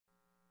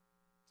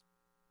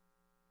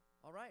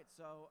All right,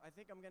 so I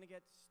think I'm going to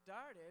get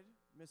started,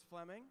 Miss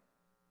Fleming.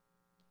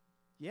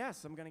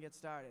 Yes, I'm going to get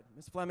started.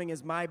 Miss Fleming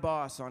is my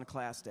boss on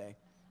class day,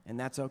 and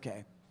that's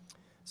okay.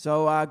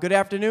 So good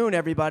afternoon,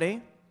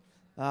 everybody,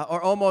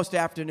 or almost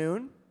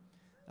afternoon.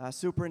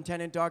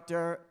 Superintendent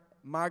Dr.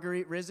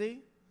 Marguerite Rizzi,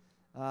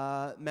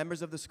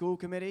 members of the school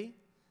committee,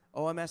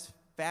 OMS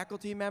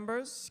faculty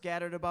members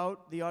scattered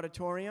about the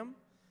auditorium,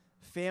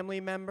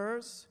 family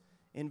members,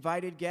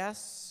 invited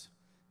guests,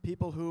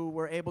 people who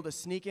were able to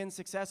sneak in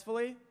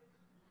successfully.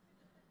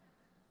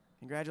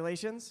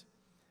 Congratulations.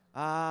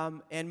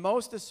 And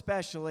most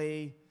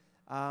especially,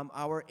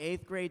 our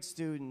 8th grade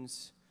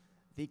students,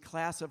 the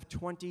class of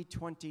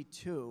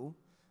 2022.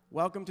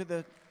 Welcome to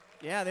the,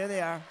 yeah, there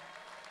they are.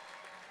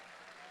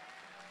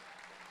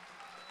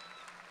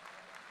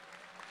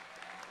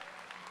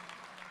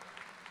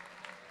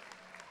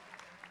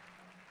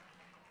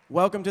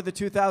 Welcome to the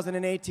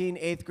 2018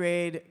 8th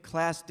grade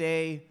Class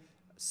Day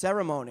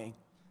ceremony.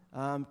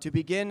 To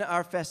begin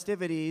our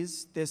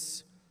festivities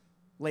this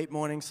late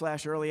morning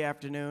 / early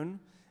afternoon,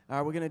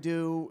 we're going to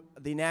do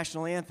the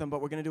national anthem,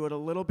 but we're going to do it a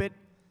little bit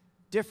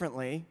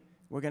differently.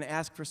 We're going to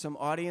ask for some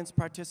audience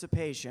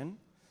participation.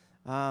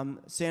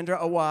 Sandra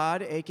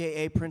Awad,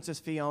 a.k.a.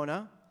 Princess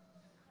Fiona,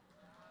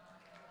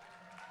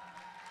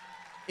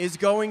 is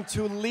going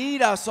to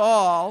lead us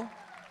all.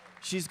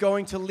 She's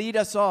going to lead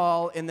us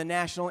all in the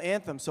national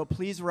anthem. So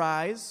please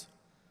rise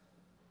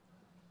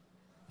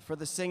for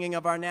the singing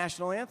of our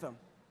national anthem.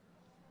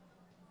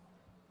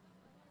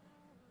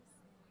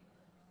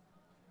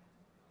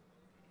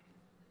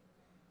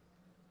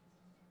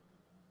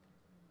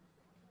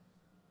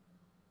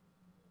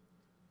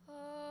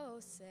 Oh,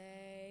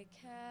 say,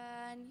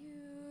 can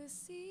you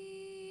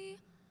see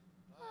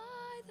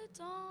by the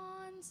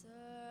dawn's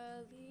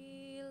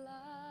early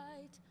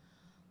light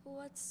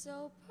what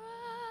so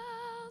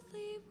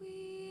proudly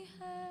we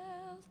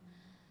hailed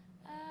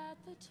at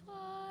the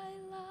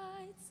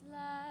twilight's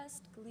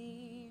last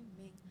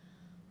gleaming,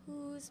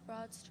 whose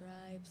broad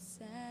stripes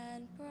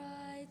and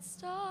bright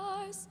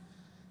stars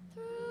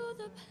through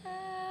the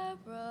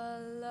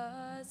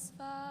perilous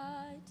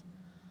fight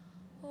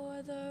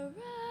o'er the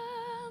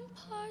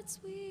ramparts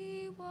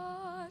we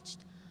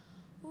watched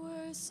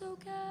were so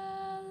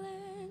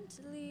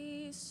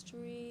gallantly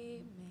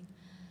streaming,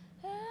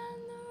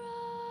 and the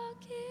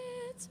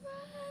rocket's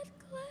red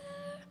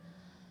glare,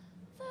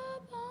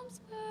 the bombs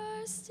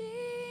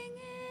bursting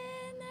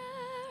in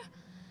air,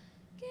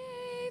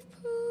 gave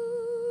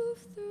proof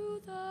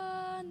through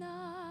the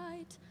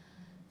night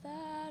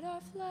that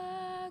our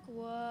flag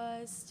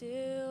was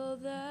still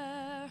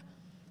there.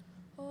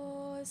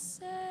 Oh,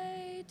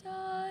 say,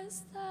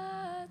 does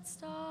that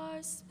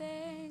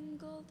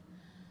star-spangled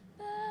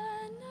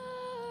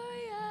banner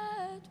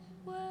yet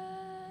wave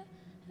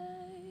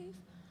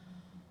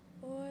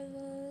o'er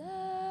the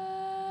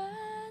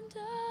land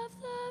of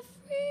the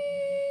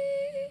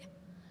free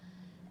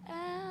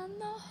and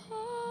the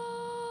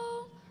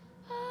home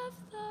of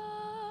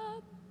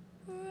the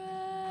brave?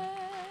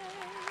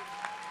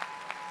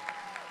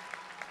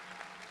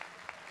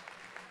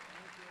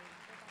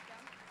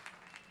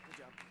 Good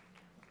job.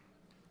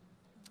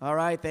 All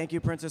right, thank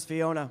you, Princess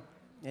Fiona,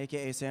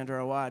 a.k.a.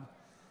 Sandra Awad.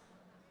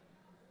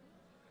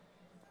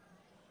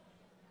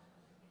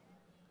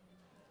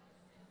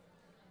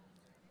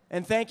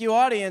 And thank you,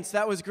 audience.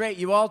 That was great.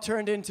 You all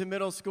turned into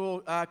middle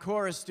school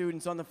chorus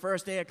students on the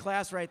first day of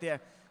class right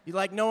there. You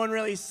like, no one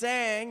really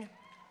sang.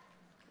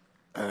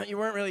 You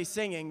weren't really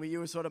singing, but you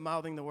were sort of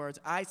mouthing the words.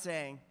 I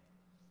sang.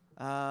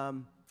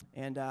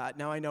 And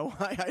now I know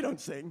why I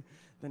don't sing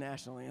the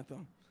national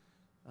anthem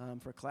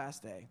for class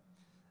day.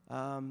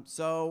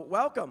 So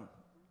welcome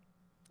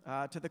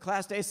to the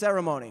Class Day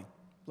ceremony.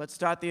 Let's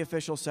start the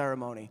official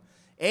ceremony.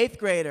 8th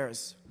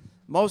graders,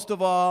 most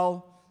of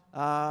all,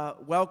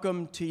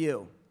 welcome to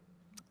you.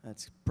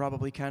 That's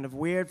probably kind of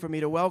weird for me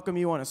to welcome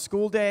you on a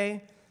school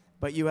day,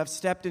 but you have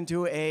stepped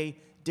into a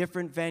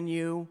different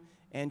venue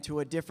and to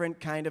a different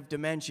kind of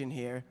dimension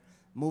here,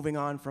 moving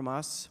on from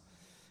us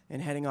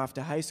and heading off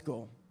to high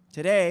school.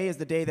 Today is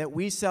the day that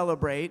we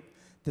celebrate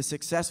the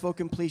successful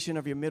completion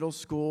of your middle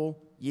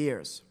school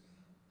years.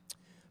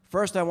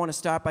 First, I want to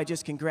start by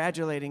just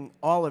congratulating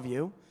all of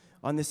you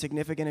on this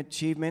significant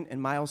achievement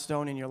and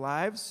milestone in your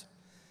lives.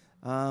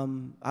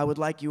 I would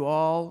like you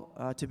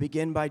all to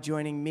begin by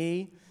joining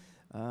me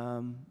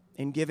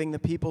in giving the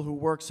people who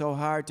work so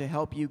hard to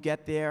help you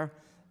get there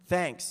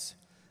thanks.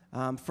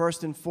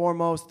 First and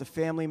foremost, the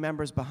family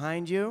members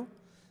behind you.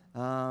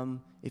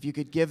 If you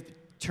could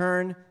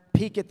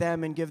peek at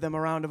them and give them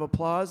a round of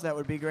applause, that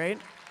would be great.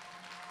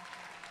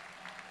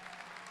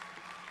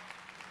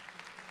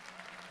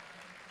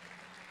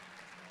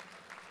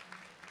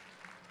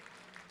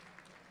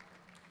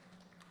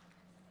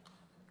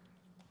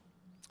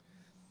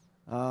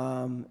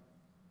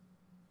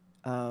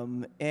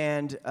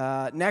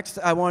 Next,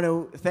 I want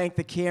to thank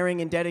the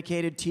caring and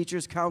dedicated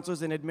teachers,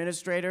 counselors, and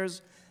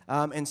administrators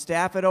and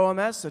staff at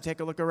OMS, so take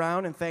a look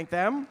around and thank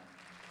them.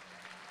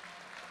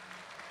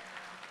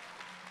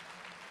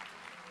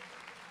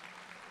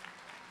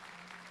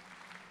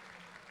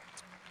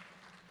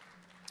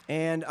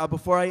 And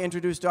before I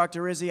introduce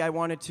Dr. Rizzi, I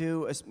wanted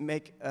to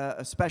make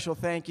a special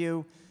thank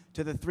you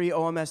to the 3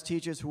 OMS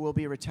teachers who will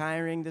be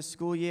retiring this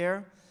school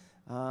year,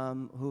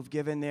 who've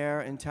given their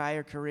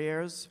entire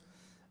careers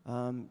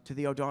to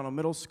the O'Donnell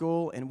Middle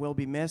School and will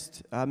be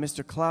missed,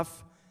 Mr. Clough,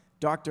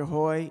 Dr.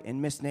 Hoy,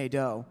 and Miss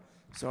Nadeau.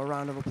 So a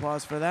round of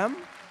applause for them.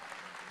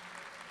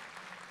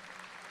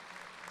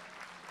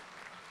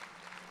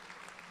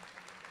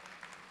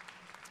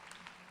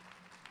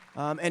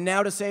 And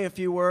now to say a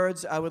few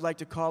words, I would like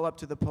to call up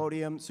to the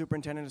podium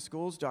Superintendent of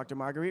Schools, Dr.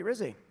 Marguerite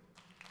Rizzi.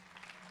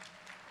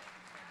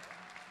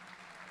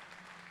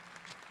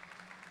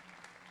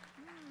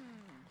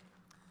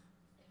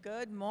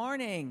 Good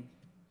morning.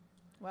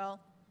 Well,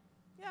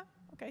 yeah,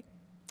 okay.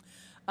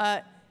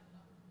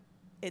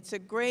 It's a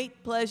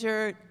great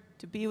pleasure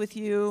to be with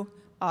you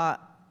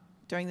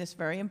during this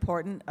very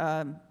important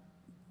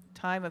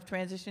time of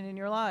transition in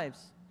your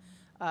lives.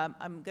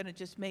 I'm going to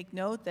just make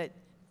note that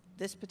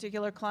this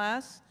particular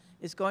class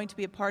is going to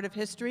be a part of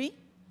history.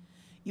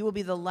 You will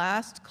be the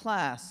last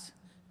class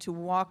to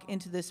walk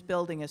into this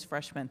building as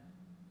freshmen.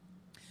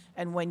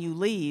 And when you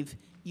leave,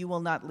 you will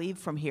not leave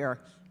from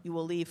here. You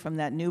will leave from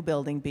that new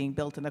building being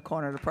built in the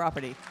corner of the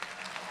property.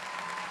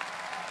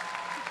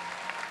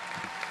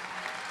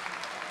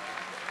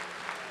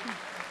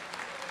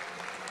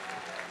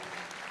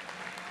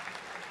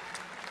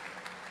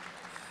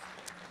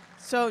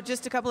 So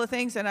just a couple of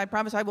things, and I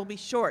promise I will be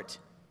short.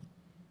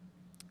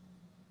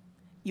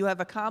 You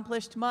have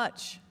accomplished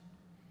much.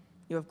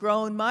 You have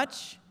grown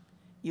much.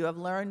 You have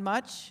learned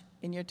much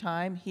in your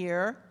time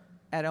here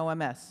at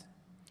OMS.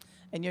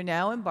 And you're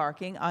now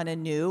embarking on a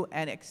new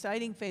and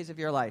exciting phase of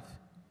your life.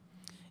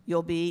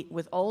 You'll be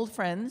with old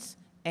friends,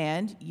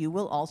 and you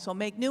will also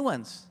make new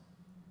ones.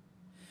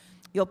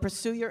 You'll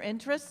pursue your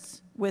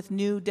interests with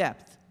new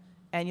depth,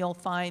 and you'll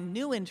find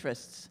new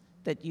interests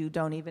that you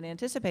don't even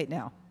anticipate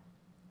now.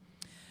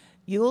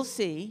 You'll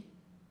see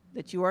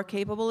that you are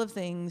capable of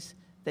things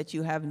that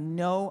you have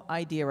no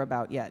idea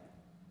about yet.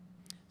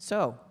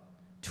 So,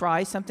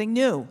 try something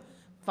new.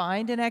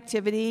 Find an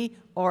activity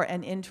or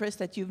an interest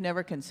that you've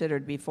never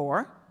considered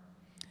before.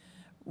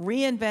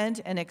 Reinvent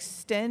and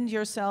extend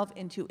yourself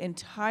into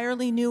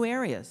entirely new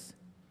areas.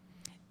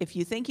 If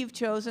you think you've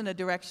chosen a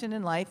direction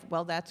in life,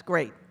 well, that's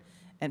great,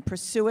 and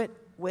pursue it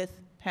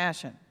with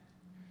passion.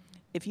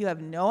 If you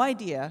have no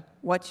idea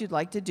what you'd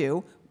like to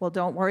do, well,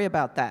 don't worry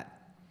about that.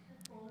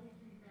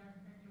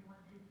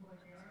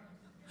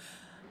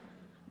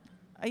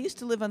 I used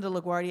to live under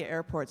LaGuardia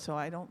Airport, so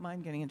I don't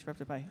mind getting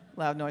interrupted by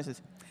loud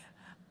noises.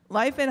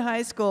 Life in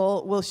high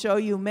school will show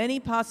you many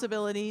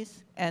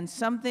possibilities, and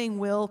something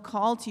will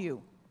call to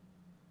you.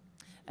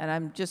 And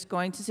I'm just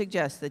going to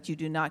suggest that you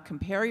do not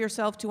compare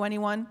yourself to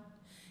anyone.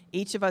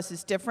 Each of us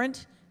is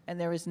different, and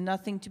there is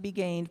nothing to be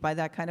gained by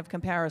that kind of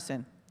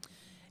comparison.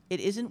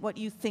 It isn't what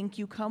you think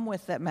you come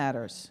with that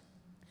matters.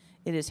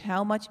 It is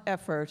how much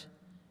effort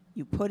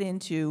you put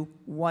into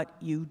what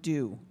you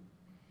do.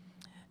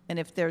 And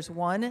if there's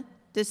one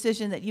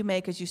decision that you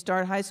make as you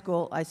start high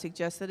school, I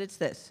suggest that it's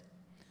this.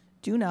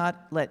 Do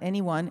not let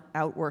anyone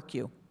outwork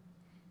you.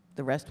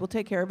 The rest will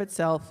take care of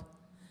itself,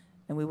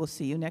 and we will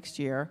see you next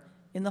year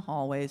in the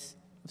hallways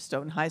of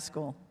Stoughton High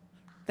School.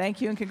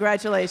 Thank you and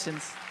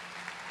congratulations.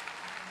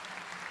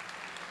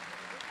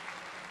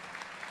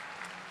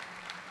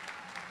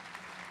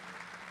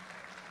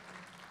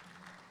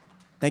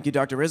 Thank you,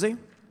 Dr. Rizzi.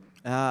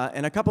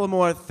 And a couple of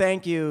more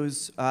thank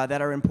yous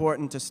that are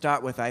important to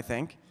start with, I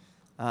think.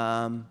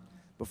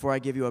 Before I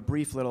give you a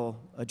brief little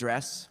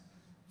address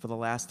for the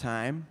last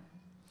time.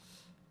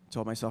 I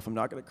told myself I'm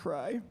not going to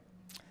cry.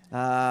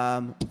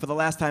 For the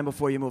last time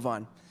before you move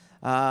on.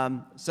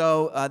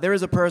 There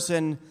is a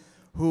person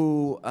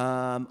who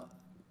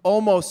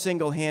almost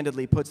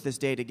single-handedly puts this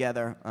day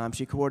together.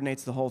 She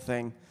coordinates the whole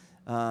thing.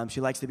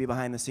 She likes to be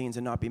behind the scenes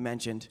and not be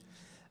mentioned.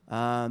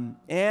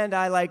 And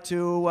I like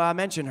to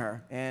mention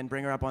her and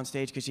bring her up on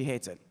stage because she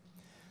hates it.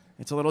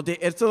 It's a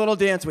little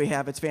dance we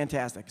have. It's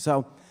fantastic.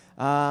 So,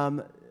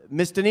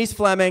 Miss Denise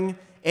Fleming,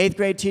 8th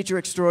grade teacher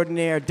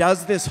extraordinaire,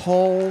 does this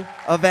whole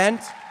event.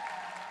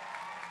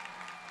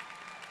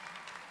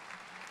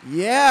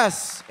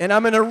 Yes, and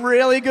I'm in a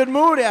really good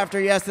mood after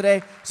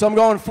yesterday, so I'm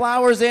going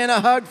flowers and a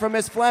hug from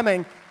Miss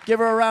Fleming. Give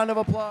her a round of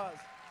applause.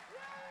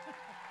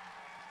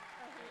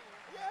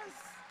 Yes.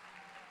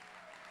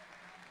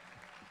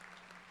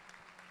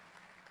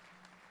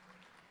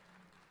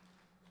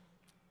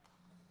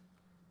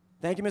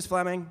 Thank you, Miss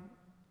Fleming.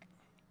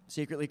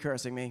 Secretly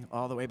cursing me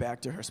all the way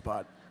back to her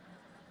spot.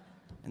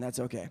 And that's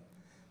okay.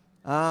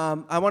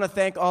 I want to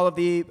thank all of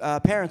the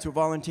parents who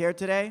volunteered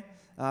today.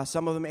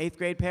 Some of them 8th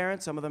grade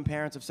parents, some of them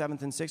parents of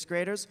 7th and 6th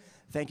graders.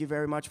 Thank you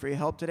very much for your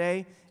help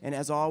today. And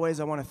as always,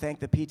 I want to thank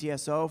the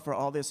PTSO for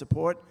all their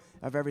support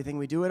of everything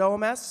we do at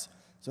OMS.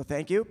 So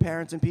thank you,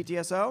 parents and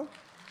PTSO.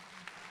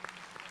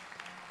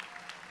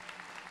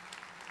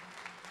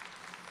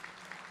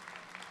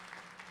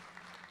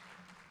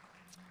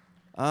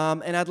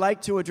 And I'd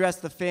like to address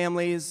the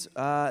families,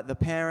 the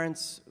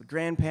parents,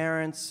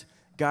 grandparents,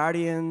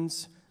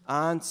 guardians,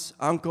 aunts,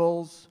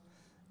 uncles,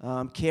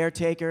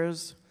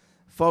 caretakers,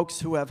 folks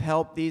who have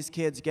helped these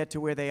kids get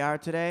to where they are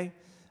today.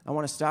 I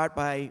want to start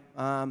by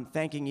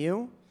thanking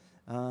you.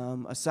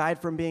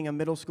 Aside from being a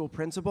middle school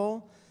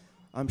principal,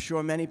 I'm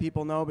sure many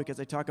people know, because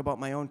I talk about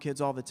my own kids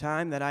all the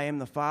time, that I am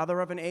the father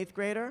of an 8th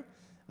grader.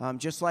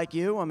 Just like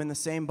you, I'm in the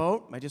same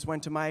boat. I just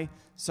went to my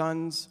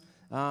son's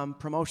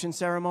promotion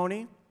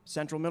ceremony,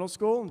 Central Middle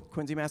School in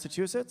Quincy,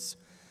 Massachusetts.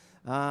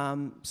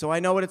 So I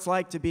know what it's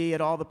like to be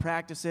at all the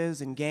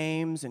practices and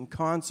games and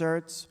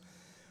concerts.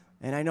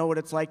 And I know what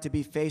it's like to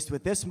be faced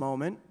with this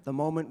moment, the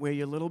moment where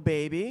your little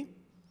baby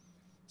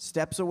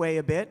steps away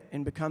a bit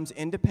and becomes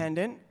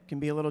independent. It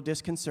can be a little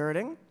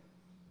disconcerting.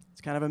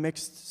 It's kind of a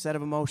mixed set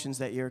of emotions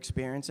that you're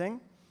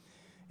experiencing.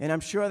 And I'm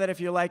sure that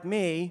if you're like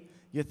me,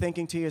 you're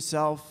thinking to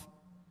yourself,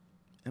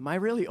 am I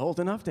really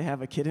old enough to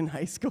have a kid in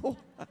high school?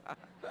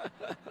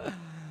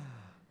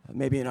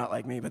 Maybe you're not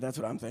like me, but that's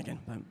what I'm thinking.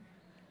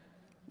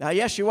 Now,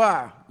 yes, you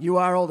are. You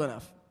are old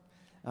enough.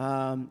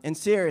 And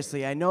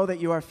seriously, I know that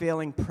you are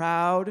feeling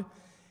proud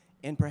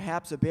and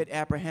perhaps a bit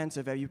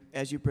apprehensive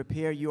as you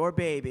prepare your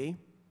baby.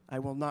 I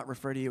will not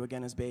refer to you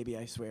again as baby,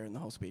 I swear, in the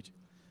whole speech,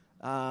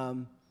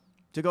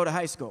 to go to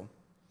high school.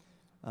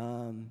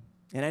 And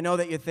I know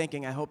that you're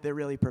thinking, I hope they're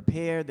really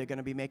prepared. They're going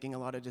to be making a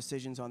lot of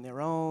decisions on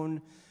their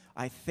own.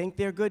 I think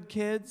they're good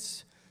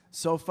kids.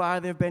 So far,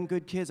 they've been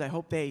good kids. I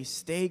hope they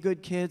stay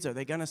good kids. Are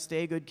they going to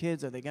stay good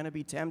kids? Are they going to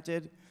be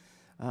tempted?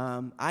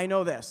 I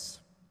know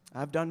this.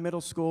 I've done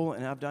middle school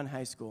and I've done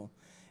high school.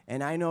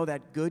 And I know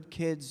that good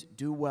kids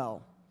do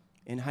well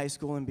in high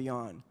school and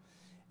beyond.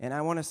 And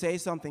I want to say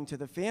something to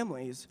the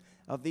families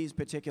of these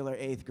particular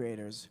 8th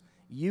graders.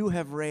 You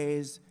have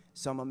raised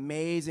some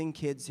amazing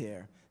kids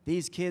here.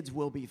 These kids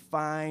will be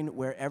fine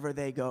wherever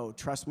they go.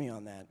 Trust me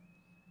on that.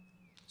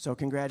 So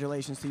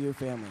congratulations to you,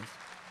 families.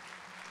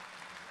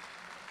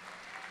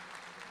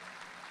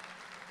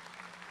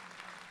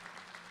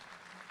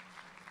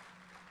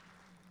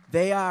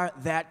 They are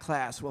that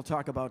class. We'll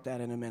talk about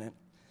that in a minute.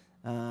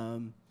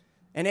 And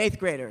 8th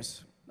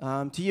graders,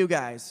 to you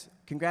guys,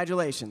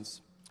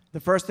 congratulations. The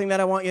first thing that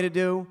I want you to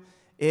do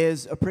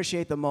is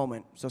appreciate the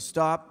moment. So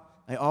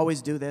stop. I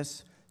always do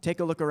this. Take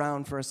a look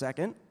around for a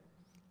second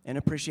and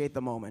appreciate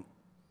the moment.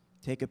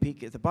 Take a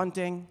peek at the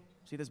bunting.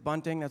 See this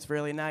bunting? That's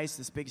really nice.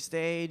 This big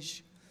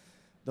stage.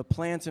 The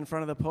plants in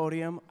front of the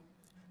podium.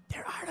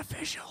 They're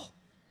artificial.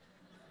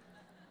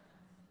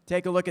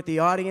 Take a look at the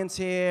audience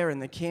here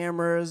and the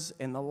cameras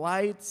and the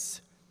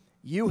lights.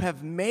 You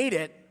have made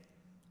it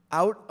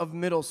out of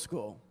middle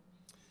school.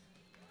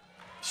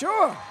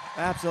 Sure,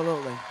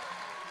 absolutely.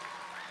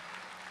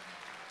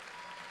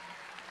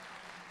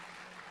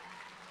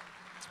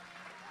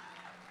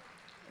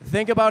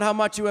 Think about how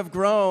much you have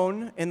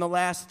grown in the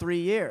last 3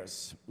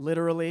 years,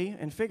 literally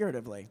and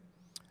figuratively.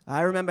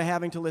 I remember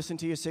having to listen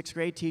to your 6th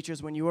grade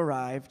teachers when you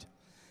arrived.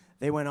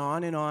 They went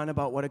on and on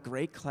about what a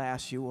great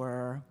class you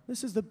were.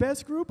 This is the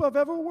best group I've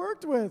ever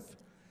worked with.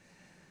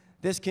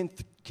 This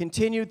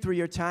continued through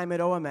your time at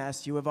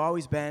OMS. You have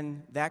always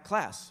been that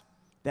class,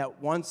 that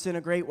once in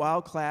a great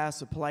while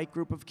class, a polite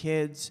group of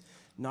kids,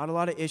 not a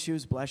lot of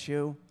issues, bless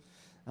you.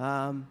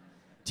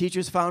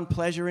 Teachers found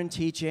pleasure in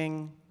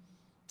teaching.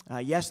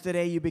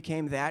 Yesterday you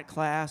became that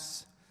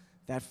class,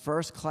 that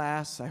first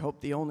class, I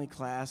hope the only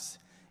class,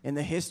 in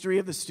the history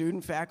of the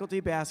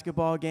student-faculty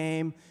basketball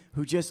game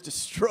who just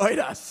destroyed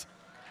us.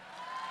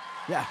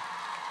 Yeah,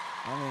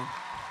 I mean.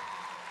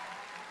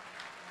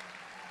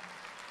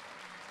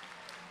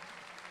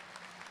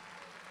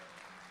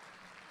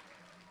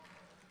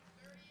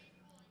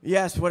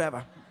 Yes,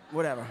 whatever.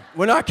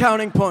 We're not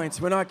counting points.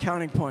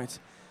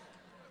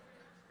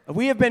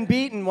 We have been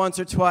beaten once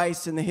or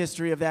twice in the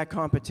history of that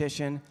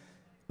competition,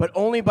 but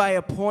only by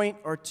a point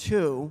or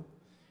two.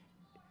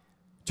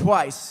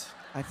 Twice,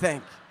 I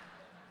think.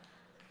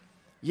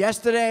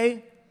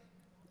 Yesterday,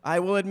 I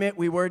will admit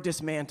we were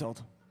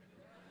dismantled.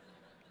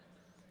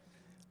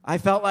 I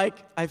felt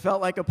like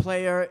a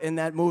player in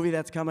that movie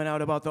that's coming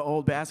out about the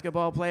old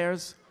basketball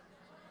players.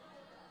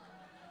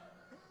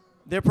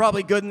 They're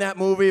probably good in that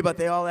movie, but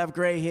they all have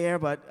gray hair,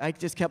 but I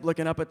just kept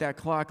looking up at that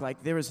clock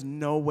like there is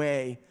no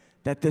way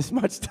that this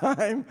much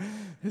time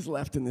is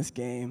left in this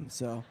game.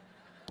 So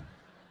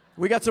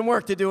we got some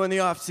work to do in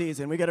the off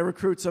season. We got to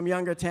recruit some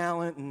younger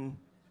talent, and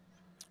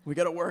we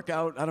got to work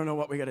out. I don't know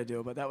what we got to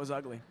do, but that was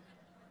ugly.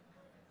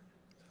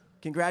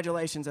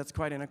 Congratulations, that's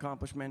quite an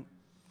accomplishment.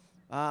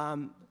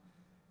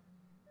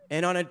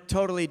 And on a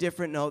totally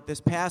different note,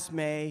 this past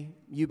May,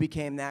 you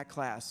became that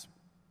class,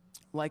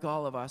 like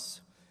all of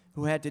us,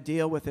 who had to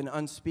deal with an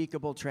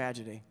unspeakable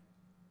tragedy.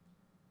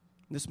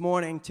 This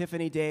morning,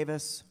 Tiffany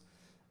Davis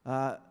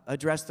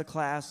addressed the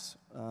class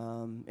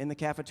in the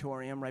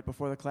cafetorium right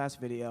before the class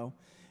video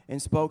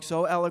and spoke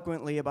so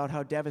eloquently about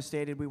how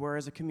devastated we were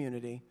as a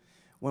community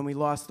when we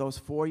lost those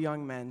 4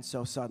 young men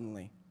so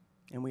suddenly.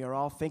 And we are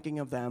all thinking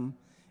of them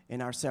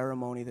in our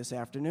ceremony this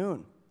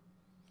afternoon.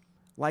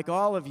 Like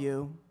all of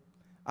you,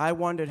 I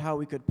wondered how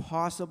we could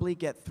possibly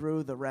get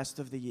through the rest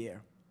of the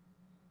year.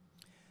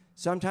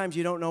 Sometimes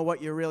you don't know what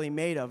you're really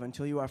made of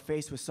until you are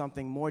faced with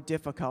something more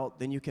difficult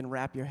than you can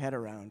wrap your head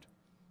around,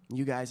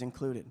 you guys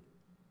included.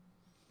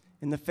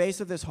 In the face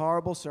of this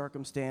horrible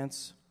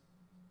circumstance,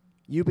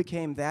 you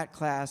became that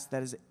class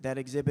that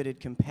exhibited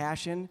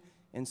compassion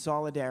and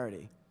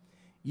solidarity.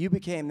 You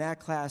became that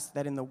class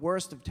that in the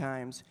worst of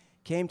times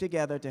came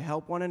together to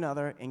help one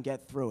another and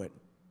get through it.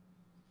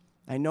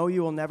 I know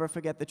you will never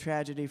forget the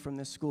tragedy from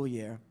this school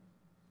year,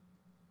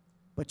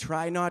 but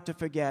try not to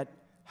forget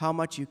how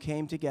much you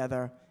came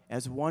together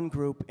as one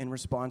group in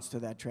response to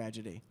that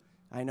tragedy.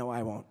 I know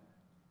I won't.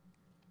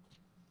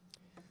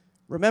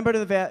 Remember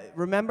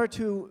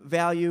to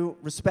value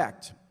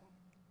respect,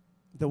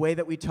 the way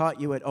that we taught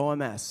you at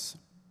OMS.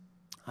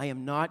 I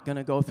am not going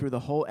to go through the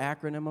whole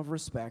acronym of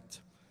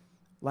respect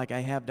like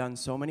I have done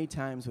so many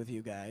times with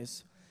you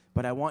guys,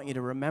 but I want you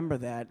to remember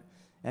that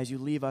as you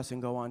leave us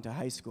and go on to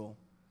high school.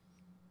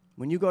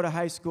 When you go to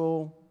high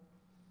school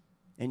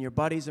and your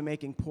buddies are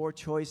making poor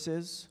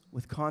choices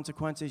with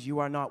consequences you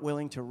are not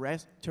willing to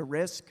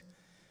risk,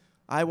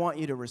 I want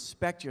you to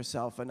respect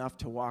yourself enough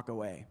to walk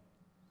away.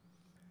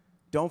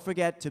 Don't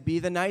forget to be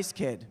the nice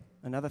kid.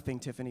 Another thing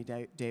Tiffany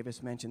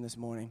Davis mentioned this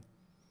morning.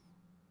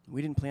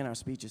 We didn't plan our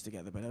speeches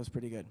together, but that was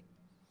pretty good.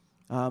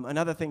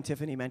 Another thing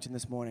Tiffany mentioned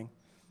this morning.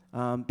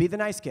 Be the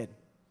nice kid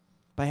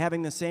by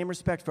having the same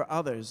respect for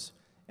others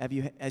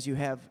as you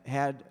have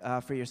had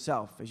for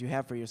yourself, as you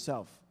have for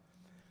yourself.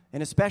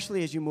 And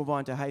especially as you move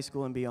on to high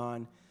school and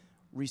beyond,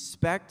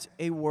 respect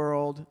a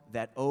world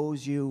that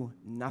owes you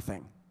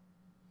nothing.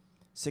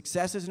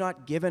 Success is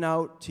not given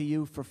out to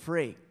you for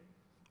free.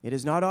 It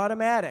is not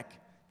automatic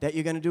that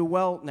you're going to do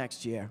well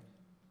next year.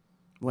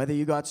 Whether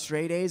you got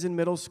straight A's in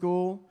middle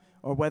school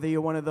or whether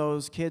you're one of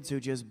those kids who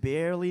just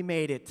barely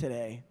made it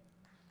today.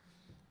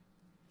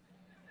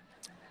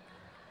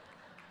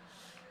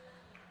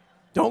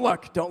 Don't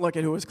look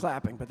at who was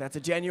clapping, but that's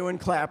a genuine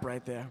clap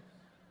right there.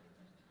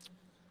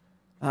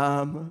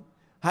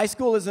 High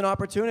school is an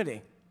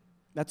opportunity.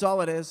 That's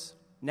all it is.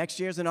 Next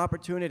year's an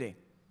opportunity.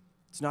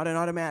 It's not an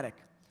automatic.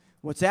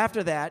 What's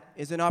after that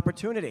is an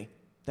opportunity.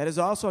 That is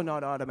also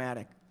not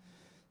automatic.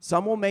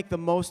 Some will make the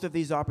most of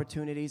these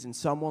opportunities and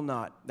some will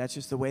not. That's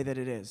just the way that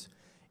it is.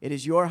 It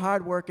is your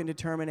hard work and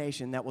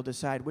determination that will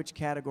decide which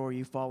category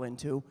you fall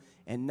into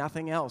and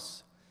nothing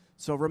else.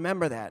 So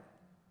remember that.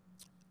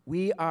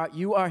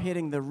 You are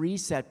hitting the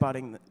reset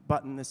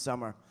button this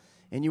summer,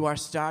 and you are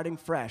starting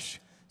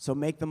fresh. So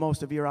make the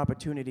most of your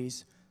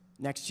opportunities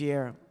next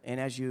year and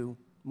as you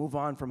move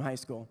on from high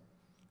school.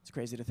 It's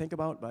crazy to think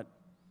about, but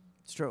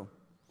it's true.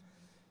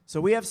 So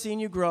we have seen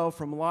you grow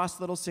from lost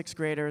little sixth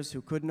graders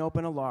who couldn't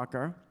open a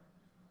locker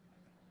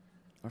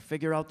or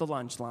figure out the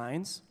lunch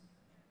lines,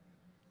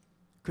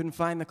 couldn't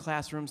find the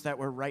classrooms that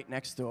were right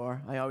next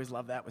door. I always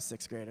love that with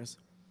sixth graders.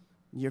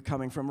 You're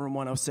coming from room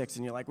 106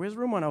 and you're like, where's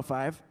room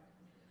 105?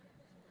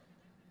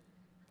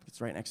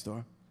 It's right next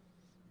door.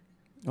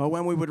 Or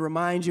when we would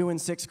remind you in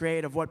sixth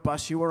grade of what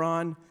bus you were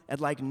on at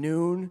like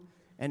noon,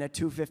 and at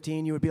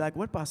 2:15 you would be like,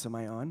 what bus am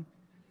I on?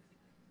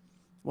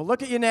 Well,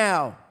 look at you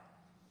now.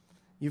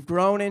 You've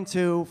grown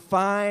into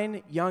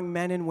fine young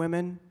men and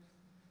women,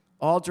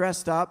 all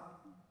dressed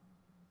up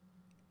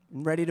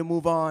and ready to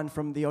move on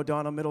from the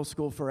O'Donnell Middle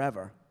School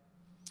forever.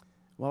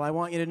 Well, I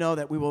want you to know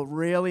that we will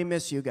really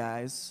miss you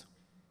guys,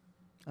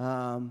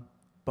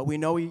 but we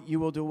know you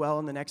will do well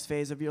in the next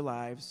phase of your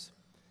lives,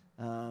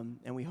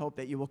 and we hope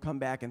that you will come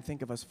back and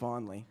think of us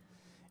fondly.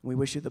 We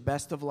wish you the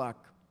best of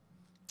luck.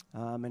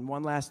 And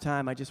one last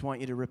time, I just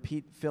want you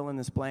to fill in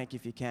this blank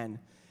if you can.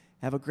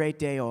 Have a great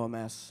day,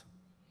 OMS.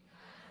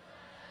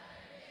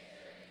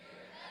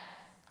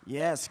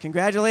 Yes,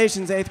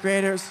 congratulations, 8th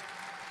graders.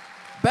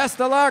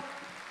 Best of luck.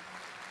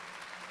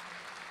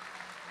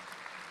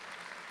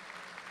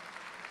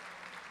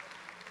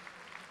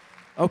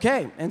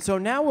 Okay, and so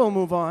now we'll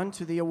move on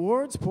to the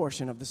awards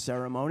portion of the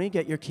ceremony.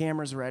 Get your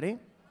cameras ready.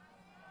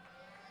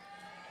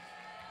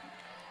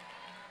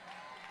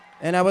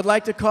 And I would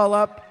like to call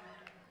up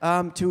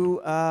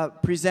to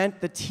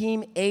present the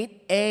Team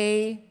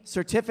 8A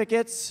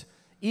certificates,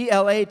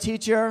 ELA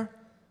teacher,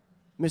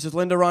 Mrs.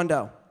 Linda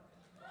Rondeau.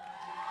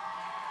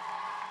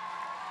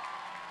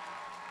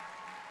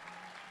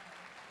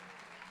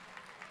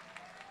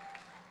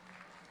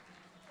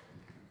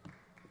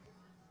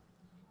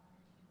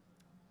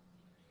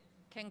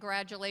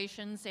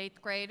 Congratulations,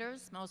 8th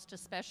graders, most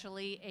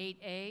especially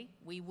 8A.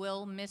 We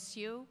will miss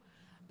you,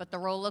 but the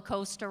roller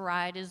coaster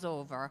ride is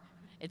over.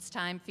 It's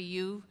time for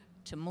you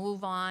to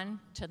move on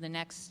to the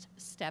next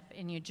step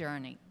in your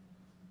journey.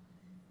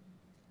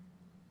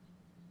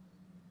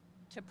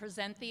 To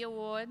present the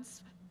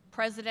awards,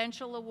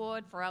 Presidential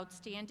Award for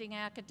Outstanding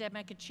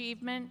Academic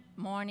Achievement,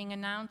 morning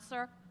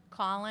announcer,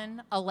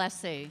 Colin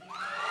Alessi.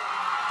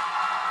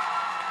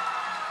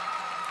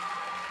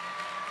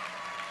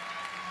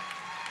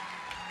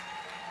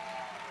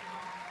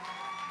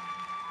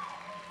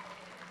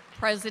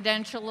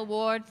 Presidential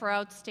Award for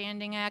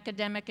Outstanding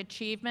Academic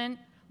Achievement,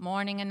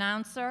 morning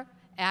announcer,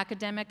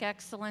 Academic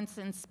Excellence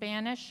in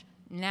Spanish,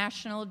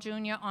 National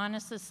Junior Honor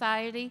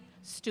Society,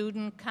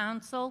 Student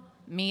Council,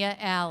 Mia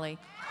Alley.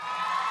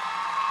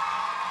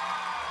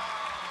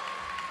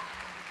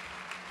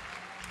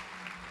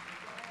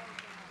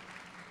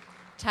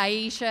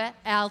 Taisha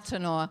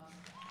Altanor.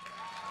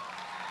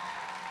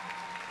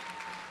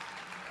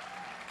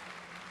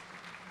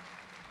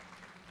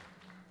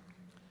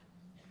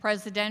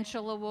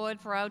 Presidential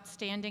Award for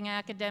Outstanding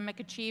Academic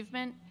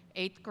Achievement,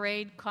 8th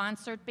grade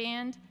concert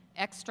band,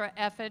 extra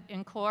effort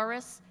in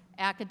chorus,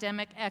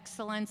 academic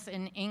excellence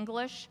in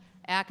English,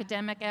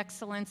 academic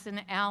excellence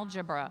in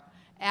algebra,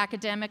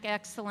 academic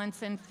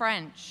excellence in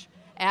French,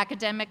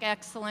 academic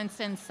excellence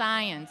in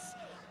science,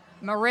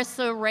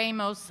 Marissa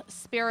Ramos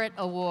Spirit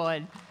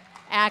Award,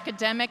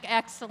 academic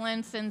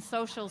excellence in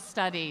social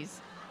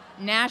studies,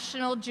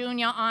 National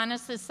Junior Honor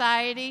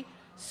Society,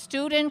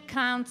 Student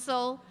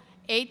Council,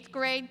 8th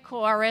grade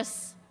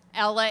chorus,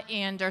 Ella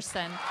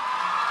Anderson.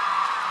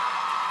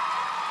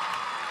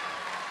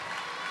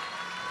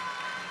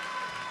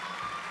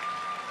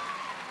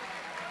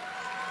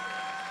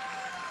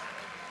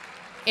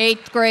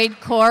 Eighth grade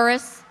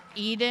chorus,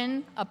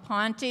 Eden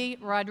Aponte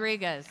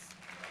Rodriguez.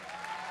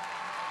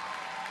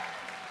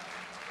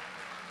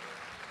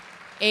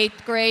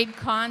 8th grade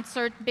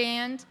concert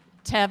band,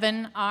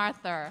 Tevin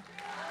Arthur.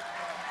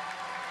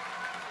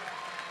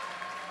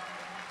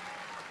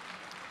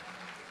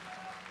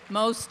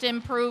 Most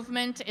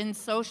improvement in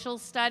social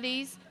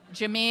studies,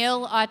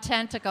 Jamil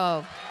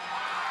Autentico.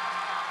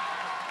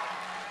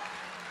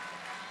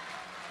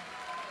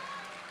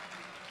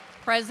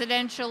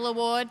 Presidential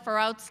Award for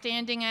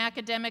Outstanding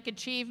Academic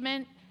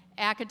Achievement,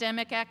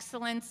 Academic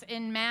Excellence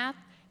in Math,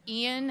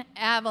 Ian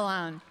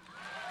Avalon.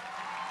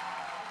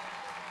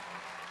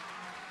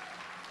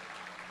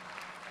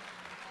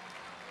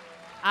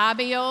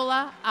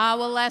 Abiola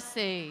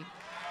Awalesi.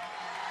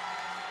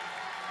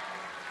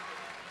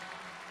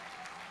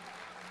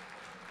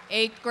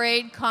 Eighth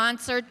grade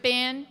concert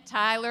band,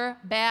 Tyler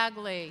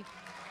Bagley.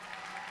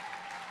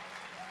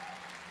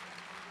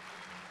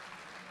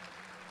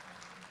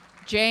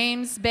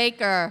 James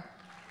Baker.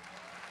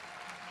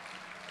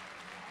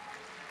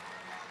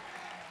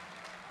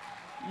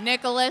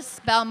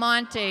 Nicholas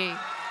Belmonte.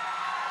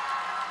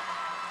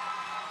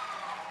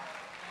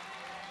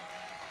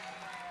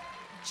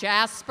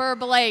 Jasper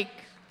Blake.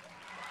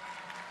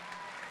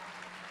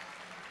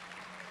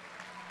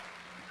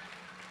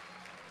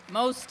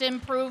 Most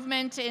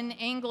improvement in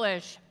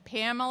English,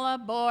 Pamela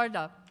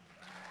Borda.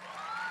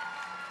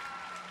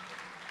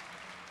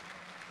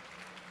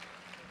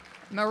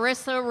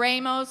 Marissa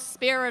Ramos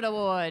Spirit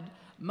Award.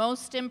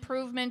 Most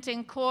improvement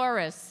in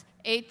chorus,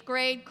 8th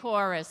grade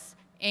chorus,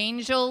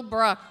 Angel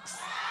Brooks.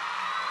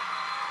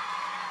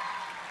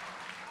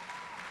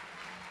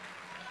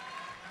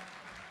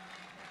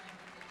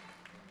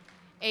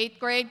 Eighth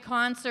grade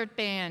concert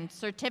band,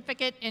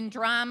 certificate in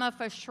drama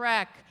for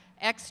Shrek,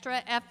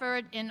 extra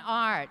effort in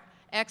art,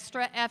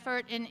 extra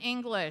effort in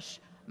English,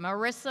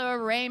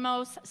 Marissa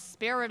Ramos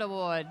Spirit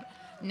Award,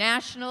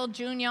 National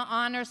Junior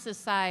Honor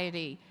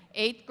Society,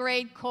 8th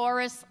grade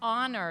chorus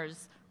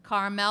honors,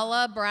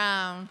 Carmela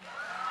Brown.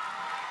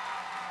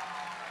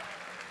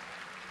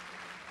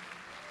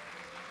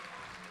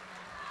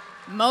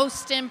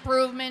 Most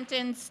improvement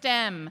in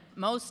STEM,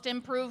 most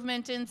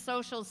improvement in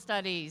social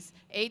studies,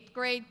 8th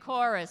grade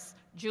chorus,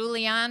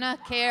 Juliana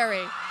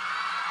Carey.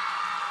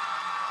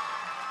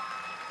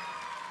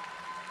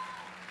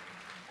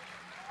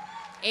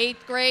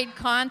 Eighth grade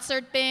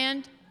concert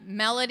band,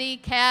 Melody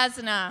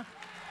Kazna.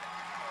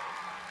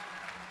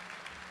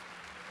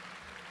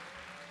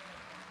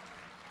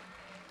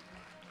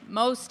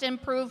 Most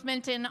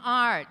improvement in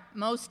art,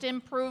 most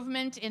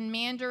improvement in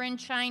Mandarin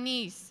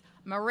Chinese,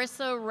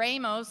 Marissa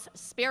Ramos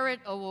Spirit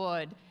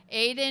Award,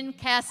 Aiden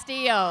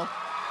Castillo.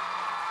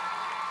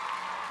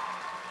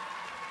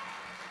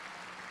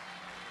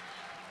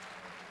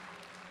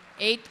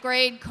 Eighth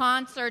grade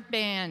concert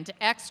band,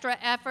 extra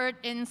effort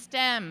in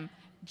STEM,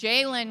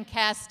 Jalen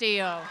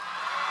Castillo.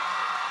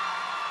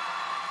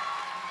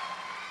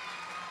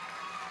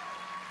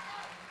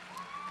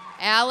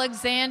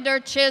 Alexander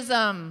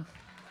Chisholm.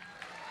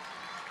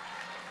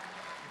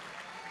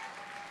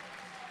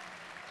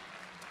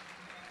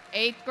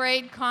 Eighth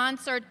grade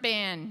concert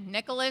band,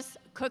 Nicholas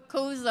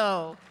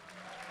Cucuzzo.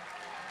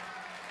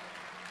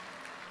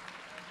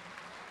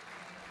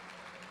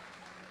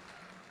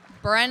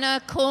 Brenna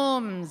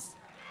Coombs.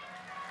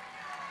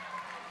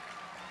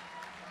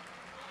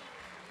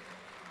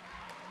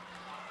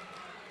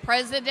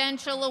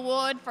 Presidential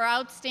Award for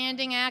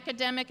Outstanding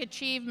Academic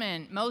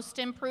Achievement, Most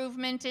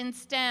Improvement in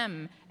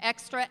STEM,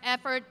 Extra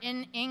Effort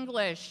in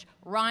English,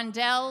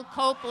 Rondell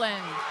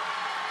Copeland.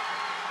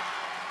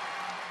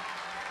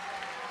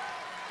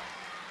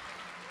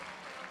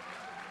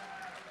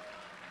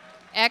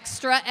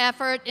 Extra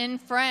Effort in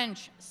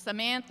French,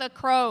 Samantha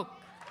Croak.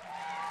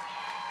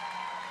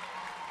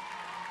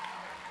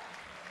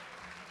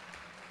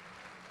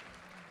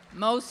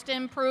 Most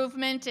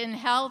Improvement in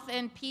Health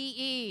and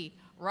PE,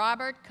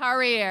 Robert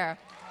Carrier.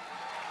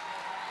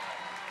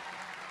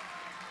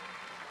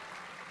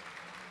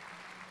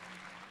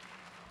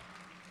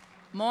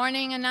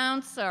 Morning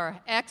Announcer,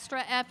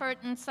 Extra Effort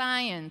in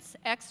Science,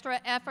 Extra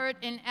Effort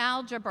in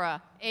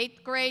Algebra,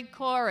 8th grade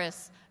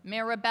chorus,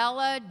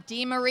 Mirabella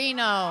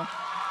DiMarino.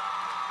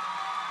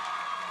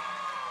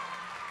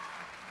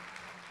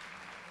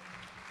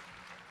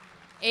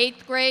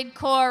 8th grade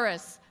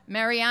chorus,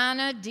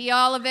 Mariana de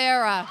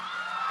Oliveira.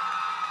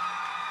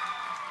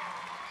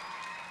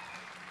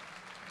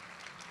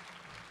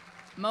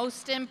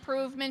 Most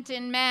improvement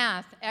in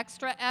math,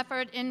 extra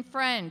effort in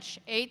French,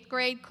 8th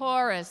grade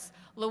chorus,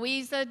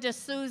 Luisa de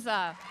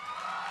Souza.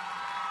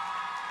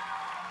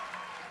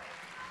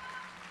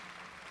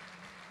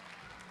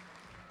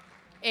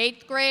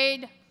 Eighth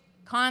grade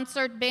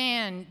concert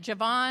band,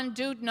 Javon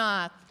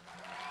Dudnoth.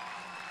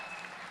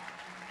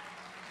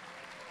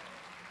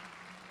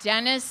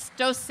 Dennis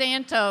Dos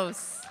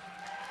Santos.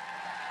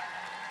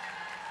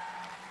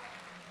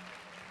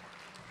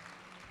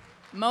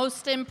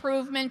 Most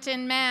improvement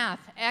in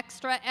math,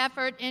 extra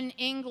effort in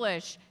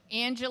English,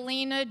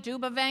 Angelina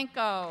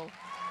Dubavenko.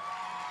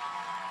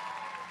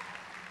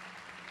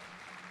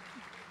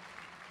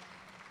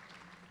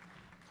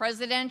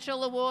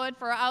 Presidential Award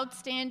for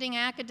Outstanding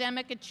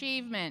Academic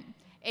Achievement,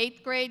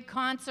 8th grade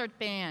concert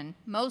band,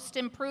 most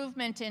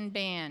improvement in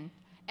band,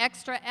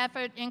 extra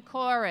effort in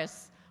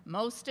chorus,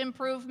 most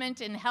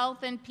improvement in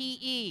health and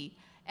PE,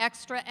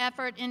 extra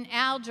effort in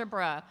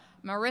algebra,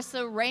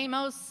 Marissa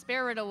Ramos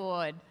Spirit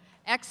Award,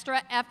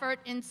 extra effort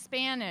in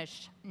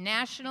Spanish,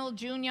 National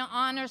Junior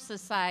Honor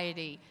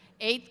Society,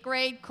 8th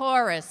grade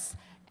chorus,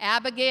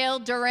 Abigail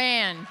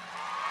Duran.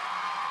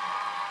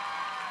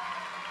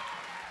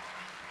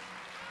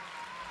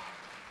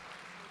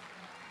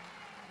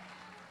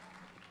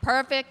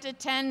 Perfect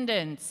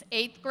attendance,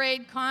 8th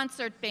grade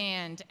concert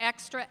band,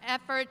 extra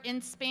effort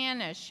in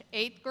Spanish,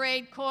 8th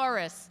grade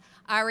chorus,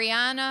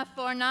 Ariana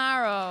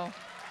Fornaro.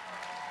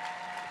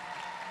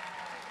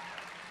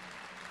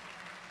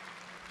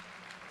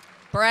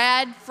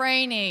 Brad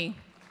Franey.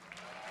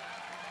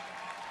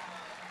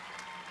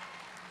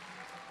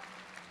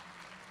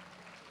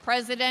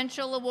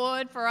 Presidential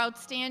Award for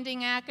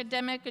Outstanding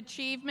Academic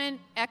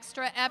Achievement,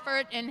 extra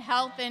effort in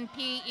health and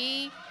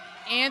PE,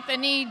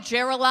 Anthony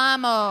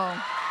Girolamo.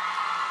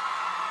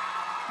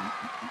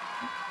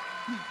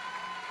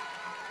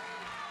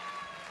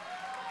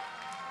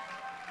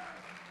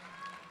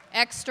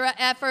 Extra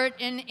effort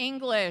in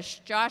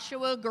English,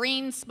 Joshua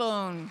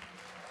Greenspoon.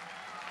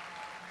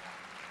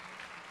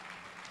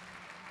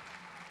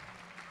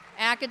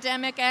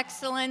 Academic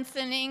excellence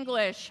in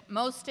English,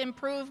 most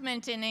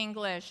improvement in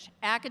English,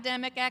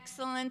 academic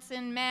excellence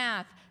in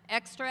math,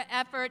 extra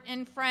effort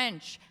in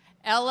French,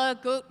 Ella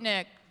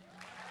Gutnick.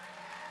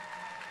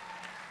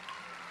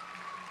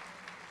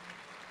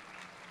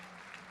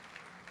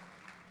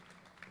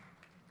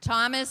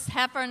 Thomas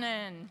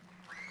Heffernan.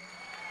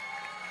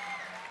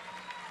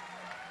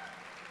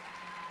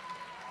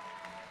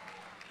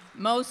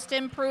 Most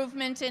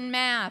improvement in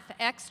math,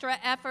 extra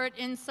effort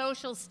in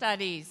social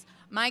studies,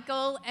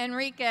 Michael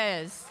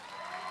Enriquez.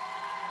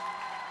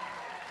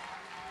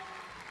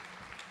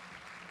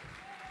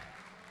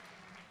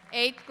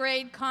 Eighth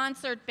grade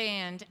concert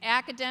band,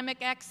 academic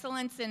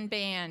excellence in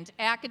band,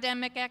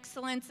 academic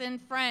excellence in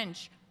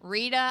French,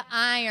 Rita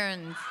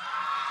Irons.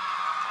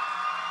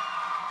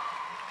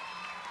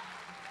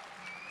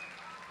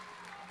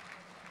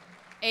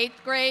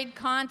 Eighth grade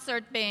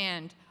concert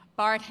band,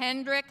 Bart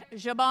Hendrik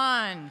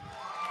Jabon.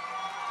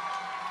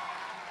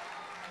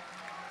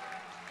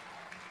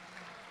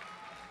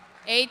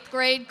 Eighth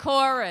grade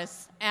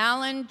chorus,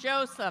 Alan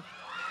Joseph.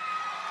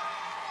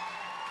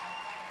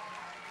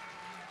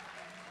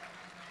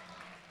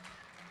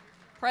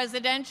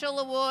 Presidential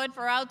Award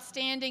for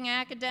Outstanding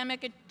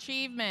Academic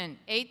Achievement,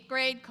 eighth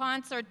grade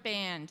concert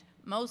band,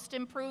 most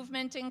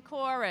improvement in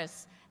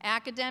chorus,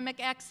 academic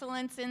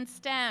excellence in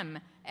STEM,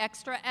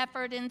 extra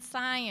effort in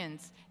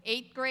science,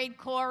 eighth grade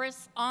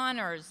chorus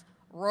honors,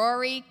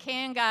 Rory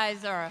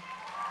Kangeiser.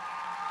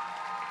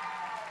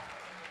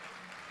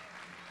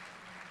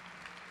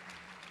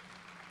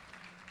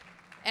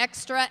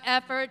 Extra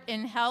effort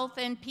in health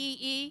and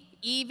PE,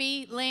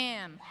 Evie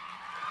Lamb.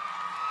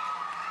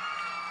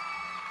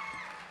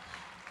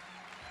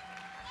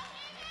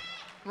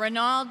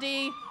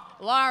 Rinaldi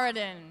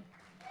Loridan.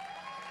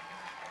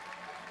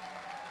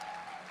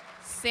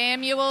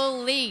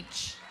 Samuel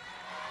Leach.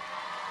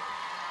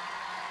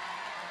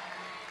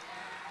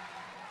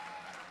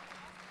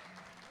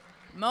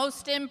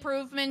 Most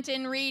improvement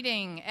in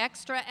reading,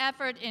 extra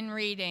effort in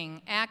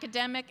reading,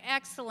 academic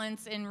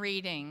excellence in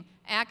reading,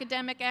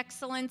 academic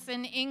excellence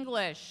in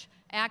English,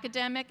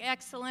 academic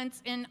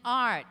excellence in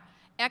art,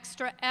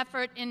 extra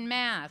effort in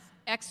math,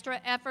 extra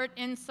effort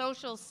in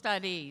social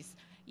studies,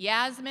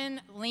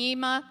 Yasmin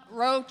Lima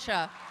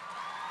Rocha.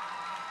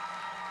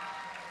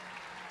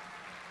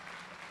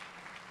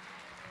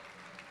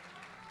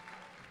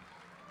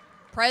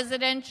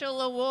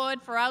 Presidential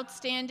Award for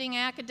Outstanding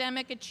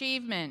Academic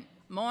Achievement,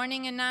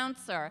 morning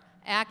announcer,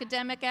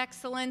 academic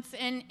excellence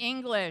in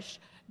English,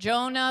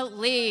 Jonah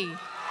Lee.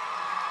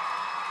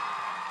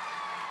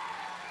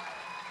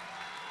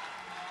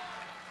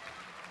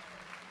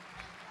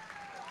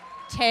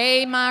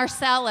 Tay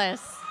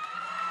Marcellus.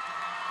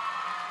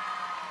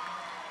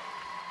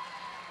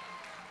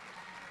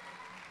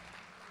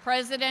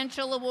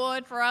 Presidential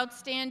Award for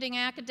Outstanding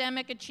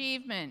Academic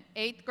Achievement,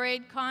 8th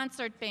grade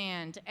concert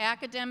band,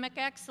 academic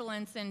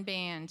excellence in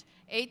band,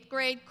 8th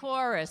grade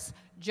chorus,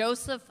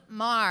 Joseph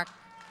Mark.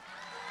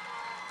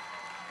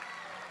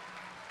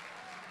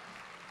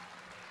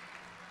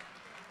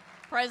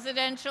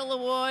 Presidential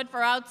Award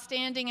for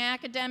Outstanding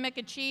Academic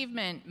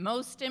Achievement,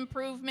 Most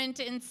Improvement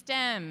in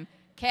STEM,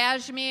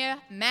 Kashmir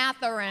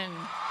Mathurin.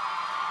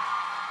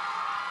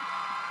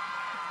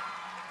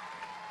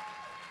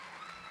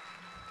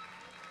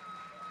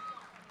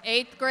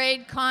 Eighth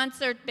grade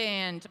concert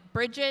band,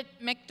 Bridget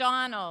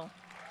McDonald.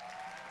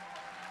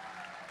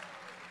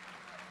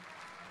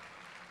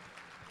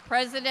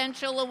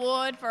 Presidential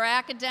Award for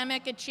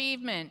Academic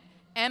Achievement,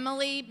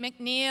 Emily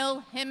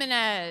McNeil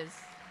Jimenez.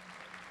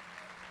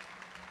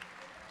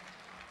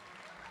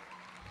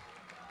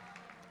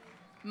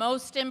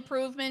 Most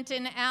Improvement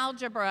in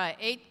Algebra,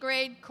 8th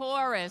grade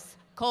chorus,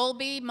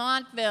 Colby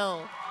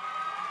Montville.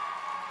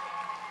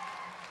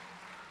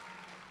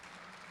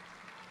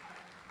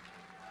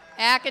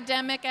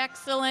 Academic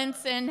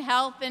Excellence in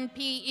Health and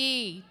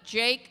PE,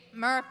 Jake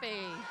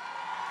Murphy.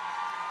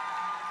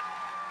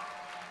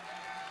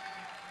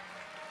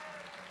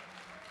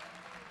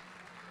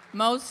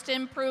 Most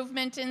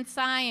Improvement in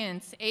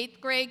Science,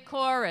 8th grade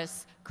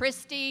chorus,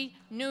 Christy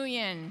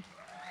Nguyen.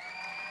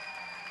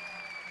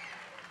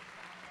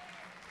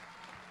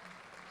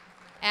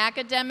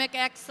 Academic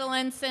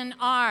Excellence in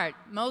Art,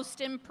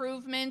 Most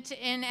Improvement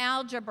in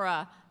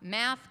Algebra,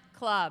 Math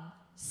Club,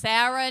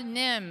 Sarah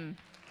Nim.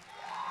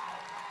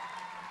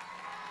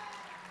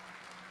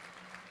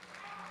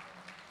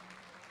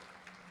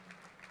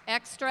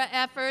 Extra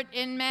Effort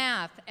in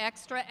Math,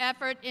 Extra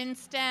Effort in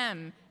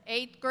STEM,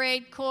 8th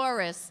grade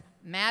chorus,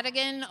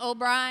 Madigan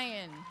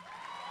O'Brien.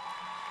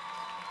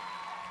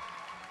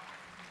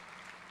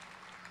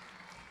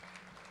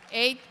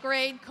 Eighth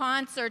grade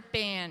concert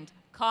band,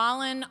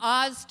 Colin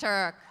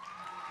Ozturk.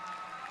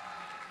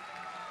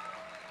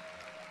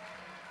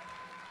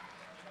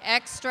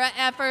 Extra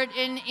Effort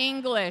in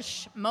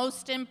English,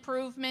 Most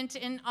Improvement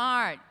in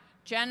Art,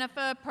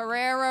 Jennifer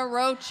Pereira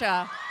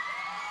Rocha.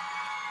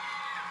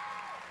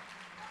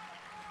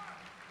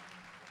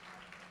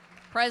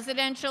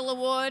 Presidential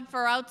Award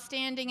for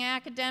Outstanding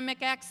Academic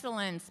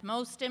Excellence,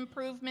 Most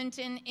Improvement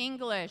in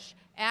English,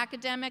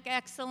 Academic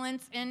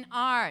Excellence in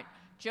Art,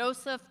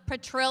 Joseph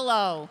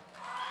Petrillo.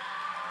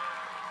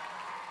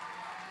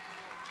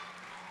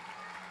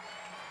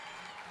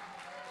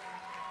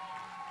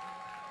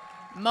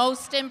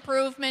 Most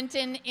Improvement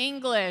in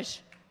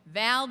English,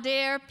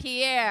 Valdir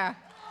Pierre.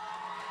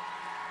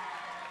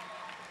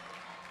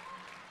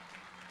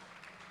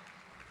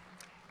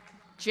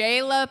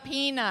 Jayla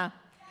Pina.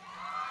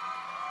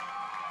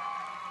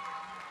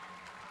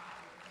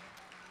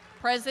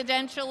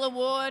 Presidential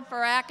Award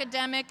for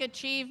Academic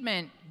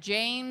Achievement,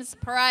 James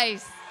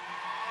Price.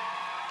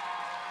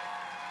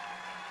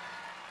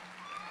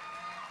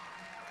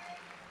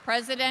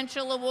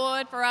 Presidential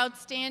Award for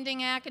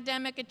Outstanding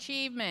Academic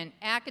Achievement,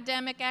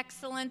 Academic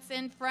Excellence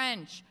in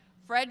French,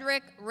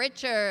 Frederick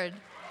Richard.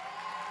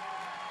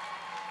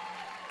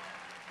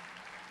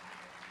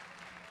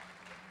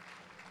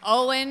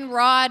 Owen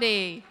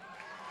Roddy.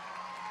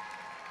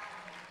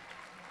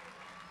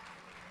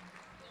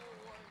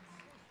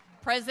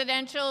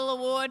 Presidential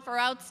Award for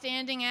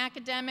Outstanding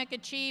Academic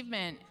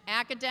Achievement,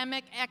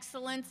 Academic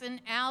Excellence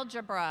in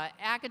Algebra,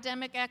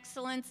 Academic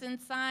Excellence in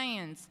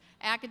Science,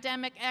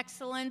 Academic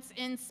Excellence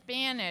in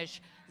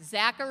Spanish,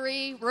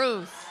 Zachary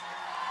Roos.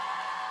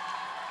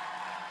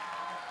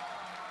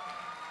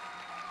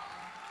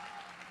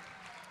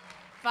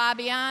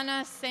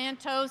 Fabiana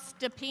Santos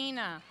de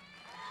Pina.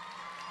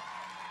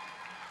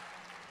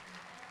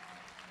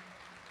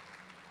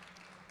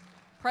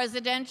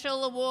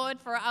 Presidential Award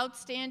for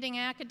Outstanding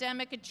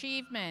Academic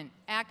Achievement,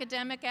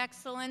 Academic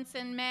Excellence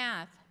in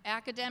Math,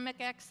 Academic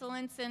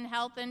Excellence in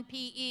Health and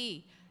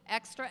PE,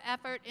 Extra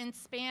Effort in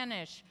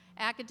Spanish,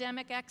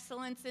 Academic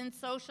Excellence in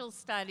Social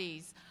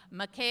Studies,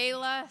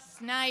 Michaela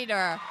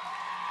Snyder.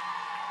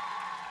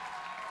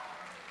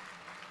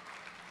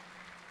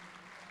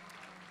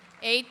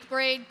 Eighth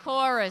grade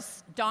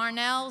chorus,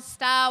 Darnell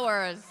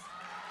Stowers.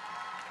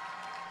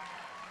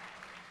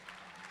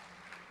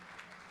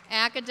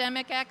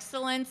 Academic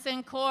Excellence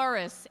in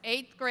Chorus,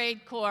 8th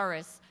grade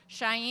chorus,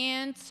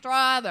 Cheyenne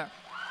Strother.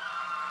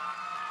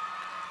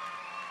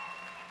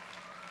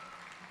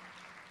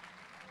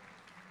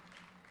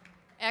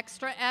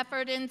 Extra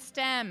Effort in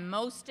STEM,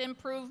 Most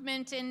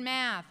Improvement in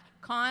Math,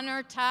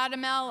 Connor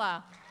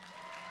Tadamella.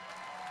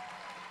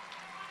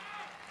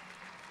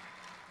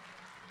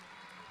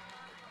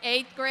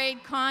 Eighth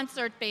grade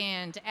concert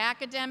band,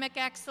 Academic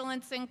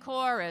Excellence in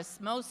Chorus,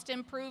 Most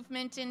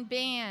Improvement in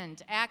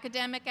Band,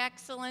 Academic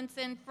Excellence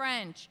in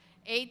French,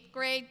 8th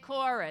grade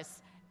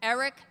chorus,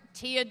 Eric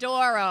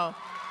Teodoro.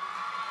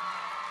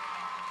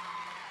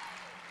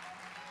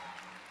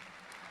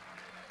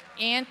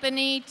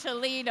 Anthony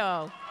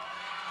Toledo.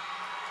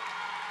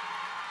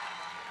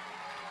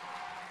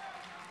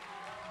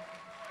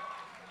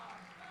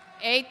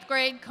 8th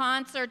grade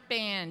concert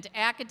band,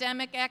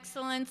 academic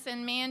excellence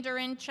in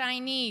Mandarin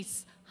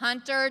Chinese,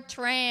 Hunter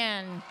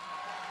Tran.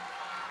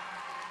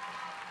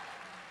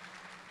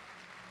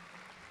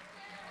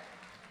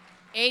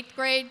 8th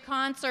grade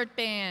concert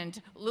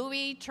band,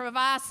 Louis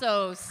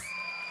Travasos.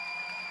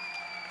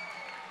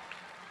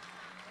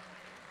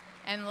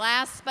 And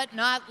last but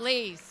not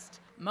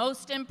least,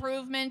 most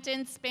improvement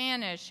in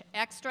Spanish,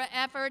 extra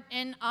effort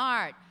in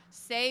art,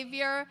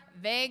 Xavier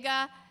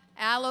Vega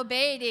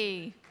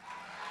Alobedi.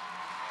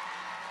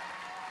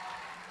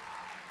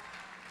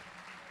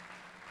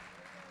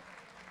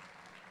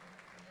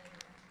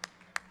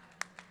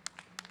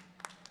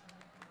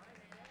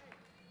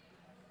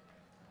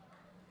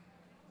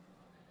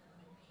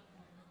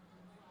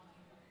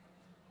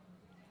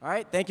 All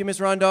right, thank you,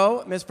 Ms.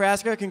 Rondeau. Ms.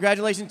 Frasca,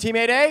 congratulations, Team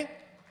 8A.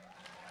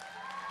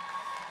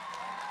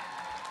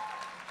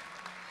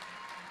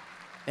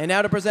 And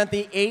now to present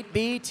the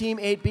 8B, Team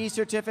 8B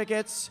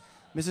certificates,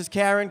 Mrs.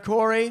 Karen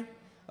Corey,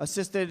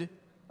 assisted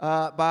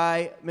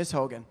by Ms.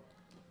 Hogan.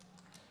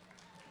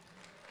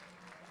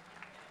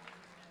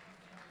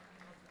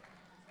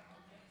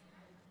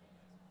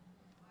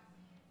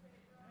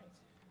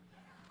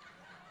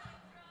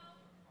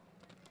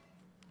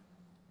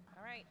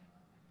 All right.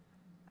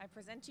 I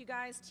present to you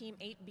guys Team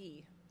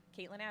 8B,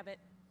 Caitlin Abbott.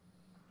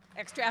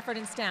 Extra effort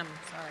in STEM,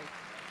 sorry.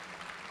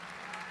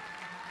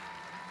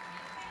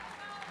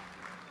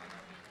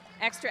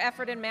 Extra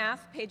effort in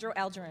math, Pedro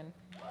Algerin.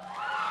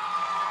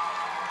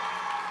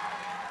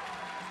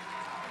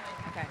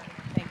 Okay,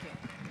 thank you.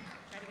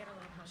 Try to get a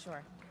little closer.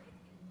 Sure.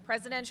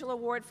 Presidential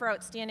Award for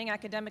Outstanding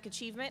Academic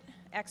Achievement,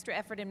 extra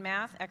effort in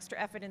math, extra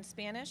effort in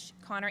Spanish,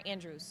 Connor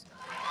Andrews.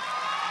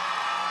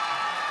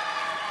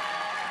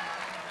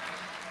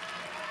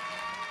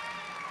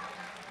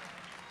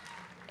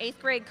 Eighth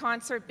grade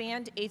concert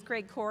band, 8th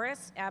grade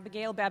chorus,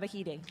 Abigail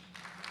Babajide.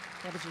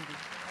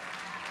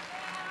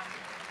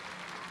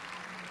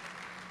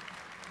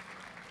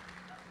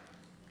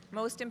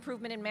 Most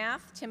improvement in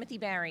math, Timothy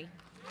Barry.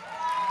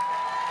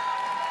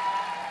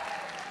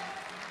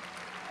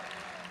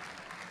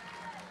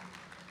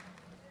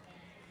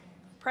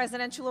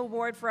 Presidential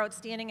Award for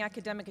Outstanding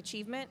Academic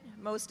Achievement,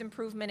 most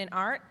improvement in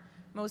art,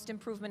 most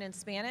improvement in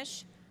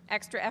Spanish,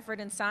 extra effort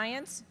in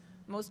science,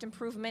 most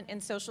improvement in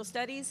social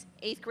studies,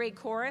 8th grade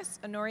chorus,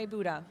 Honore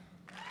Buddha.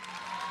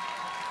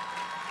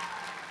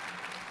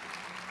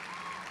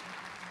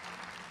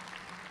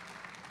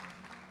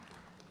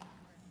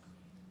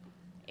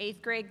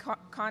 Eighth grade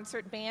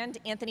concert band,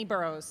 Anthony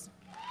Burrows.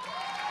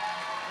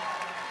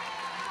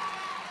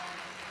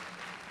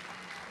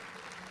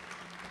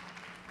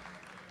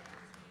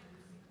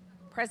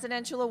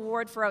 Presidential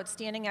Award for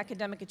Outstanding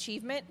Academic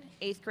Achievement,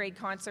 8th grade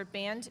concert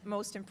band,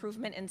 most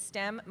improvement in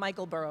STEM,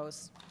 Michael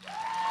Burrows.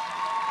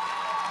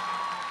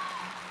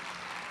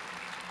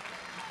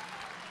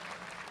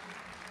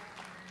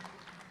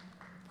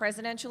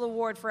 Presidential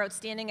Award for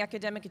Outstanding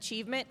Academic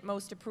Achievement,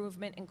 most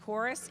improvement in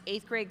chorus,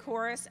 8th grade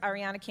chorus,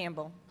 Ariana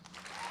Campbell.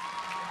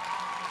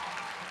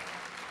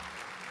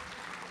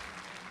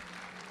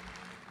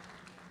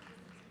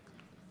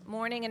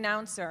 Morning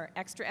announcer,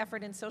 extra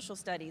effort in social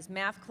studies,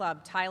 math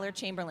club, Tyler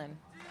Chamberlain.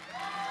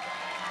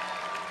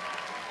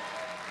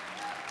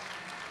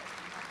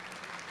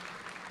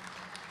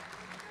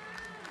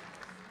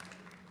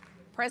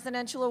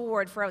 Presidential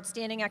Award for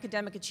Outstanding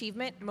Academic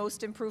Achievement,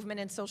 most improvement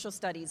in social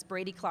studies,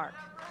 Brady Clark.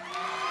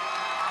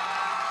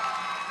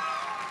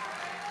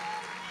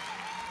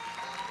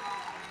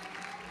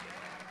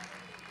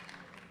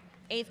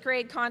 Eighth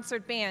grade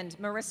concert band,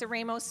 Marissa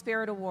Ramos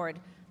Spirit Award.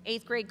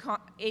 Eighth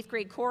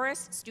grade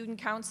chorus, student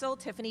council,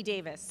 Tiffany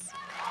Davis.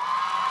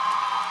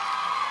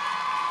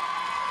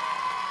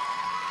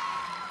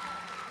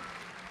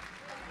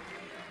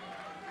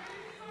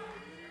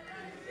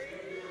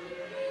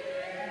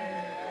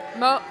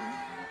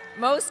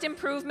 Most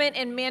improvement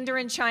in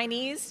Mandarin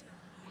Chinese,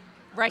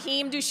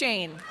 Raheem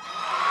Duchesne.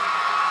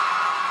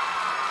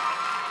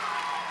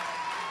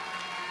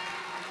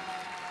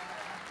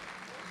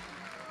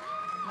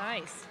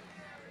 Nice.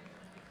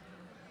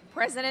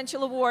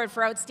 Presidential Award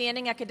for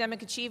Outstanding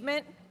Academic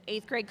Achievement,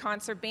 8th grade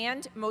concert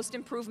band, most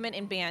improvement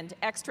in band,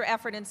 extra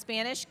effort in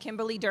Spanish,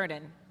 Kimberly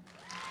Durden.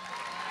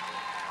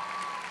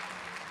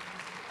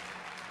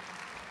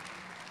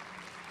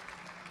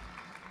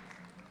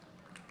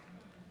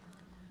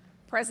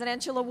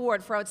 Presidential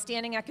Award for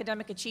Outstanding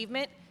Academic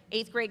Achievement,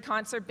 8th grade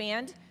concert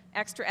band,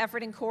 extra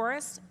effort in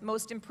chorus,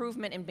 most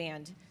improvement in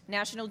band,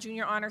 National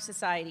Junior Honor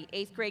Society,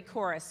 8th grade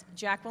chorus,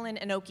 Jacqueline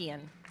Enochian.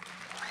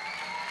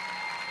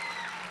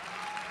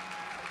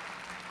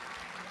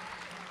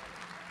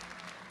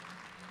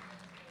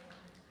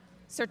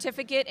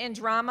 Certificate in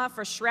Drama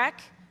for Shrek,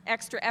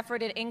 extra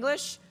effort in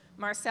English,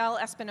 Marcel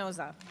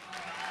Espinoza.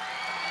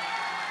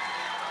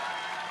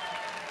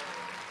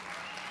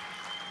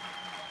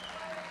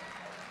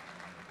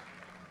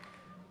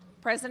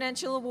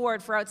 Presidential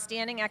Award for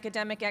Outstanding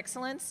Academic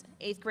Excellence,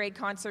 8th grade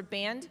concert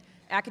band,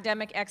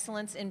 academic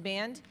excellence in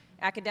band,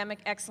 academic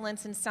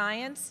excellence in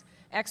science,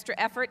 extra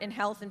effort in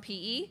health and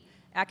PE,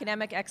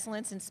 Academic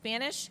Excellence in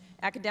Spanish,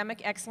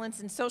 Academic Excellence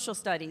in Social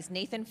Studies,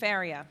 Nathan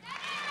Faria.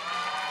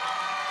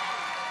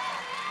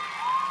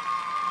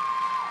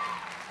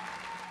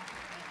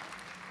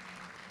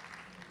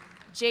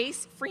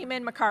 Jace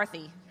Freeman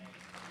McCarthy.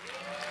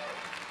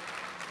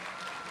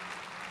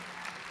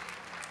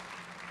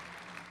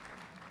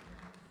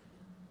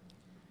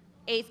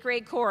 Eighth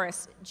grade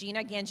chorus,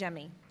 Gina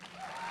Gangemi.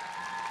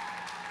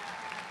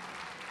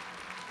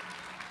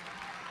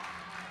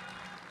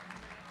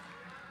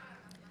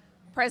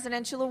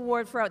 Presidential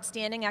Award for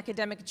Outstanding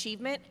Academic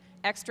Achievement,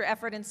 Extra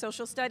Effort in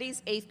Social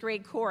Studies, eighth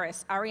grade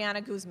chorus,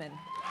 Ariana Guzman.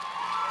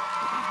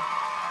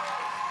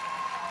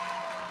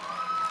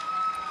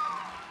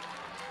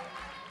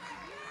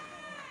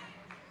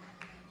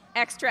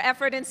 Extra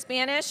Effort in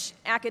Spanish,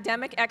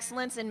 Academic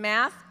Excellence in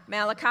Math,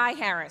 Malachi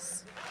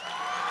Harris.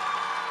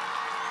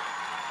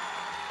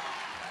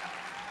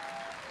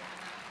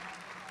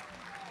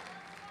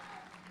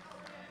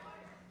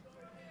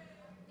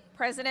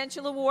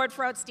 Presidential Award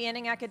for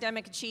Outstanding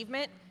Academic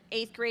Achievement,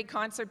 eighth grade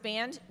concert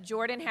band,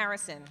 Jordan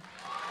Harrison.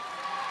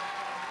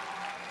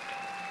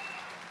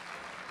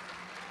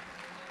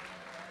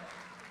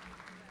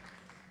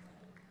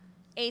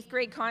 Eighth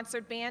grade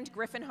concert band,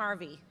 Griffin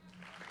Harvey.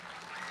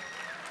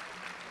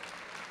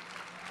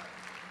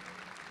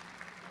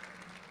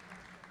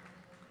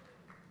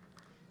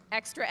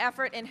 Extra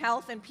Effort in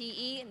Health and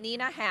PE,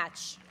 Nina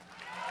Hatch.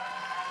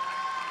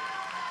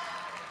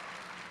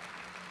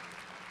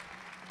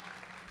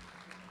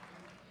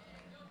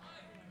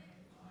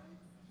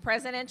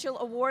 Presidential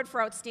Award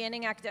for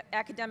Outstanding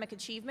Academic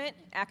Achievement,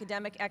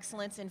 Academic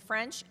Excellence in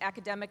French,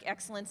 Academic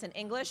Excellence in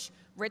English,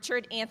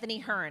 Richard Anthony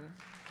Hearn.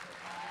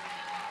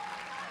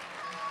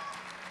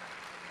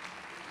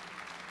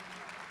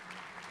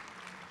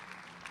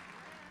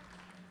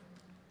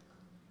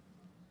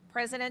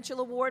 Presidential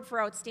Award for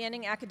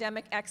Outstanding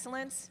Academic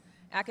Excellence,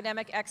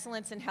 Academic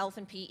Excellence in Health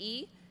and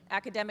PE,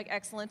 Academic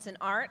Excellence in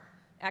Art,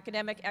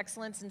 Academic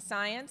Excellence in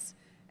Science,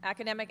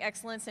 Academic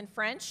Excellence in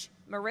French,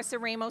 Marissa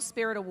Ramos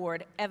Spirit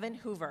Award, Evan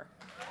Hoover.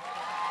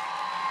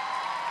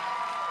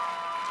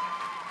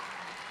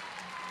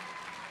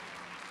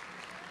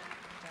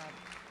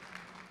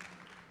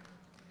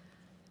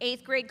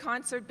 Eighth grade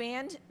concert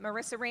band,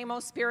 Marissa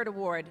Ramos Spirit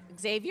Award,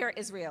 Xavier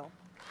Israel.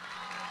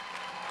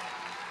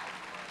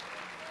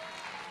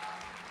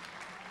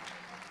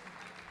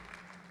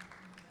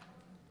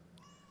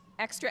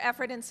 Extra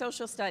Effort in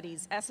Social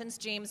Studies, Essence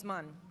James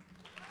Munn.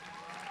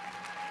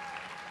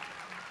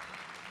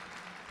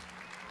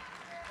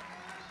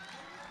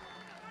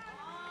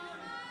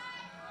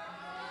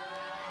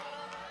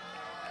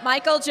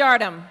 Michael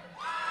Jardam.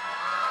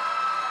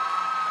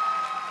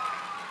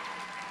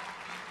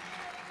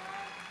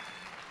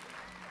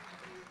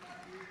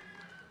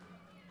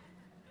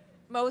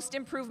 Most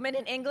Improvement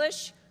in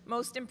English,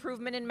 Most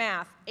Improvement in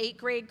Math, eighth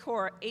grade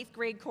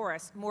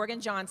chorus,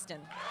 Morgan Johnston.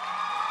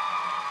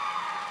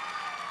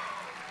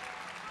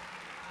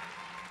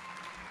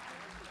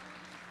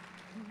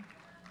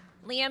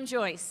 Liam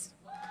Joyce.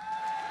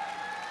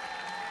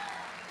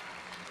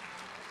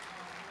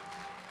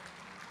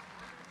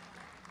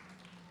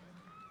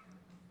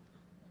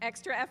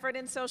 Extra Effort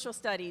in Social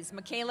Studies,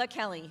 Michaela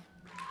Kelly.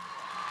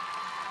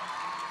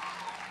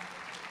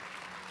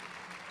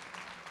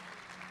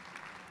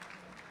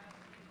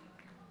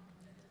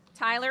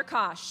 Tyler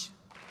Kosh.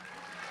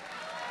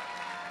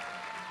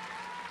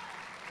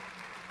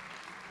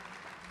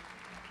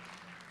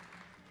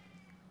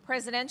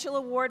 Presidential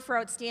Award for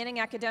Outstanding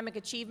Academic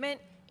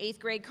Achievement, eighth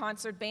grade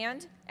concert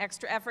band,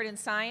 Extra Effort in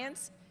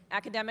Science,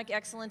 Academic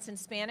Excellence in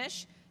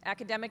Spanish,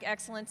 Academic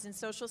Excellence in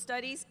Social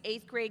Studies,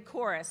 eighth grade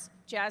chorus,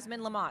 Jasmine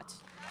Lamott.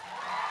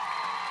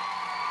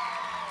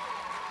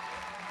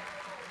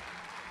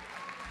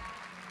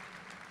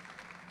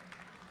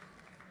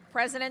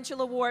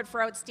 Presidential Award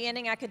for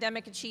Outstanding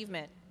Academic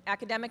Achievement,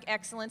 Academic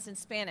Excellence in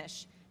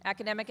Spanish,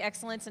 Academic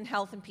Excellence in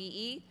Health and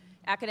PE,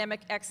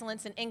 Academic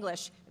Excellence in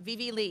English,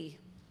 Vivi Lee.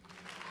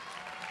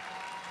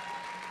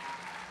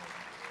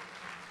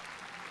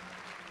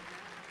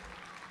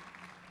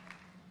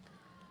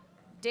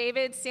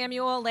 David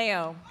Samuel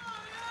Leo.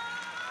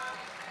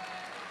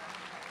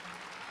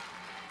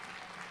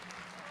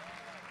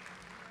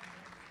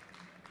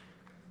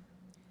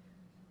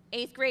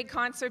 Eighth grade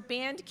concert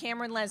band,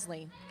 Cameron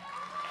Leslie.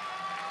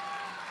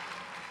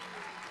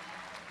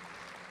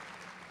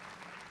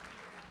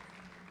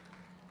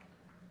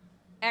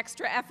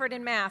 Extra Effort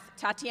in Math,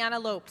 Tatiana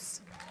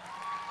Lopes.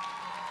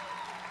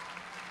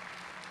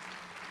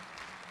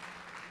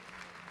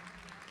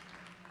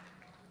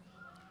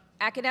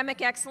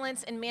 Academic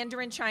Excellence in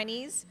Mandarin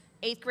Chinese,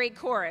 eighth grade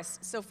chorus,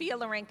 Sophia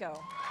Lorenko.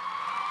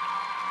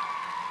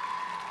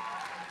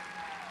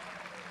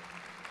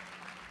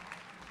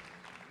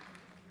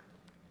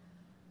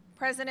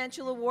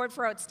 Presidential Award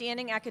for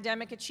Outstanding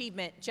Academic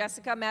Achievement,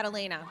 Jessica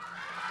Madalena.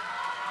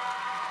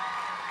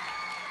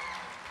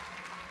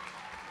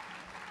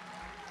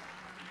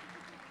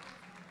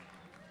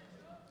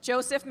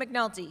 Joseph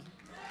McNulty.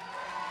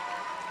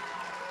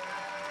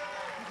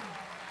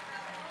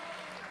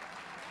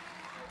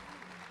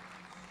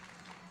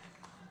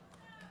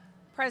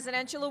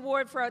 Presidential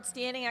Award for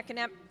Outstanding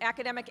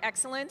Academic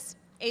Excellence,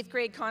 8th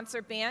grade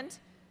concert band.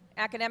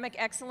 Academic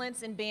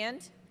Excellence in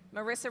Band,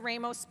 Marissa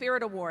Ramos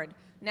Spirit Award,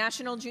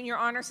 National Junior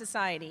Honor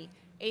Society,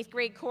 8th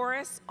grade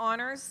chorus,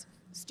 honors,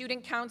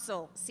 Student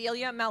Council,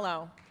 Celia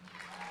Mello.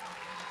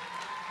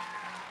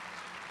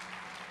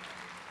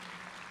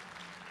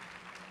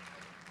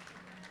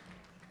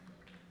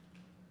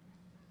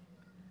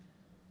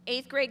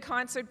 Eighth grade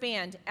concert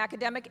band,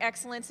 Academic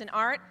Excellence in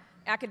Art,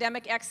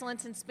 Academic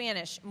Excellence in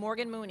Spanish,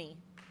 Morgan Mooney.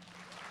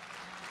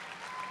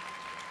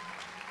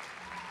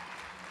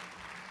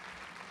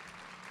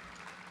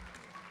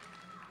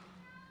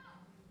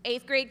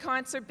 Eighth grade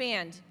concert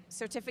band,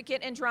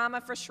 Certificate in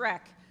Drama for Shrek,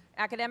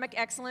 Academic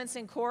Excellence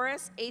in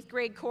Chorus, 8th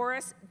grade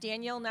chorus,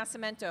 Daniel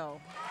Nascimento.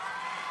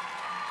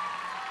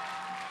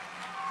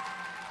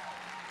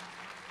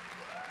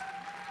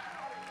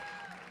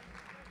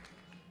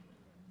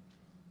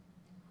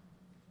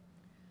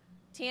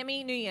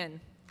 Tammy Nguyen.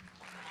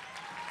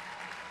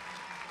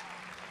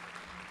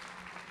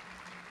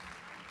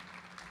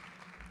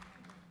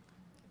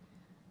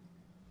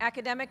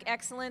 Academic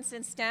Excellence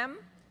in STEM,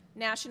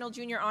 National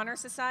Junior Honor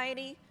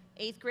Society,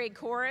 8th grade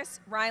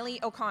chorus, Riley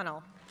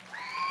O'Connell.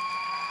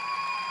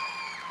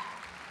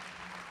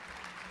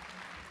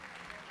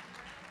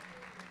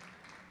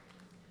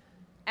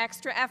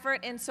 Extra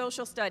effort in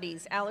social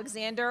studies,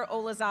 Alexander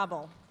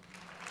Olazabal.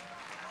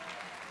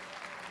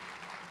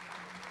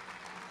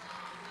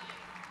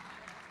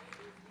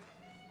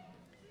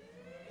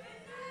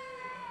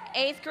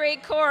 Eighth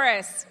grade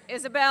chorus,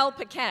 Isabel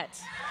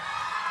Paquette.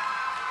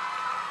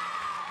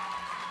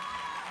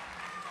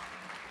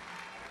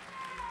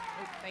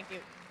 Thank you.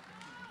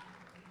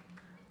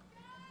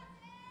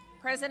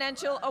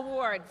 Presidential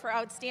Award for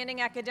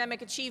Outstanding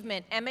Academic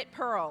Achievement, Emmett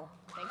Pearl.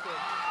 Thank you.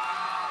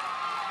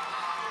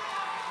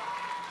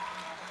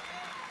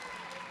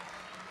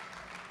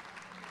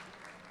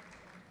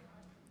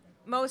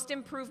 Most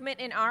Improvement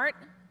in Art,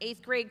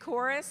 8th grade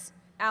chorus,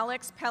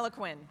 Alex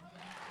Peliquin.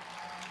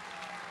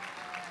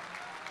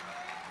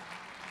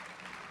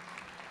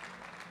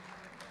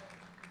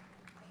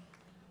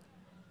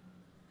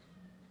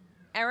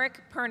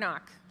 Eric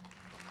Pernock.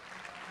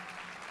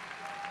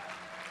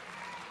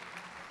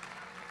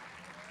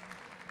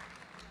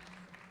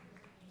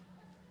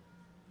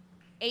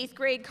 Eighth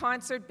grade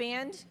concert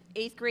band,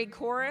 8th grade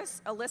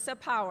chorus, Alyssa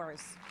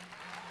Powers.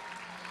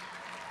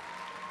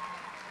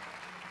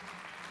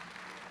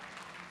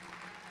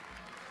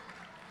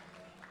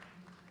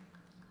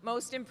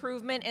 Most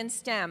Improvement in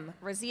STEM,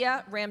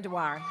 Razia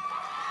Ramdawar.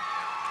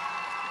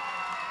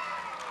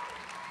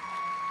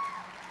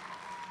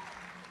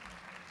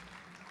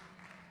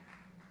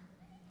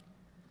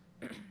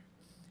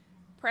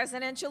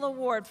 Presidential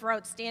Award for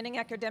Outstanding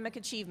Academic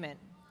Achievement,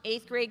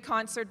 8th grade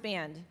concert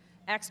band,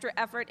 Extra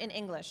Effort in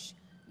English,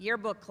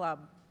 Yearbook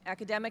Club,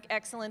 Academic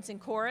Excellence in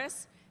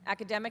Chorus,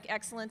 Academic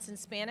Excellence in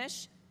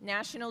Spanish,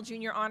 National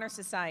Junior Honor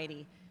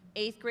Society,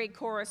 8th grade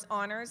chorus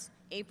honors,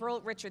 April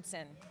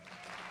Richardson.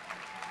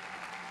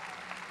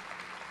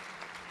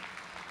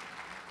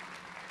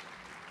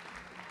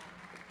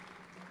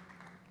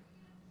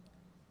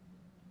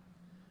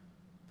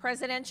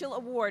 Presidential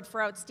Award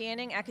for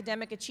Outstanding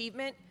Academic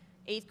Achievement,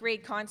 8th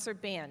grade concert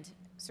band,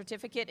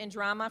 Certificate in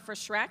Drama for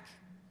Shrek,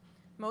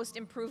 Most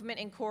Improvement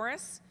in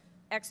Chorus,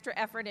 Extra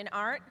Effort in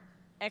Art,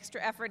 Extra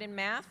Effort in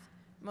Math,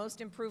 Most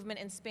Improvement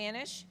in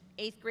Spanish,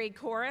 8th grade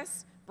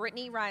chorus,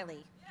 Brittany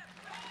Riley.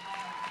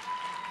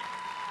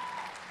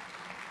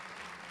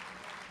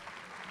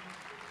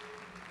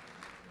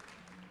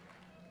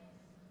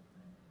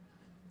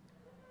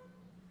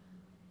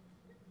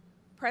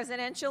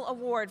 Presidential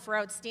Award for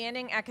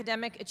Outstanding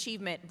Academic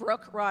Achievement,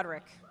 Brooke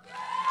Roderick.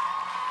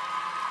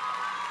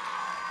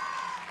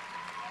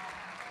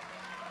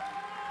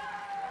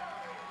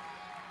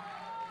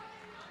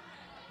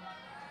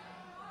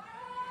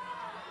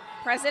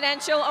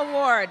 Presidential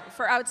Award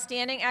for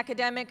Outstanding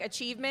Academic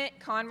Achievement,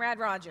 Conrad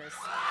Rogers.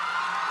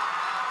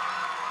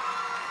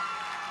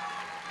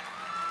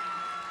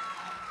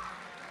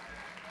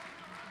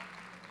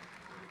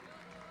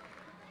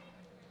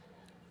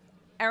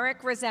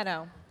 Eric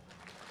Rosetto.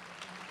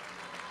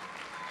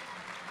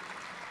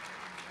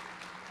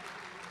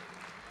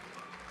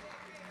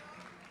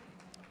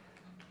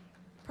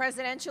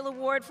 Presidential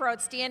Award for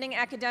Outstanding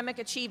Academic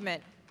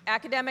Achievement,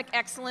 Academic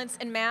Excellence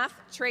in Math,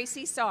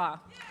 Tracy Saw.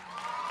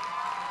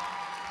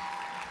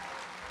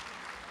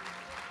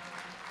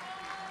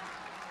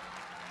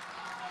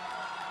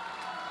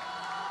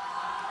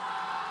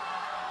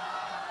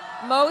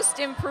 Most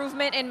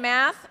Improvement in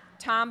Math,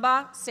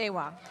 Tamba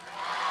Sewa.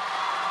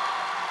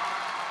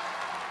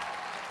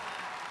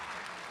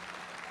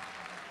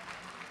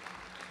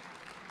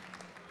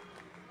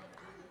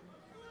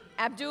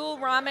 Abdul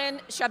Rahman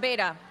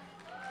Shabeda.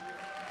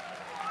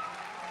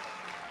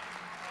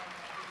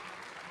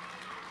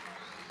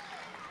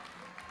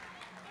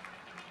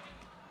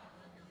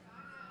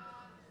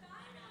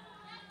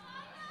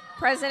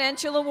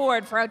 Presidential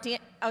Award for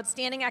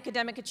Outstanding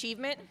Academic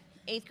Achievement,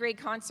 8th grade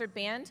concert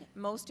band,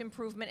 Most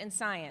Improvement in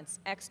Science,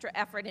 Extra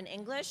Effort in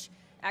English,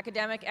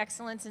 Academic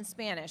Excellence in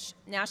Spanish,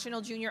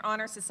 National Junior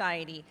Honor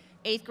Society,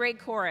 8th grade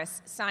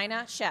chorus,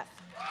 Sina Chef.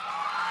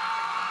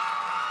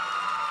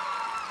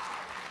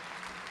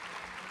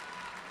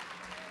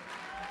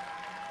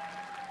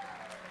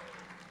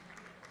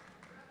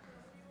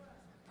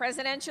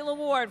 Presidential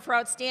Award for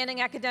Outstanding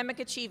Academic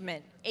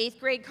Achievement, 8th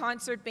grade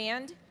concert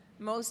band,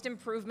 Most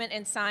Improvement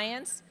in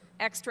Science,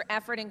 Extra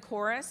Effort in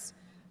Chorus,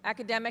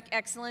 Academic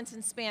Excellence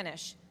in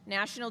Spanish,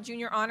 National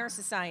Junior Honor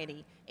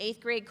Society,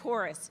 8th grade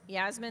chorus,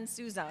 Yasmin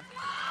Souza.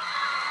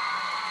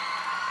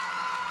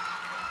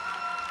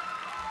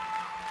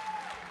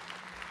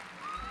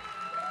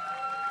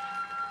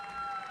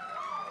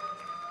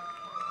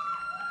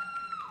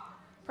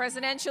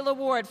 Presidential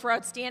Award for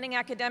Outstanding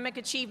Academic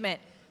Achievement,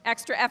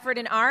 Extra Effort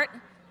in Art,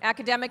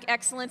 Academic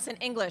Excellence in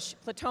English,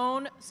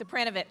 Platon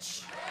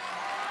Sopranovich.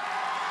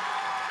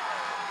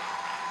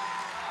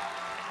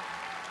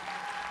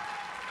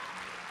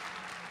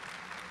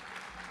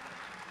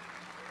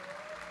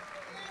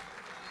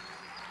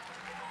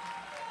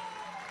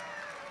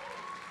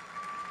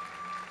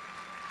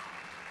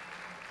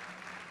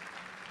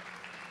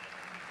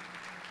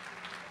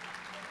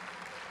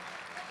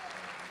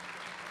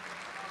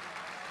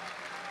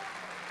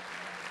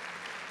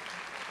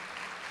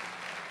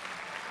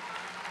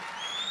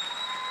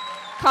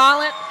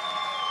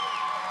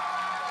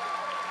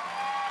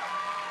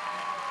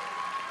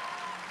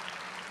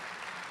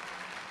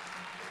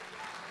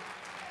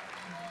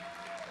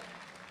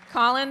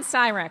 Colin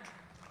Cyrek.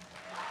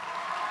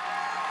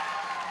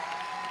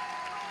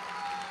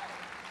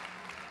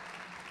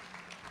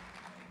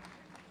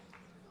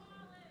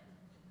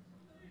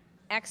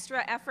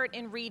 Extra Effort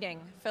in Reading,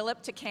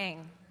 Philip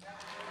Takang.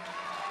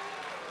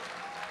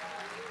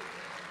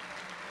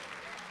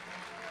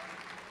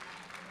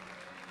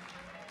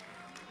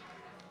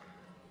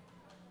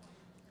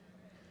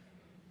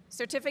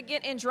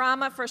 Certificate in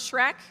Drama for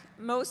Shrek,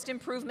 Most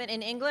Improvement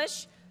in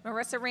English,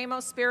 Marissa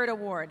Ramos Spirit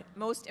Award.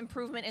 Most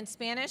Improvement in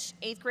Spanish,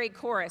 8th grade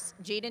chorus,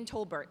 Jaden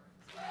Tolbert.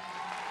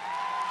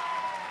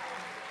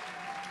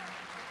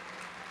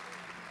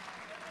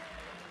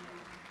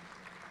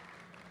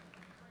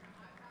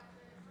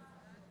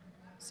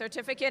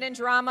 Certificate in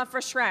Drama for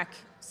Shrek,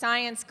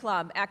 Science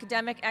Club,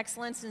 Academic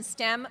Excellence in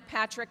STEM,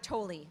 Patrick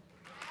Tolley.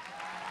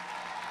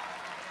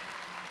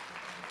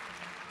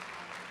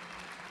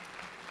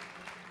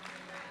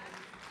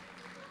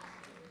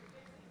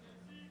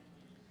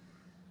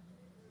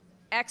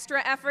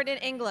 Extra Effort in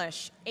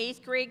English,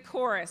 8th grade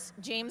chorus,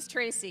 James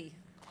Tracy.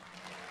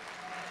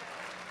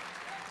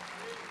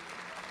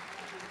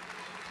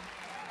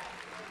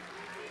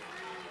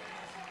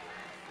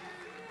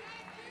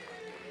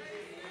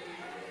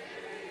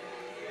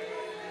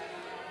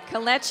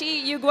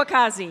 Kalechi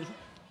Ugwakazi.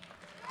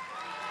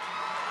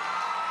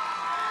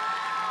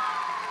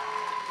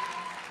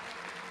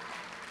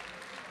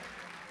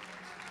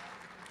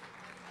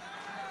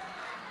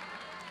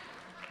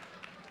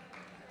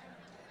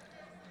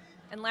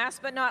 And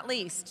last but not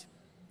least,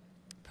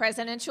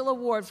 Presidential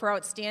Award for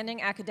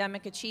Outstanding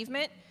Academic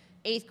Achievement,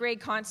 8th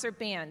grade concert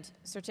band,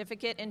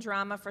 Certificate in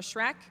Drama for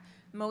Shrek,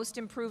 Most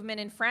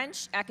Improvement in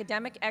French,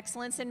 Academic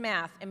Excellence in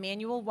Math,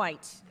 Emmanuel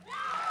White.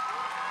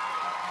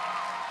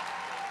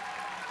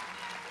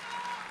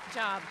 Good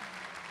job.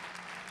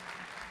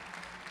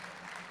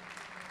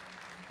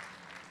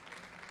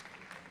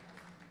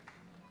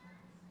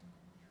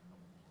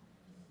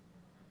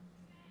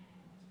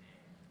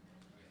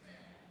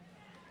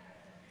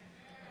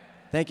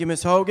 Thank you,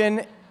 Ms.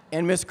 Hogan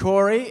and Ms.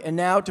 Corey. And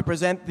now to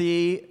present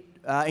the,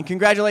 and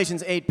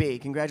congratulations, 8B.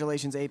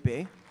 Congratulations,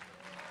 8B.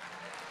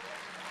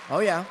 Oh,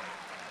 yeah.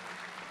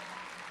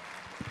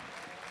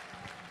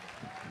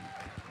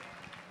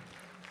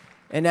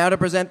 And now to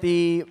present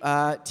the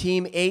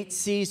Team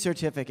 8C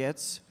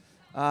certificates,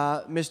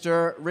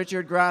 Mr.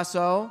 Richard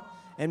Grasso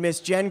and Miss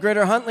Jen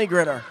Gritter Huntley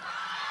Gritter.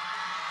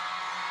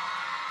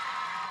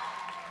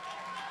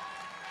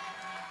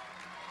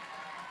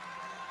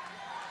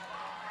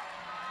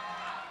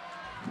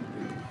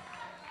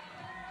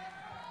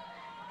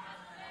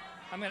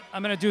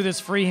 I'm going to do this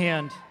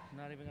freehand. I'm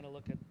not even going to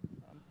look at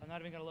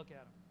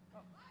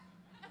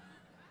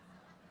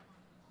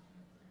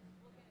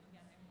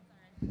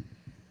him.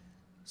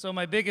 So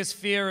my biggest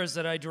fear is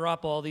that I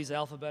drop all these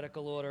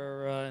alphabetical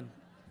order.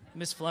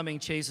 Miss Fleming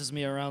chases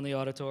me around the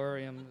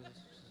auditorium.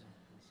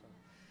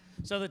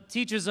 So the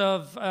teachers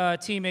of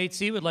Team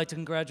 8C would like to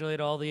congratulate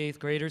all the 8th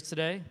graders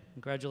today.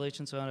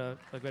 Congratulations on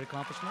a great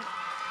accomplishment.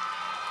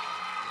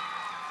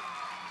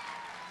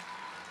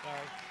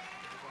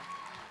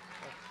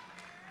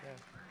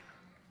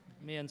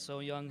 Man so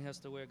young has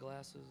to wear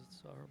glasses.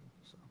 It's horrible.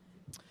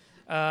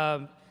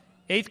 So.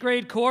 8th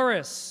grade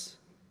chorus,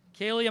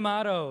 Kaylee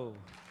Amato.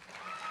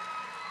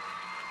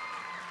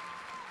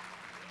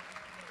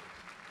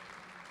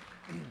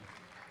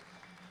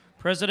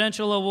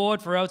 Presidential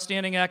Award for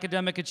Outstanding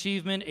Academic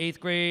Achievement, 8th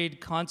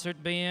grade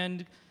concert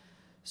band,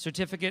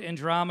 Certificate in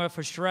Drama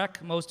for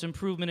Shrek, Most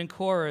Improvement in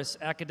Chorus,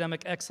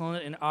 Academic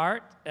Excellence in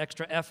Art,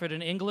 Extra Effort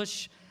in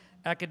English,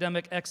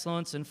 Academic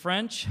Excellence in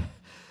French,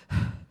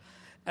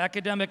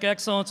 Academic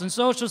Excellence in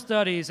Social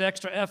Studies,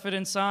 Extra Effort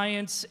in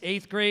Science,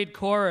 8th grade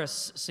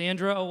chorus,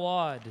 Sandra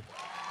Awad.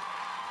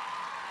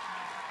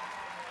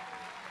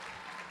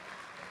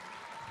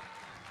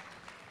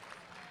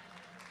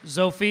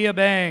 Sophia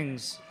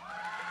Bangs.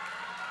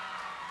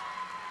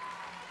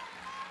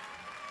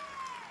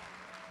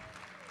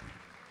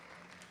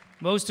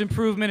 Most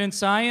Improvement in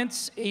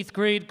Science, 8th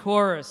grade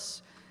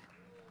chorus,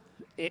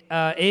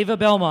 Ava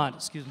Belmont,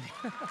 excuse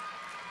me.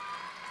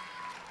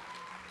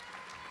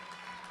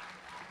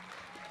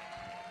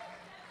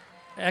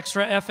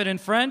 Extra Effort in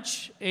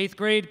French, 8th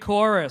grade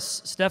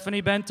chorus, Stephanie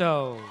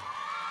Bento.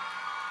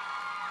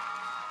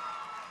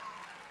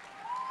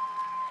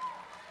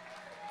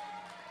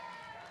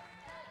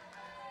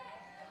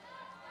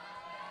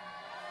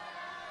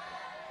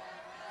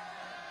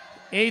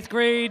 Eighth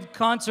grade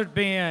concert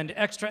band,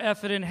 Extra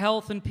Effort in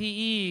Health and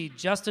PE,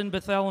 Justin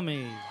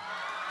Bartholomew.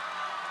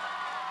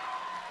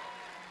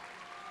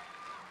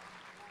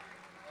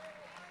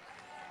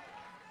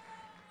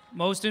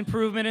 Most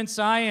Improvement in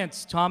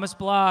Science, Thomas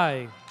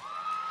Bly.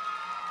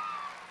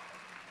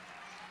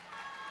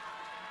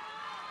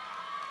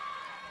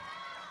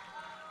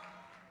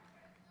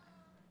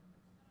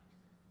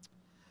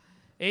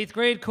 Eighth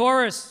grade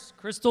chorus,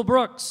 Crystal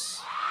Brooks.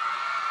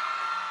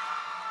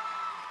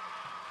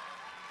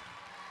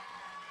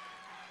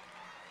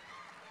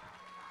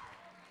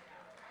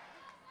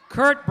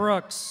 Kurt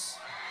Brooks.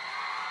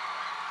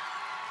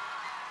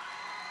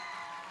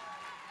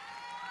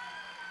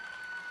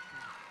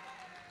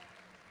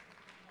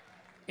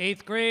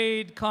 Eighth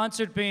grade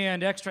concert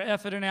band, Extra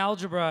Effort in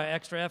Algebra,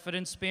 Extra Effort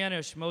in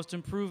Spanish, Most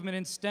Improvement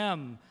in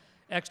STEM,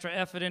 Extra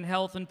Effort in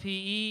Health and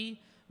PE,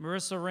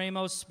 Marissa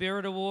Ramos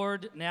Spirit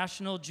Award,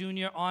 National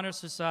Junior Honor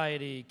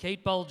Society,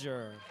 Kate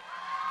Bulger.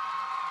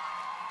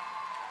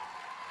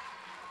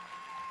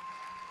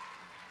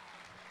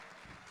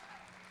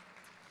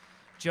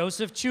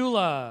 Joseph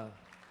Chula.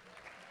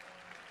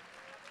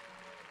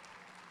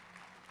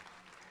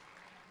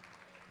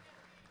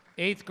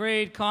 Eighth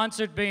grade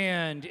concert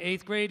band,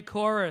 8th grade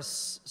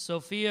chorus,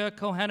 Sophia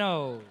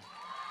Koheno.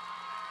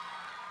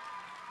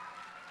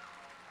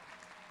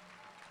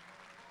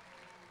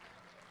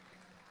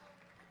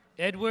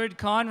 Edward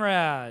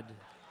Conrad.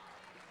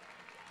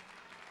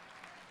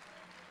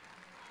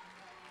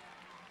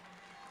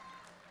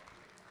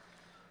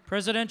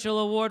 Presidential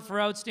Award for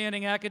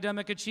Outstanding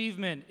Academic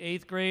Achievement,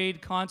 8th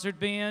grade concert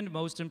band,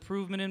 Most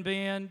Improvement in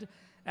Band,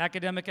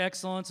 Academic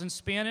Excellence in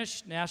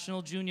Spanish,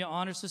 National Junior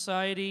Honor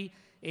Society,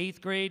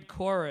 8th grade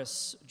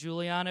chorus,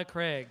 Juliana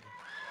Craig.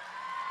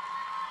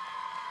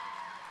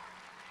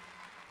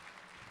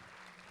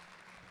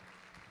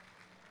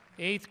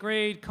 Eighth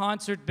grade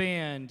concert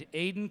band,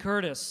 Aiden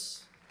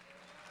Curtis.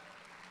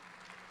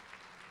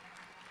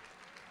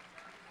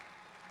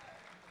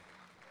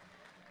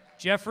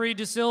 Jeffrey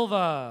De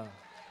Silva.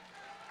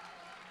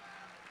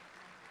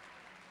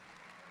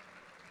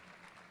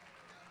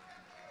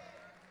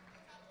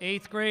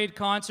 Eighth grade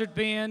concert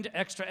band,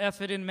 Extra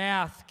Effort in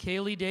Math,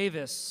 Kaylee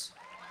Davis.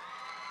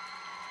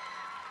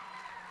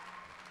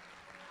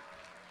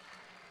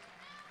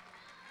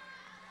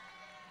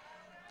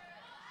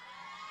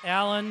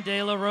 Alan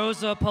De La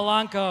Rosa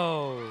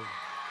Polanco.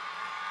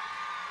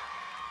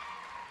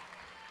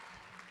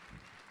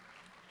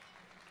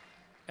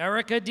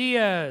 Erica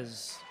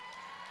Diaz.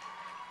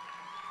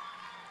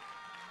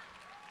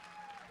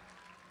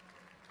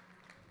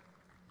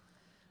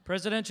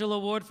 Presidential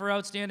Award for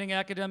Outstanding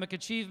Academic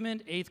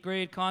Achievement, 8th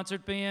grade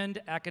concert band,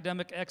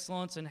 Academic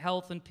Excellence in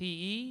Health and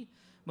PE,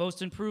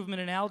 Most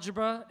Improvement in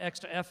Algebra,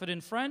 Extra Effort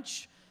in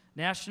French,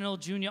 National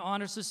Junior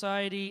Honor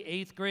Society,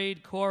 8th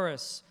grade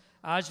chorus,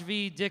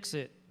 Ajvi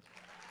Dixit.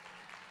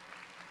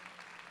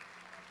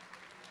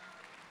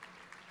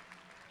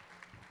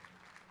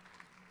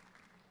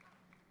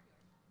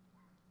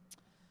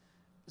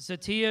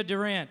 Zatia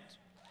Durant.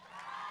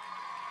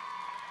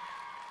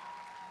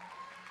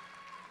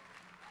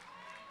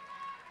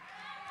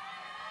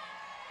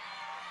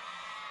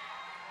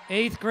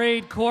 Eighth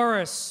grade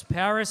chorus,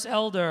 Paris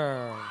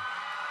Elder.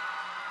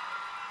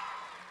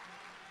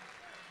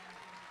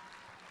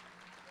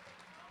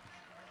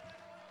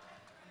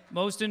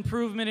 Most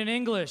Improvement in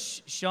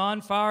English,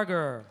 Sean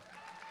Farger.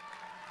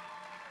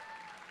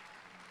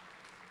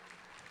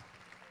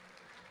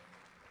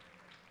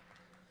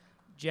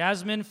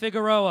 Jasmine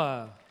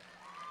Figueroa.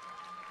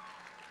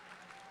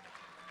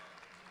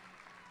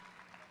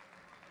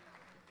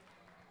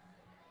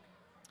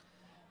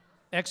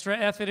 Extra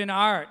Effort in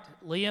Art,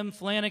 Liam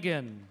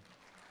Flanagan.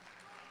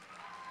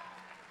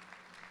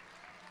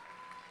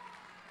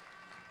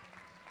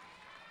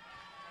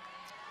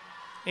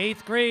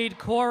 Eighth grade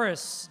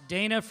chorus,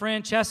 Dana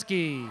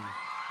Franceschi.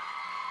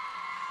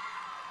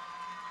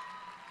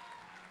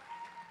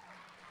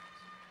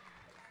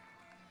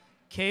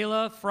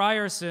 Kayla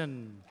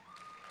Frierson.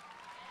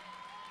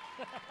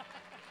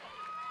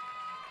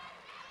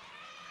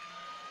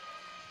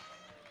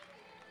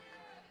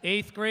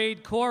 Eighth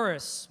grade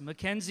chorus,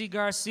 Mackenzie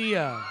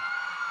Garcia.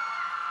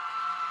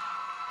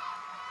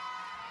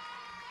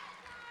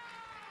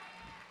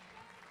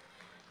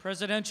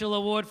 Presidential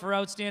Award for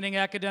Outstanding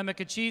Academic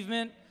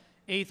Achievement,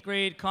 8th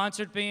grade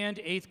concert band,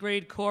 8th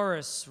grade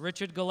chorus,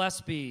 Richard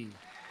Gillespie.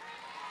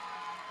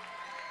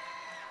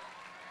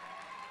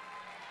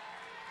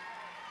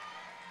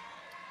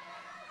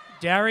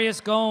 Darius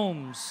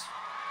Gomes.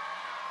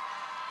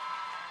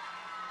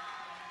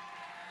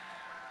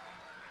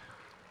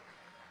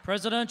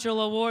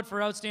 Presidential Award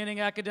for Outstanding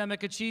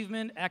Academic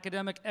Achievement,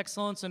 Academic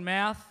Excellence in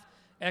Math,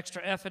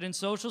 Extra Effort in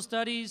Social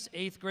Studies,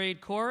 8th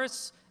grade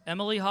chorus,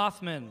 Emily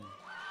Hoffman.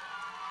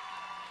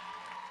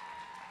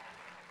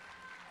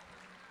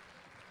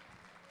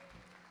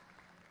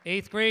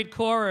 Eighth grade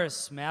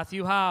chorus,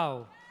 Matthew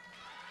Howe.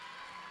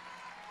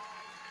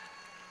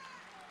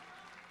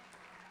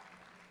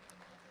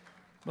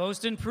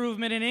 Most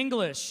Improvement in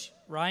English,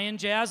 Ryan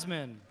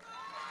Jasmine.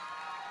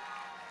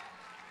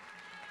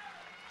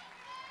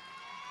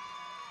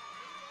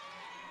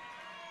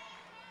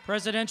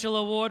 Presidential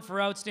Award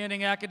for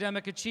Outstanding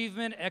Academic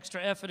Achievement,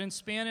 Extra Effort in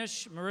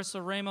Spanish,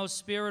 Marissa Ramos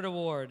Spirit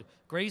Award,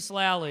 Grace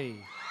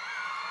Lally.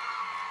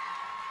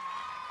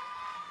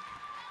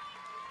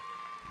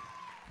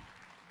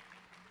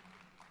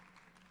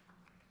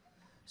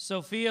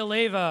 Sophia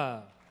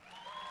Leva.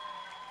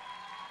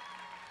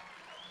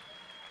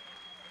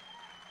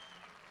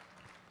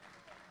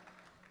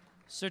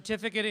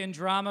 Certificate in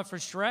Drama for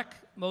Shrek,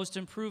 Most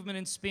Improvement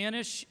in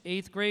Spanish,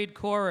 8th grade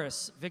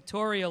chorus,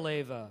 Victoria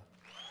Leva.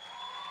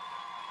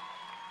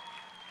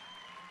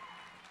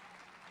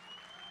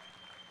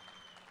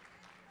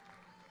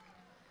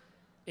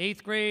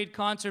 Eighth grade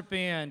concert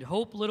band,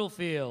 Hope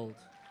Littlefield.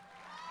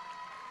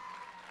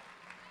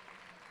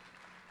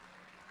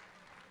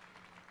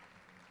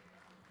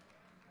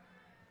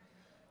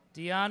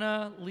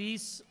 Diana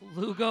Lise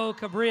Lugo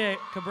Cabrera.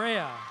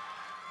 Sorry.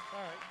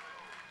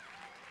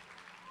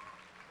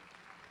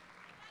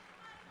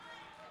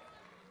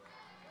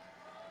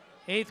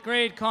 Eighth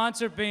grade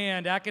concert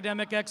band,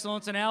 Academic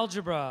Excellence in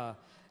Algebra,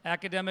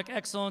 Academic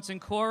Excellence in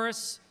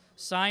Chorus,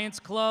 Science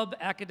Club,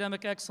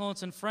 Academic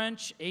Excellence in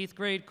French, 8th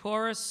grade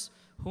chorus,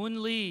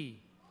 Hun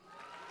Lee.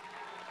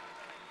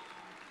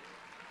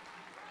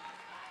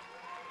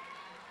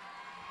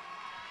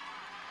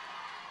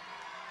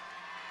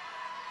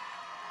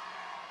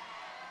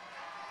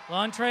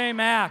 Lantre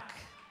Mack.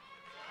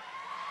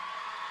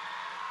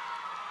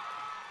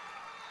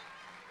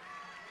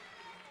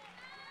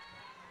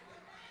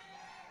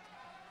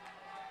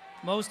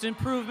 Most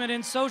Improvement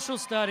in Social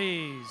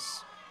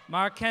Studies,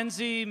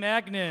 Markenzie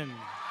Magnin.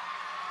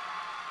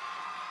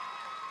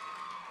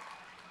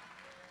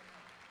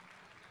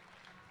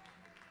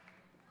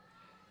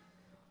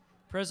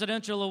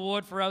 Presidential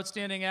Award for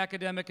Outstanding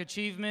Academic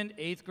Achievement,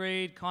 8th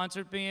grade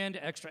concert band,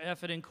 Extra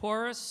Effort in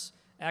Chorus,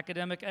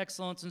 Academic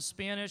Excellence in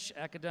Spanish,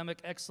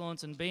 Academic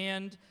Excellence in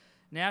Band,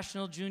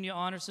 National Junior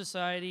Honor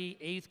Society,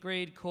 8th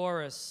grade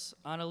chorus,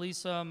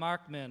 Annalisa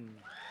Markman.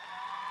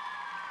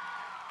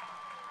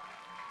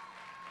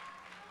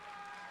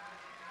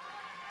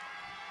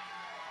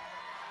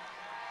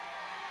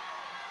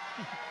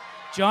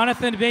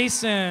 Jonathan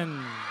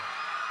Basin.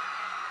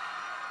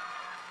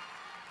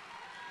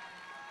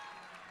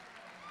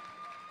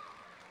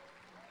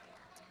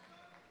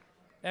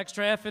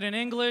 Extra Effort in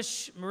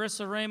English,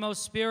 Marissa Ramos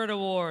Spirit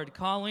Award,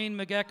 Colleen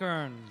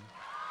McGeckern.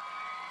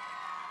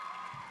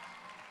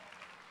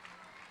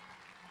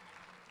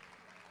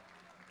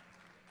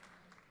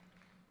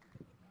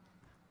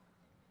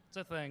 It's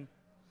a thing.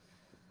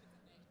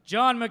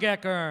 John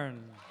McGeckern.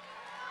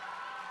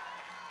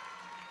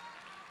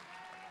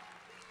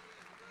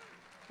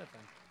 It's a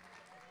thing.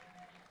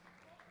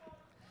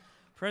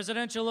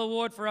 Presidential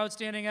Award for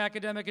Outstanding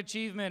Academic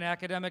Achievement,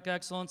 Academic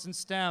Excellence in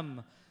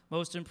STEM,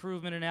 Most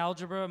Improvement in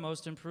Algebra,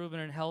 Most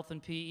Improvement in Health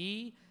and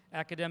PE,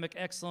 Academic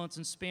Excellence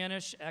in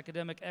Spanish,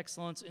 Academic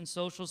Excellence in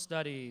Social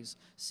Studies,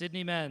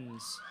 Sydney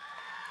Menz.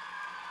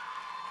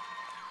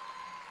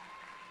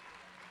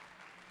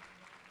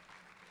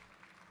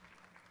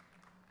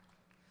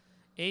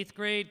 Eighth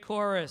grade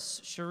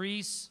chorus,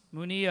 Charisse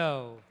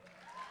Munio.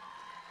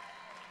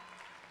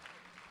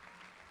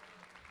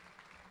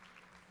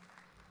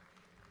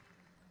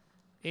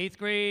 Eighth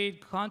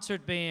grade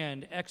concert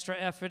band, Extra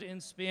Effort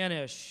in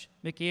Spanish,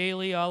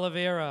 Michaeli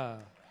Oliveira.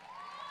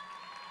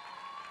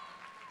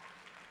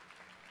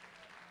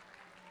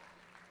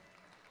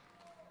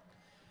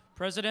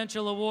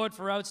 Presidential Award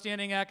for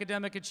Outstanding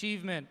Academic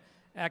Achievement,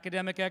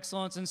 Academic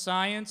Excellence in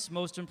Science,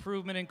 Most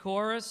Improvement in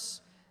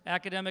Chorus,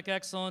 Academic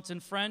Excellence in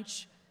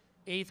French,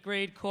 8th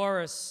grade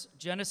chorus,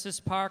 Genesis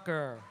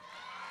Parker.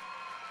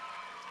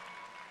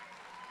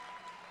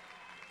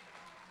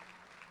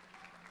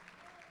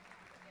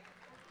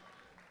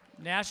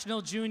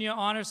 National Junior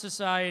Honor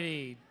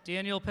Society,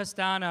 Daniel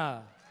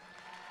Pestana.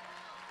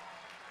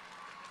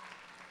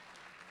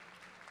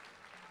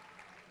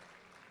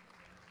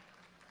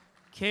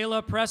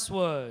 Kayla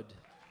Presswood.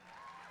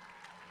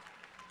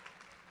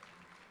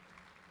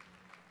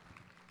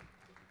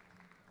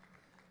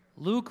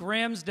 Luke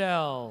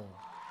Ramsdell.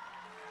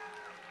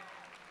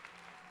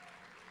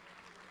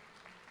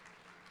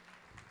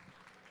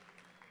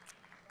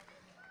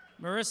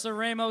 Marissa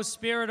Ramos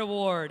Spirit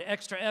Award,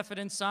 extra effort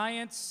in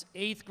science,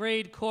 8th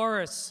grade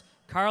chorus,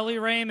 Carly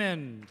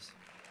Raymond.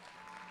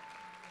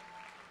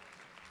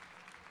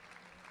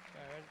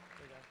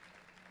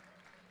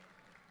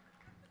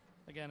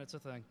 Again, it's a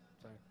thing.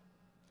 Sorry.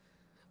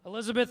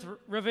 Elizabeth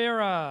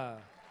Rivera.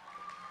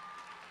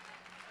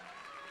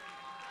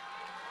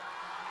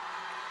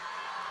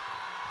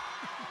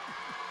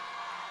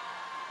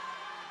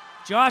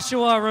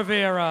 Joshua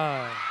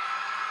Rivera.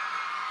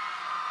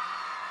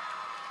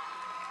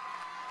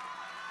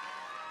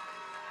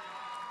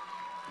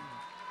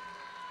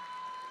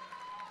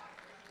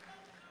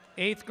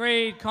 Eighth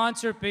grade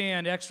concert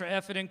band, extra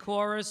effort in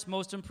chorus,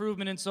 most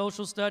improvement in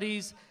social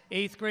studies,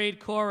 8th grade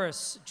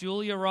chorus,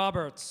 Julia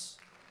Roberts.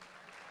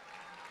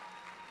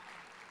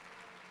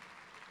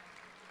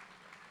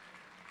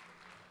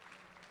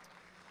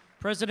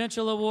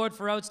 Presidential Award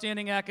for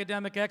Outstanding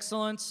Academic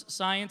Excellence,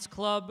 Science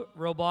Club,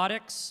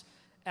 Robotics,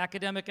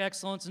 Academic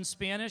Excellence in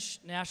Spanish,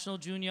 National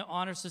Junior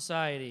Honor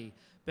Society,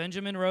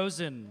 Benjamin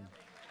Rosen.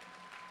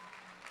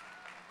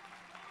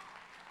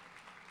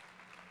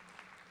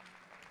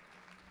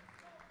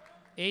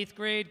 Eighth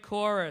grade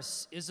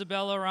chorus,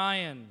 Isabella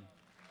Ryan.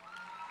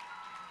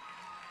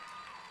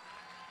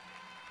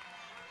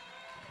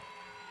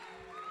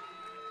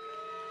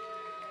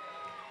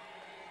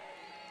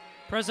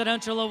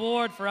 Presidential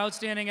Award for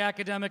Outstanding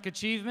Academic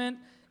Achievement,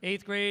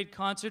 8th grade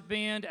concert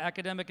band,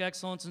 Academic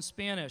Excellence in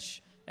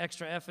Spanish,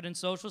 extra effort in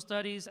social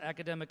studies,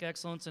 Academic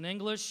Excellence in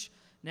English,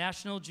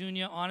 National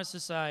Junior Honor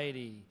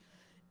Society,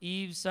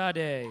 Eve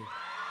Sade.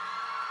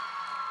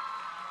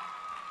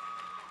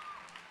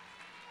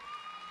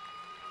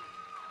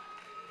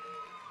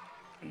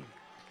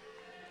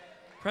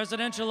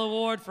 Presidential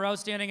Award for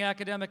Outstanding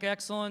Academic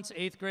Excellence,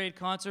 8th grade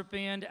concert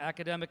band,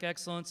 Academic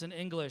Excellence in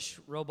English,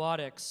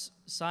 Robotics,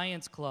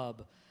 Science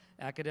Club,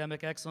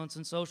 Academic Excellence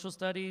in Social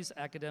Studies,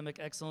 Academic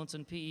Excellence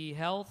in PE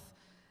Health,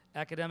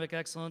 Academic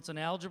Excellence in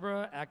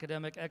Algebra,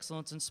 Academic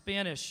Excellence in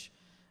Spanish,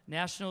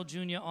 National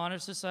Junior Honor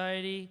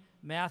Society,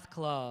 Math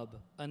Club,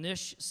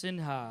 Anish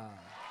Sinha.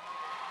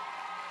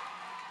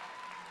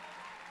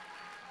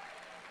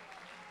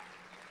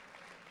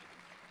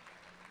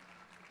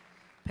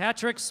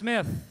 Patrick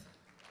Smith.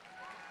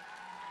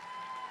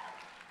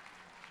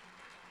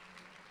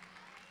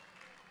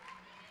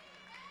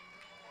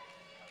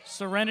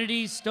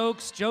 Serenity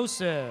Stokes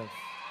Joseph.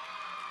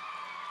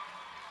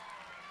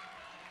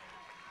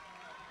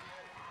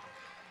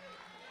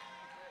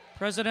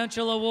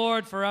 Presidential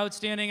Award for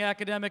Outstanding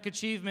Academic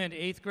Achievement,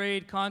 8th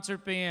grade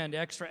concert band,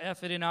 extra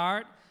effort in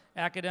art,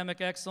 Academic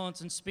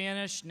Excellence in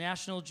Spanish,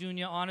 National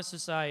Junior Honor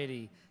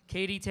Society,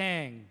 Katie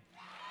Tang.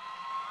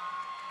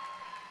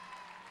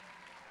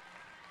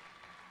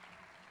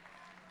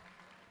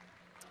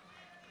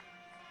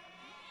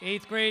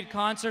 Eighth grade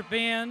concert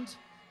band,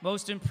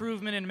 most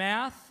improvement in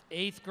math,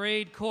 8th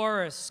grade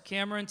chorus,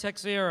 Cameron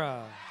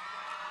Texera.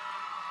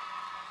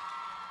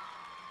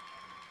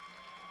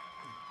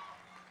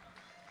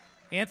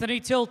 Anthony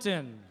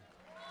Tilton.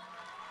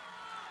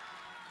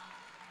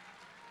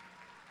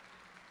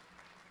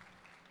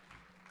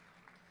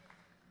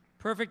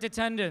 Perfect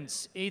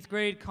attendance, 8th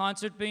grade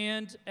concert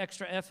band,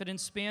 extra effort in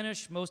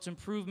Spanish, most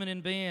improvement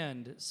in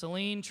band,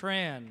 Celine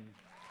Tran.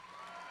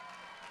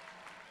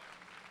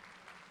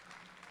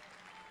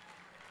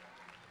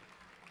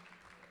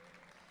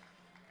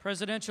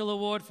 Presidential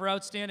Award for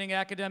Outstanding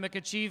Academic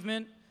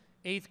Achievement,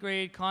 8th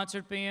grade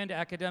concert band,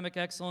 Academic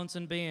Excellence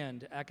in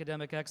Band,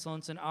 Academic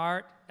Excellence in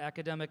Art,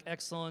 Academic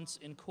Excellence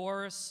in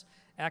Chorus,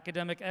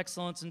 Academic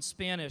Excellence in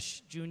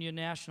Spanish, Junior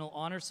National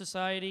Honor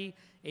Society,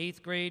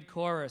 8th grade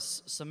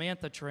chorus,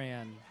 Samantha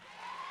Tran.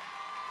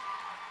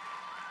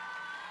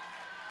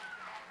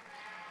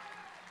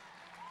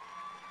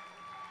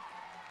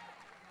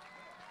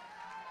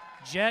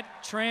 Jet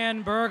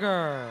Tran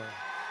Berger.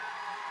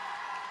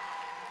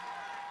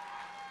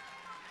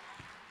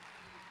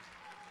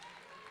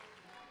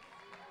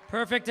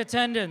 Perfect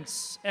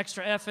attendance,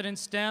 extra effort in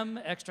STEM,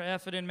 extra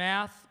effort in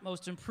math,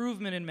 most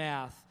improvement in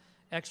math,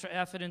 extra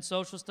effort in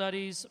social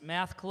studies,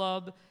 math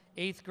club,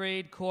 8th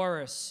grade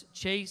chorus,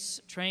 Chase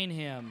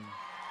Trainham.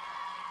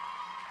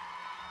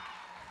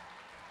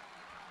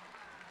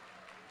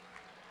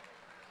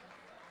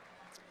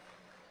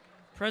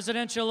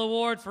 Presidential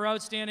Award for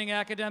Outstanding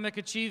Academic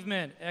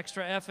Achievement,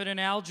 extra effort in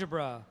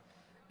algebra,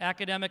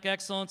 academic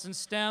excellence in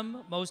STEM,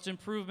 most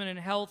improvement in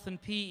health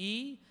and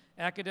PE,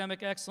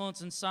 academic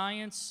excellence in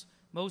science,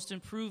 most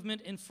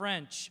improvement in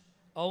French,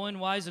 Owen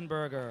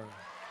Weisenberger.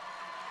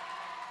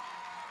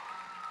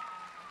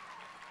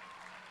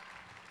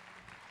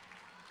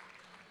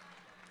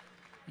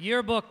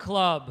 Yearbook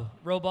Club,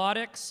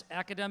 robotics,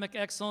 academic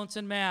excellence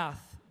in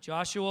math,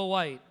 Joshua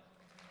White.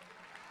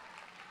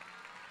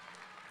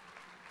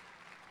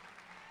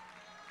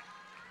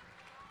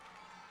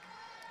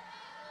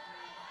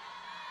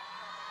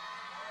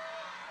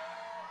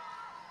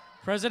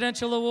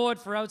 Presidential Award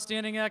for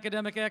Outstanding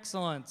Academic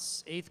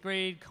Excellence, 8th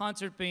grade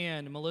concert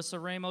band, Melissa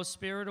Ramos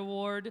Spirit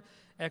Award,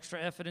 extra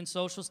effort in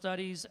social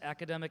studies,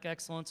 academic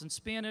excellence in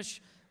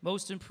Spanish,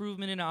 most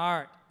improvement in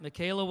art,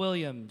 Michaela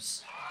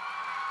Williams.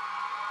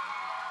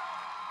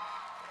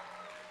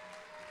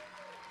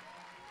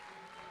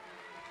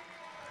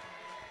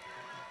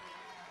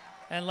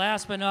 And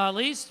last but not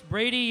least,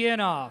 Brady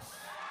Yinoff.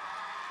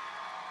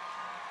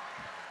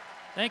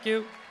 Thank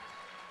you.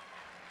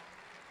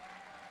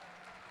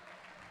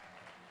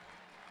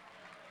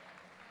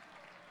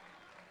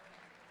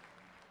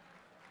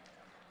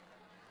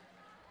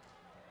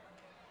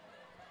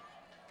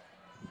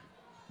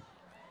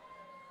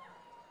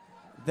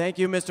 Thank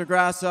you, Mr.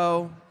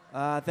 Grasso.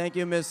 Thank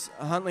you, Ms.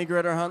 Huntley,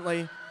 Gritter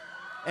Huntley.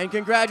 And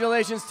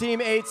congratulations,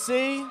 Team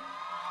 8C.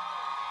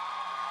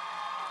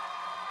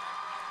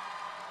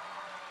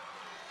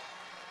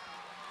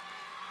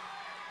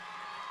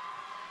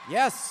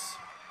 Yes.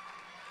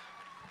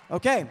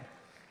 Okay.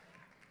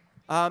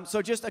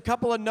 So just a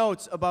couple of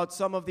notes about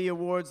some of the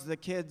awards the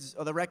kids,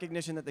 or the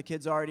recognition that the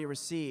kids already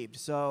received.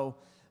 So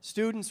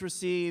students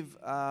receive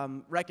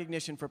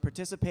recognition for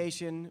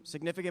participation,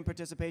 significant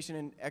participation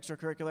in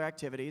extracurricular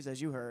activities,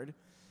 as you heard,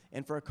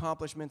 and for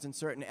accomplishments in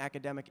certain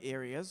academic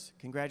areas.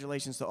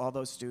 Congratulations to all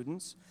those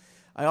students.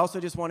 I also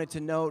just wanted to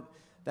note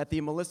that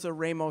the Melissa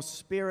Ramos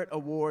Spirit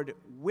Award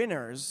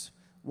winners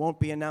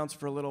won't be announced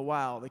for a little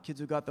while. The kids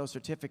who got those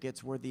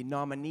certificates were the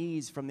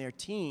nominees from their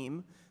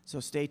team, so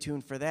stay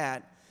tuned for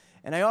that.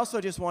 And I also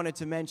just wanted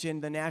to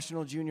mention the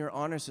National Junior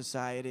Honor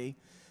Society.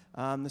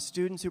 The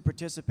students who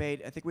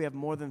participate, I think we have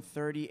more than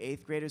 30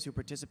 eighth graders who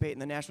participate in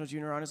the National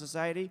Junior Honor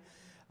Society.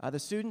 The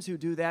students who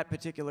do that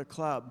particular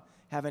club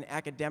have an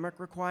academic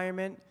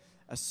requirement,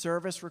 a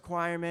service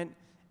requirement,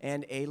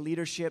 and a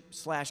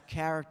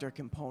leadership/character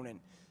component.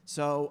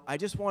 So I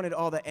just wanted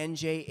all the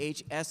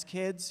NJHS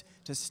kids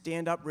to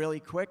stand up really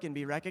quick and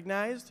be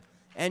recognized.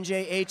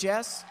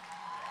 NJHS.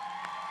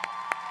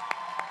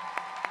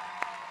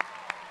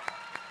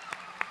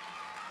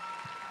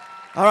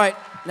 All right,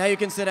 now you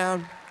can sit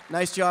down.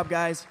 Nice job,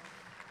 guys.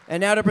 And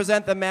now to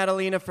present the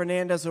Madalena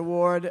Fernandez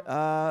Award,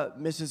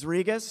 Mrs.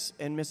 Regas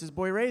and Mrs.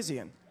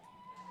 Boyrazian.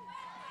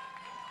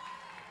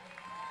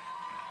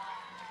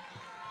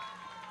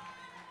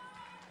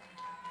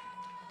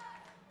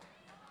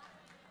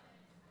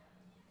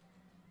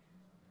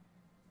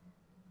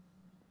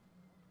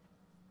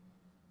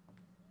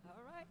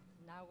 All right,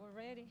 now we're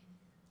ready.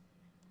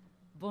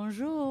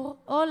 Bonjour,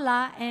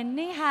 hola, and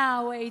ni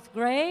hao, 8th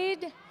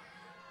grade,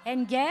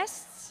 and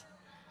guests.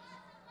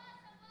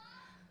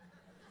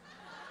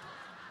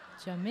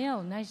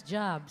 Jamil, nice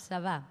job,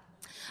 ça va.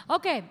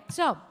 Okay,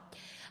 so,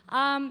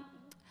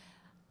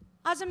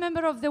 as a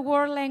member of the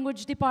World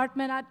Language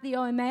Department at the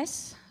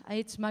OMS,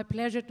 it's my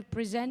pleasure to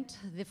present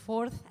the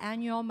 4th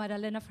Annual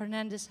Madalena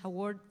Fernandez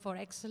Award for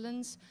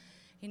Excellence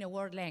in a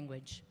World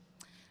Language.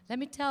 Let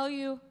me tell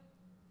you,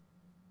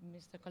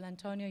 Mr.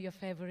 Colantonio, your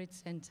favorite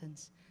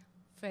sentence,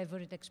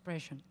 favorite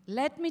expression.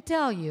 Let me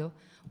tell you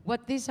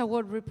what this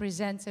award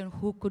represents and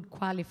who could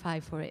qualify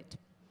for it.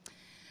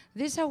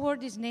 This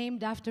award is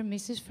named after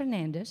Mrs.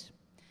 Fernandez,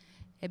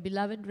 a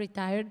beloved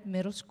retired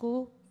middle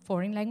school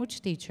foreign language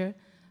teacher,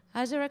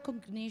 as a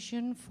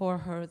recognition for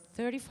her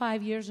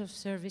 35 years of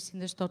service in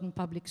the Stoughton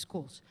Public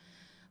Schools.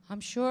 I'm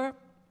sure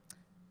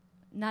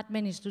not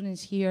many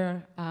students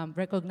here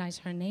recognize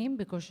her name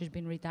because she's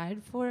been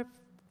retired for a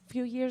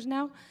few years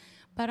now,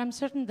 but I'm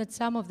certain that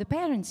some of the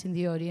parents in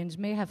the audience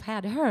may have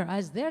had her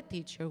as their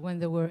teacher when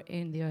they were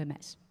in the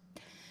OMS.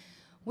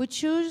 We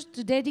choose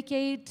to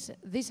dedicate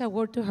this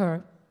award to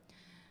her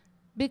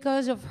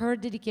because of her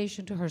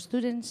dedication to her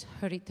students,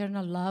 her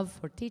eternal love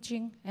for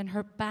teaching, and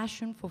her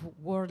passion for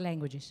world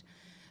languages.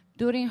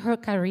 During her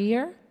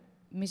career,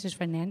 Mrs.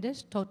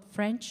 Fernandez taught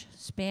French,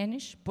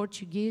 Spanish,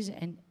 Portuguese,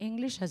 and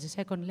English as a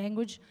second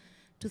language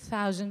to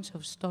thousands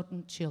of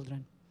Stoughton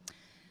children.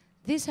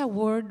 This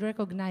award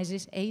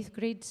recognizes 8th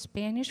grade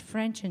Spanish,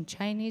 French, and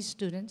Chinese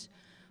students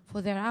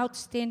for their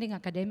outstanding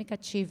academic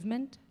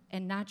achievement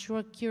and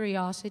natural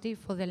curiosity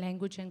for the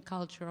language and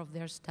culture of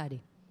their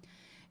study.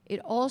 It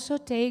also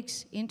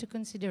takes into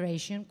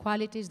consideration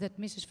qualities that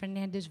Mrs.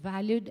 Fernandez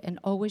valued and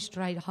always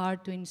tried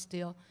hard to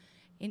instill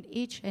in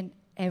each and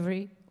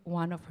every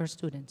one of her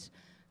students: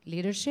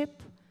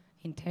 leadership,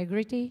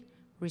 integrity,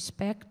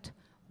 respect,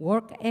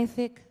 work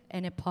ethic,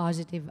 and a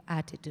positive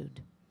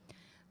attitude.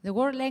 The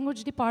World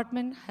Language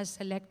Department has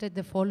selected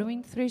the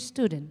following 3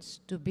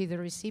 students to be the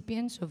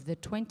recipients of the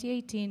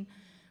 2018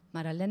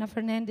 Madalena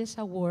Fernandez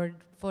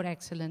Award for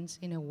Excellence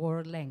in a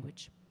World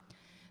Language.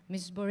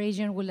 Mrs.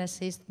 Borajian will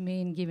assist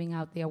me in giving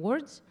out the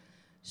awards.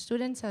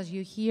 Students, as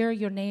you hear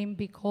your name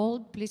be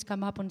called, please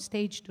come up on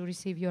stage to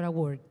receive your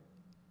award.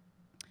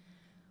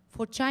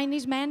 For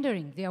Chinese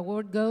Mandarin, the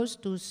award goes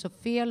to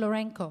Sofia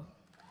Lorenko.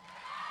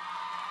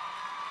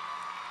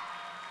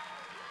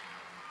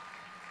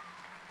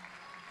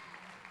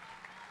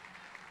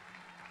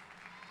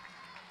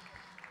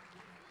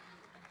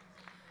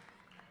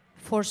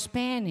 For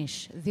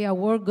Spanish, the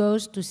award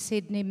goes to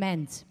Sydney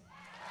Menz.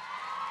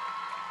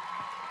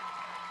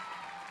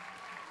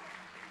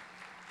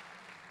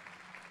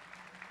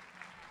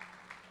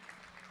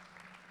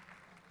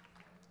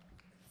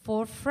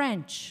 For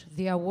French,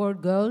 the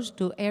award goes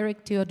to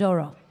Eric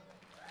Teodoro.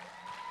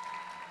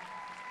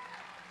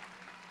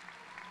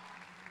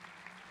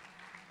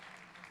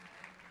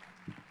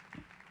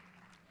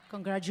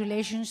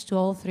 Congratulations to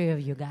all 3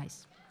 of you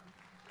guys.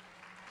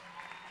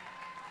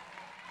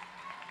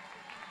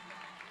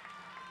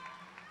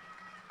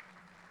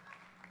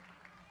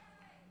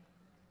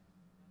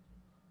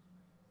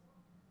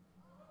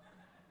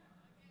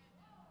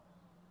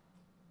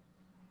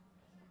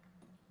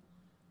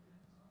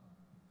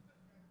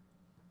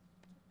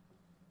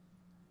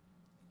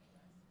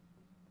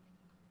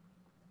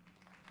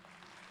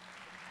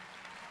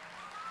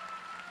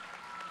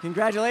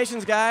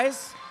 Congratulations,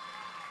 guys.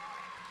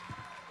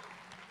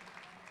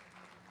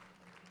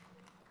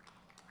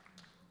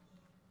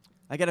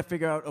 I got to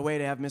figure out a way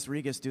to have Miss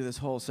Regis do this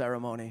whole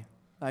ceremony.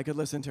 I could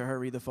listen to her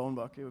read the phone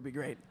book. It would be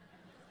great.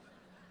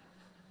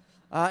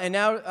 And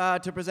now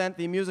to present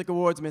the Music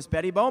Awards, Miss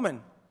Betty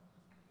Bowman.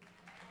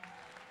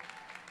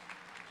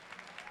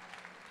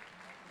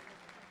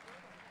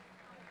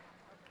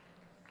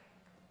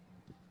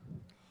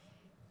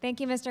 Thank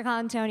you, Mr.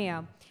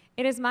 Colantonio.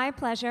 It is my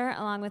pleasure,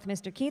 along with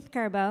Mr. Keith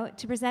Kerbo,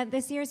 to present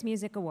this year's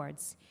Music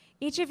Awards.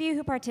 Each of you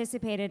who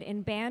participated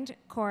in band,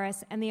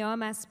 chorus, and the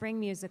OMS Spring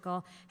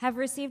Musical have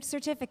received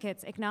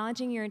certificates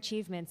acknowledging your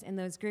achievements in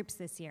those groups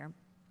this year.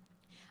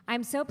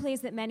 I'm so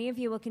pleased that many of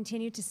you will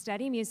continue to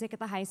study music at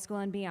the high school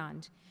and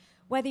beyond.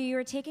 Whether you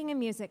are taking a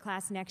music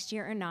class next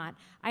year or not,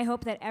 I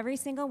hope that every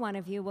single one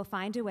of you will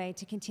find a way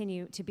to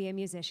continue to be a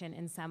musician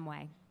in some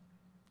way.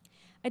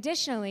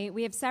 Additionally,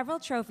 we have several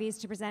trophies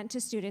to present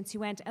to students who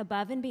went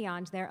above and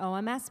beyond their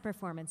OMS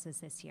performances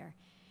this year.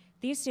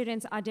 These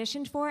students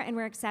auditioned for and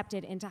were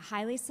accepted into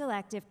highly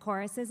selective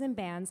choruses and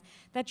bands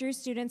that drew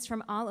students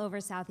from all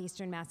over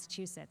southeastern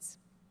Massachusetts.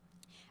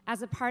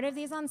 As a part of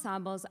these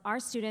ensembles,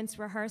 our students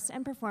rehearsed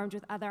and performed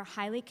with other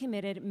highly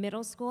committed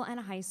middle school and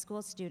high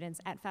school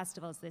students at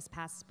festivals this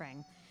past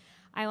spring.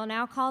 I will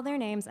now call their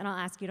names, and I'll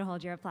ask you to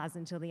hold your applause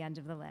until the end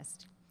of the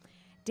list.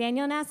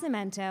 Daniel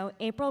Nascimento,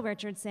 April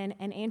Richardson,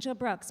 and Angel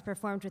Brooks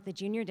performed with the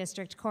Junior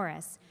District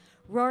Chorus.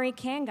 Rory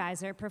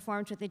Kangeiser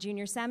performed with the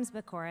Junior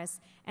Semsba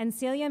Chorus, and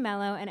Celia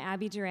Mello and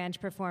Abby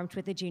Durand performed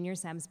with the Junior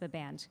Semsba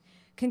Band.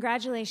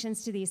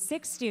 Congratulations to these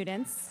 6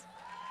 students.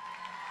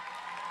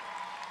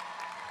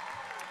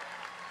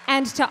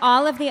 And to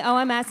all of the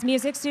OMS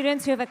music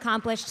students who have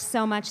accomplished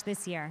so much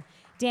this year.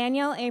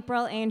 Daniel,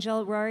 April,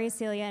 Angel, Rory,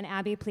 Celia, and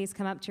Abby, please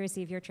come up to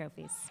receive your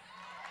trophies.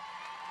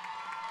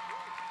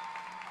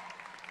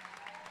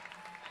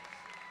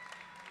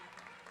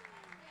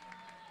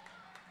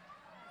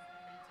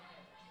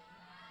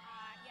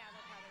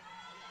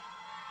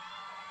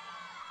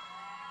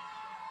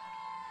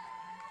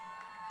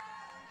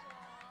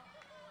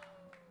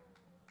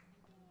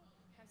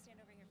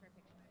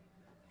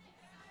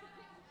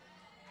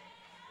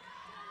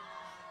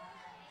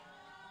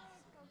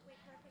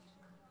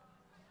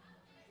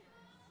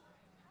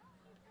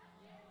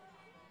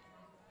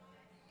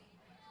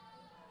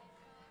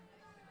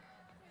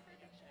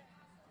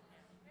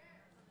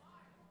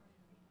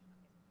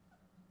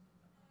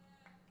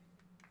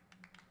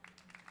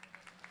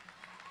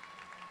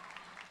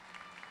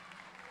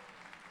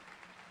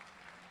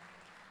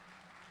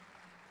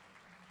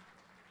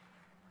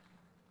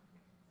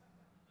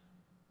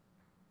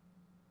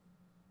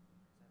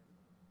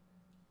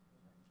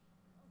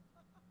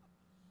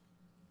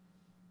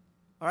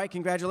 All right,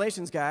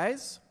 congratulations,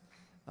 guys.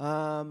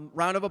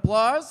 Round of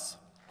applause.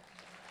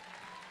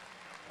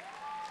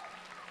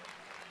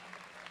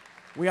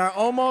 We are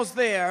almost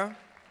there.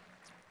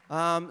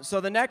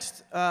 So the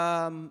next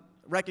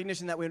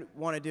recognition that we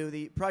want to do,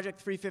 the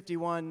Project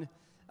 351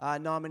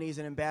 nominees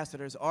and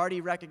ambassadors, already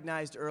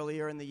recognized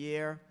earlier in the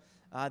year.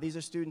 These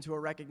are students who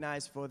are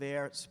recognized for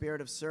their spirit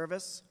of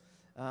service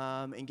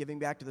and giving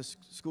back to the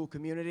school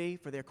community,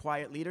 for their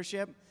quiet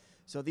leadership.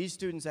 So these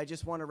students, I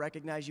just want to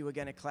recognize you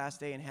again at Class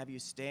Day and have you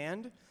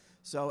stand.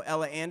 So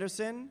Ella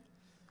Anderson,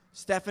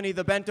 Stephanie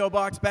the Bento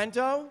Box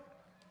Bento,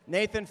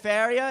 Nathan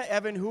Faria,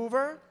 Evan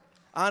Hoover,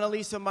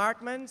 Annalisa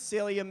Markman,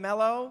 Celia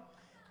Mello,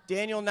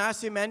 Daniel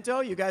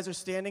Nascimento, you guys are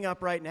standing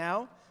up right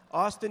now,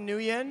 Austin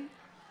Nguyen,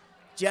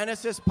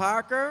 Genesis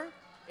Parker,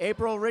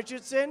 April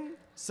Richardson,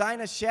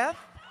 Sina Sheth,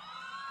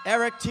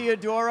 Eric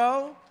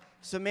Teodoro,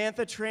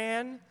 Samantha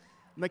Tran,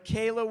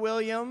 Michaela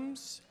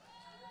Williams,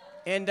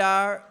 and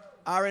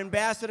our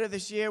ambassador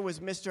this year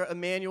was Mr.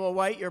 Emmanuel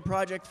White, your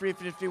Project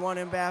 351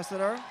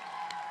 ambassador.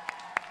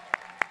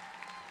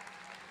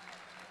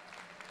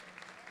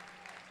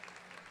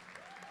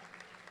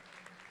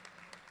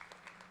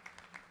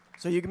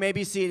 So you may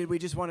be seated. We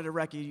just wanted to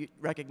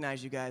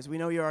recognize you guys. We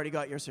know you already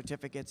got your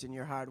certificates and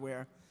your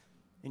hardware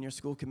and your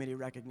school committee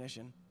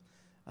recognition.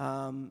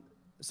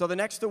 So the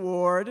next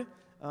award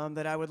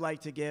that I would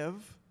like to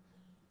give,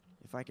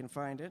 if I can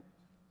find it.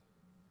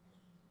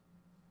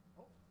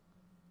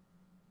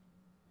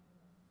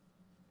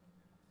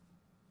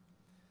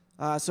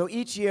 So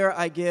each year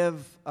I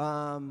give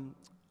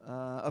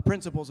a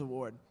Principals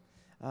Award.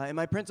 And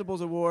my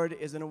Principals Award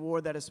is an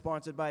award that is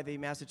sponsored by the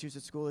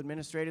Massachusetts School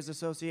Administrators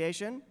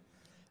Association,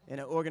 an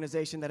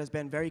organization that has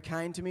been very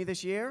kind to me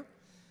this year.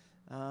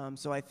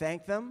 So I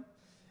thank them.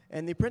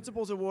 And the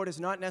Principals Award is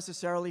not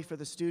necessarily for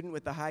the student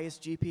with the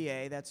highest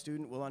GPA. That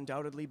student will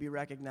undoubtedly be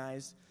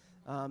recognized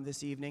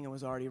this evening and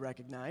was already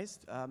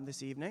recognized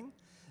this evening.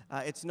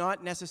 It's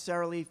not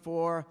necessarily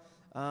for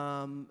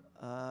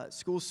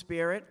school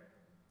spirit,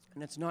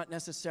 and it's not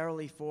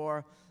necessarily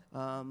for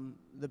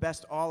the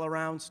best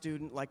all-around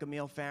student like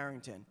Emil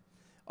Farrington.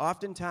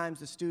 Oftentimes,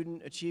 the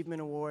Student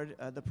Achievement Award,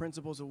 the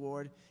Principals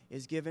Award,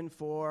 is given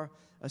for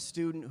a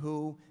student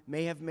who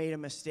may have made a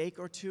mistake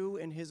or two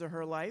in his or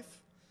her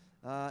life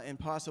and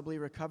possibly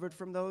recovered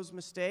from those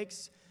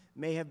mistakes,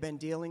 may have been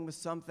dealing with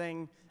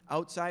something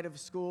outside of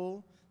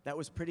school that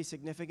was pretty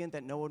significant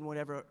that no one would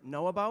ever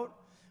know about,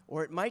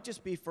 or it might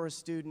just be for a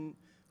student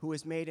who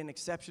has made an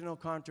exceptional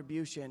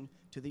contribution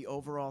to the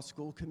overall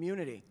school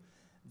community.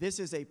 This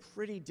is a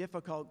pretty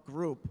difficult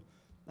group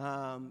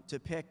to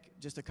pick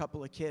just a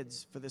couple of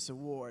kids for this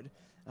award,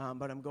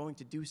 but I'm going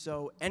to do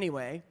so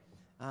anyway.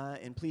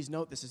 And please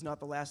note, this is not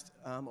the last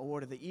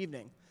award of the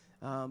evening.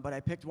 But I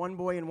picked one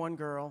boy and one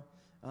girl,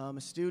 a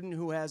student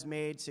who has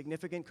made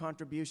significant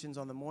contributions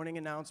on the morning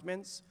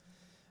announcements,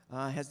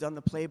 has done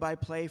the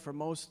play-by-play for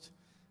most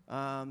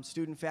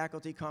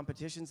student-faculty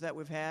competitions that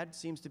we've had,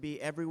 seems to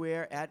be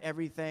everywhere, at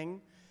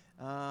everything,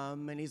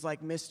 and he's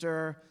like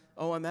Mr.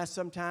 OMS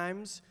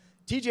sometimes.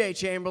 TJ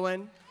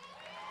Chamberlain.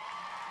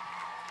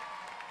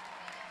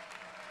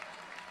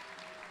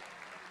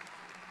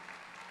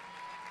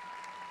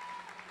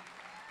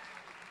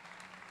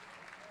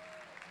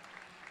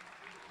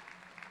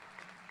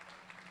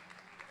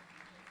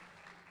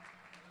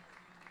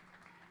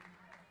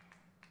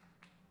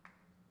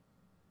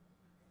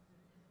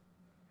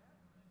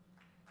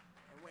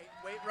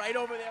 Wait right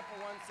over there for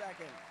 1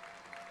 second.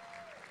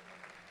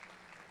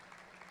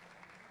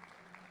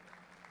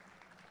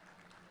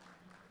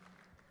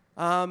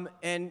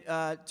 And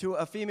to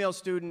a female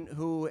student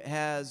who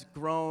has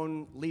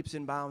grown leaps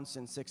and bounds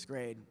since 6th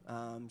grade.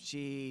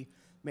 She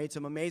made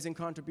some amazing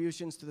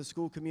contributions to the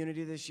school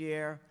community this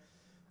year.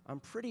 I'm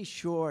pretty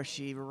sure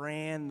she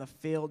ran the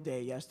field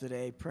day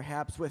yesterday,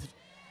 perhaps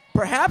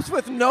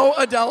with no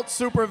adult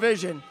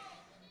supervision.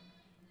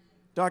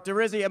 Dr.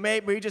 Rizzi,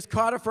 we just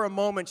caught her for a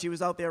moment. She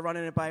was out there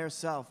running it by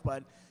herself,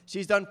 but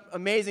she's done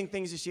amazing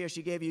things this year.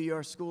 She gave you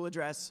your school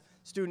address,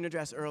 student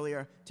address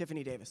earlier.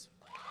 Tiffany Davis.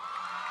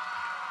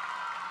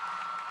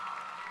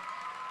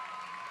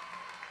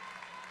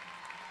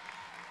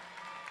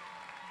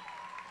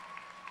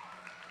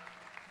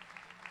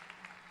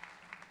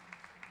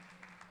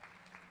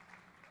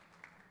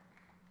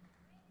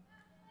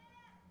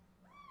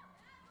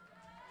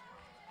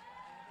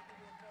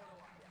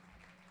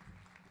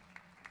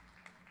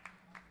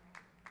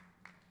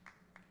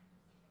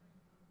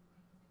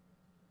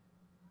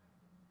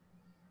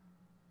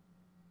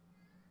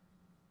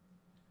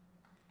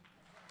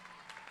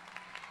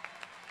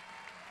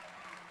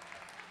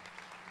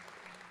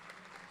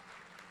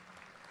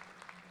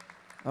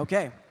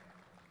 Okay.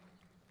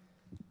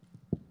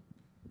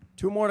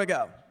 2 more to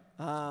go.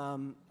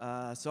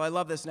 So I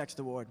love this next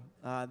award.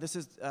 This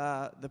is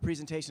the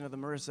presentation of the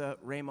Marissa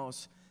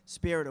Ramos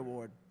Spirit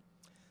Award.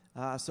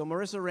 So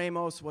Marissa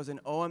Ramos was an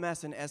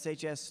OMS and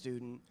SHS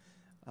student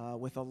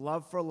with a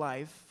love for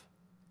life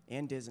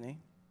and Disney,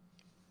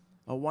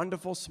 a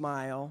wonderful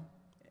smile,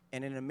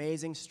 and an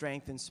amazing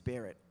strength and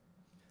spirit.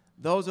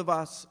 Those of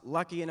us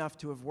lucky enough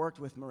to have worked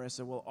with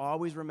Marissa will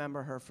always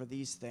remember her for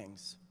these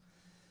things.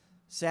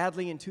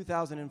 Sadly, in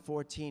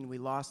 2014, we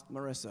lost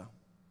Marissa.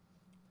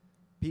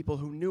 People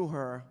who knew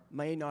her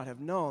may not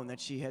have known that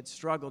she had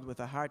struggled with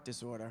a heart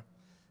disorder,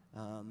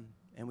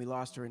 and we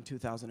lost her in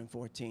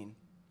 2014.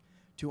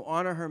 To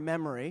honor her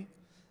memory,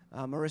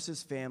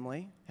 Marissa's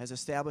family has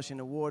established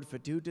an award for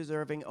 2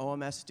 deserving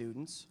OMS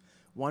students,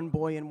 1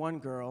 boy and 1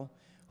 girl,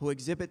 who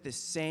exhibit the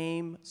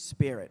same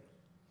spirit.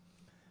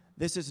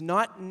 This is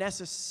not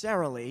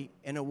necessarily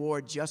an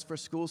award just for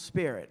school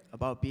spirit,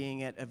 about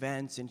being at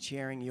events and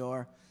cheering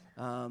your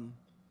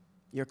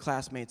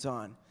classmates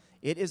on.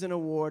 It is an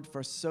award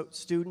for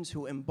students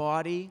who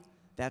embody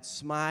that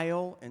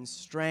smile and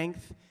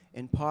strength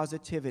and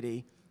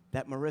positivity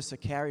that Marissa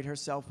carried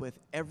herself with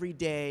every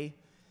day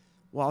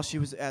while she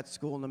was at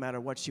school, no matter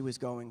what she was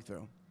going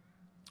through.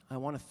 I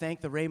want to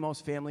thank the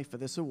Ramos family for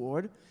this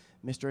award.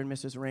 Mr. and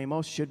Mrs.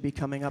 Ramos should be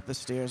coming up the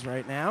stairs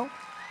right now.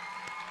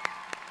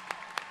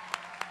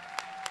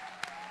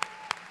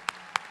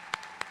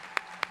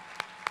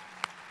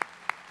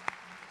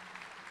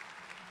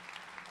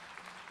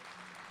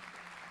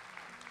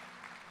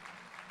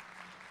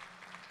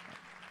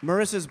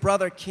 Marissa's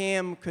brother,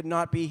 Cam, could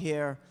not be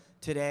here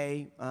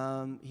today.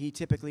 He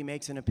typically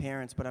makes an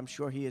appearance, but I'm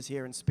sure he is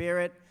here in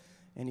spirit,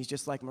 and he's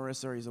just like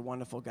Marissa. He's a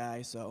wonderful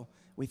guy, so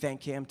we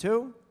thank Cam,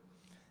 too.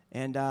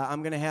 And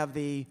I'm going to have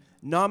the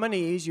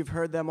nominees, you've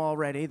heard them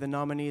already, the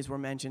nominees were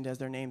mentioned as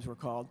their names were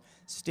called,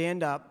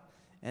 stand up,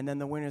 and then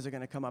the winners are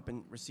going to come up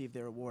and receive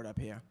their award up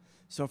here.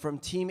 So from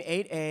Team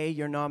 8A,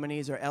 your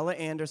nominees are Ella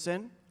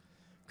Anderson,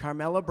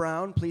 Carmela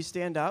Brown, please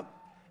stand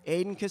up,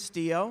 Aiden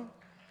Castillo,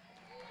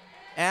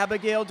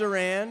 Abigail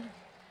Durand,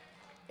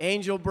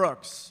 Angel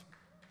Brooks.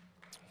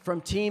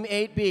 From Team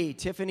 8B,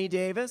 Tiffany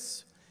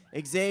Davis,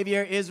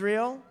 Xavier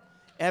Israel,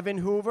 Evan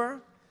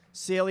Hoover,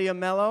 Celia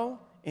Mello,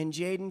 and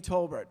Jaden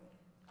Tolbert.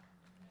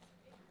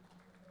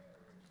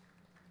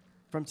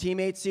 From Team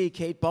 8C,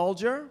 Kate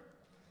Bulger,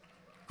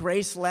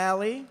 Grace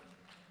Lally,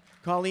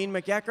 Colleen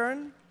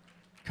McEachern,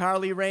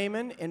 Carly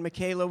Raymond, and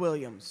Michaela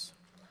Williams.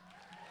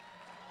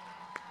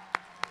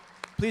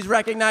 Please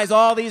recognize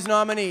all these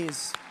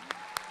nominees.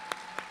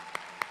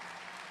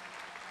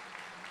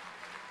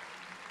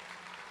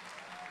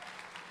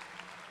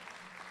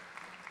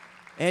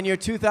 And your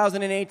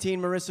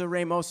 2018 Marissa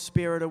Ramos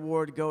Spirit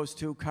Award goes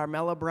to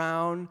Carmela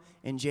Brown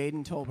and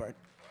Jaden Tolbert.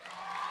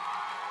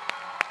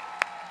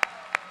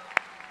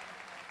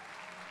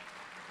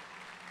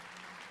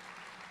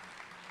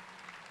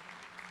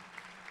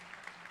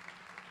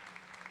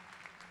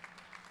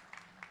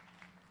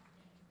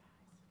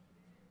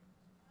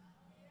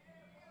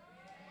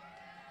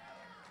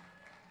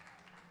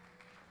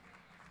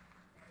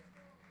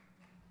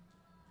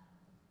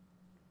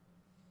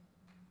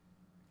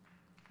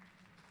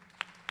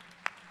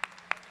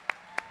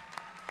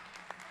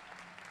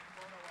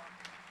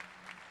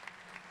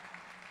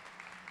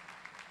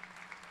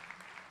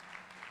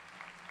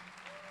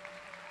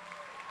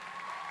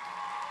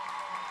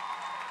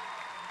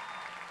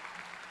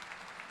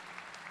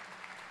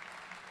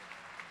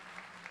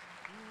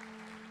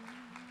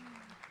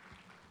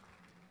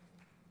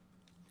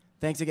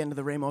 Thanks again to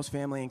the Ramos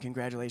family, and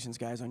congratulations,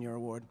 guys, on your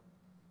award.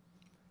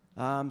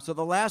 So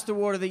the last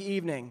award of the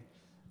evening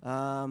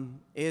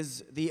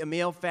is the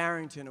Emil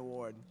Farrington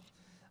Award.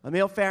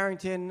 Emil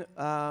Farrington,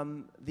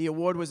 the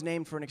award was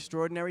named for an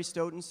extraordinary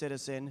Stoughton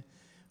citizen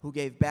who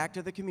gave back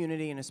to the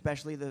community and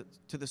especially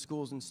to the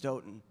schools in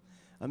Stoughton.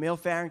 Emil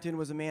Farrington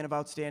was a man of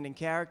outstanding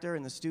character,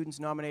 and the students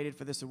nominated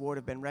for this award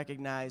have been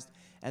recognized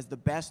as the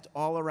best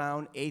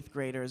all-around 8th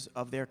graders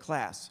of their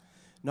class.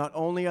 Not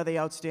only are they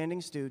outstanding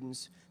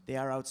students, they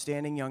are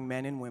outstanding young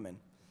men and women.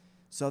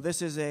 So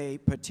this is a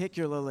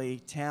particularly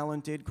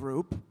talented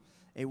group,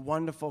 a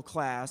wonderful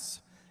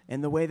class,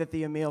 and the way that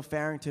the Emil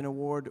Farrington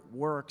Award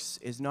works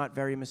is not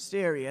very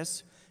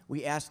mysterious.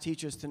 We ask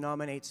teachers to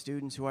nominate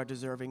students who are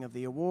deserving of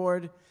the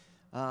award,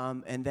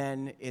 and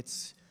then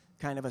it's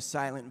kind of a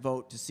silent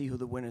vote to see who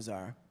the winners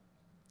are.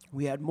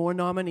 We had more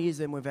nominees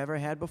than we've ever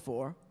had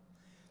before.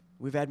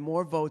 We've had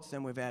more votes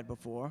than we've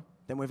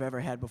ever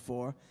had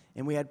before,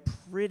 and we had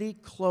pretty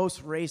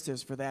close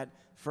races for that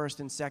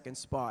first and second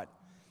spot.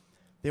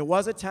 There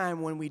was a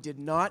time when we did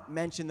not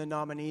mention the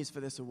nominees for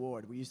this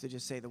award. We used to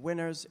just say the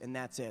winners, and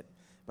that's it.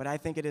 But I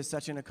think it is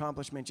such an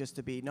accomplishment just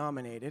to be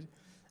nominated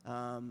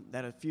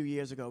that a few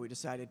years ago we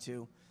decided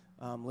to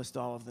list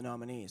all of the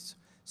nominees.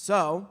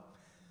 So,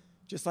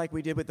 just like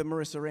we did with the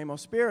Marissa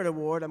Ramos Spirit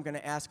Award, I'm going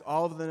to ask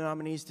all of the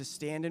nominees to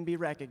stand and be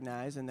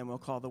recognized, and then we'll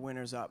call the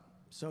winners up.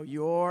 So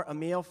your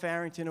Emil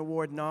Farrington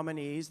Award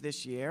nominees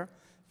this year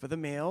for the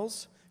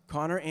males: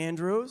 Connor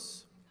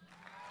Andrews,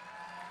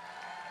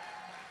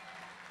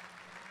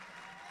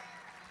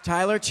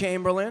 Tyler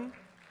Chamberlain,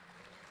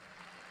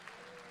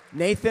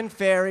 Nathan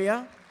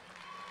Faria,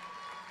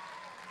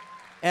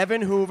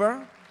 Evan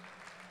Hoover,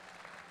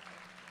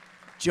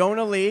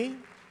 Jonah Lee,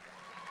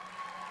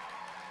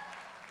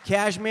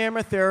 Kashmir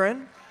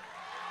Mathurin,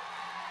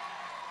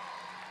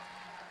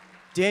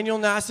 Daniel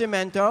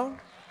Nascimento,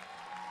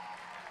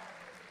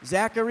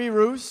 Zachary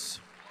Roos,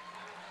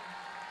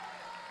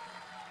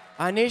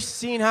 Anish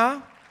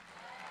Sinha,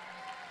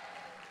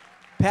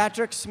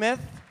 Patrick Smith,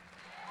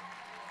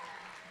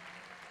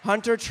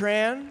 Hunter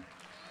Tran,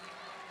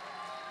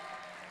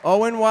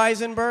 Owen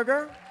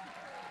Weisenberger.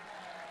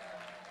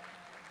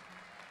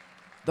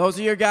 Those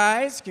are your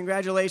guys.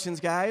 Congratulations,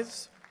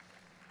 guys.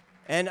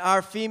 And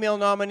our female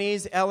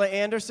nominees: Ella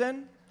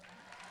Anderson,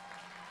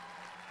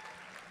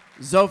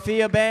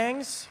 Zofia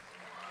Bangs,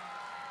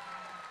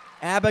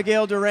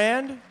 Abigail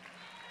Durand,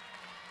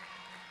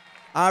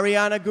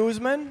 Ariana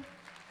Guzman,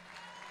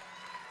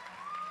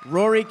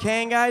 Rory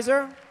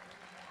Kangeiser,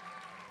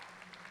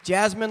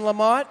 Jasmine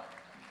Lamott,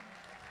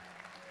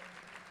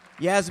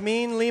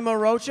 Yasmin Lima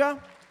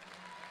Rocha,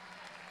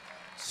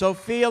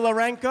 Sophia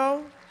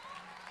Lorenko,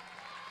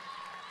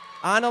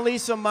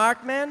 Annalisa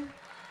Markman,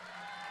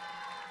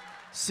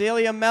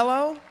 Celia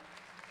Mello,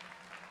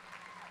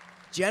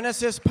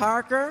 Genesis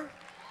Parker,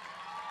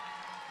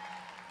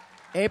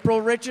 April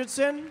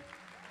Richardson,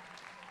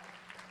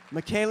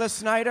 Michaela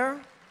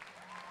Snyder,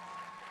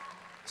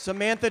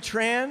 Samantha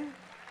Tran,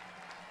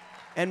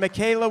 and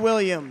Michaela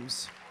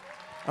Williams.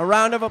 A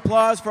round of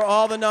applause for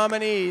all the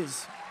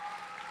nominees.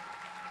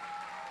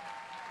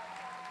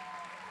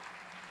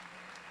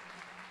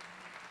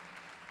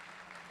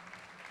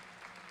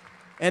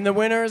 And the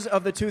winners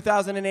of the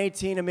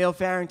 2018 Emil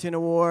Farrington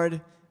Award: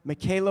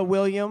 Michaela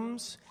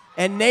Williams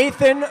and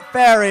Nathan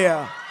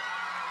Faria.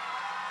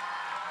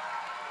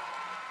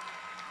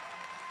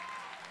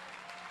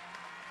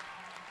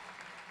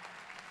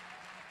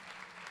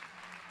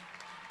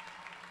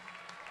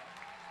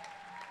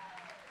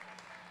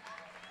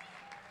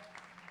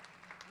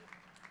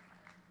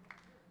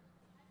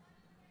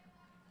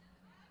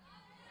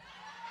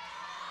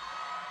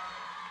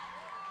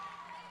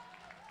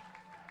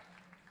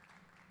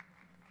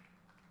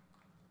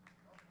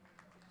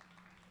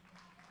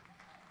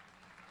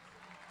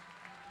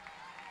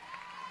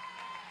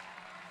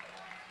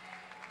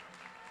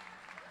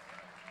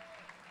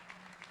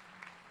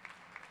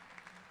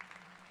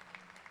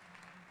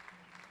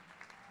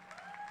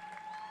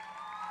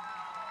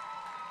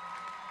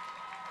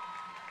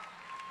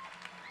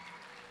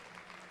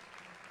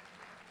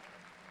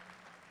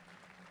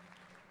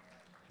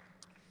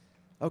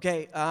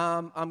 Okay,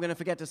 I'm going to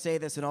forget to say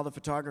this, and all the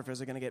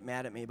photographers are going to get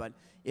mad at me, but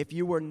if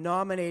you were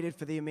nominated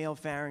for the Emil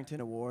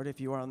Farrington Award,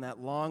 if you were on that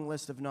long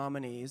list of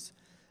nominees,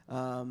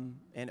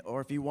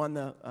 or if you won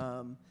the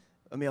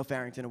Emil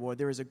Farrington Award,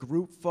 there is a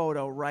group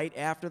photo right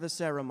after the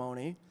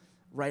ceremony,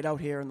 right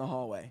out here in the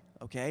hallway,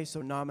 okay?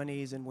 So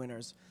nominees and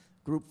winners,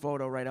 group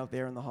photo right out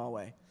there in the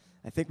hallway.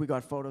 I think we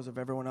got photos of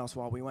everyone else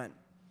while we went.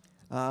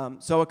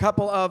 So a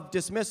couple of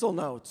dismissal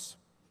notes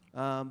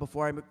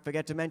before I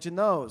forget to mention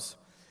those.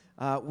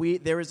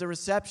 There is a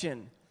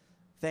reception.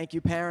 Thank you,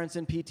 parents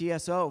and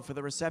PTSO, for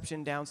the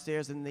reception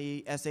downstairs in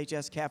the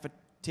SHS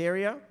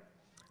cafeteria.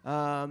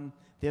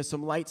 There's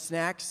some light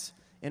snacks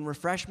and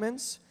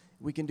refreshments.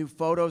 We can do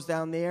photos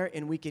down there,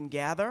 and we can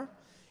gather.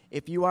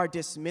 If you are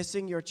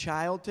dismissing your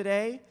child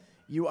today,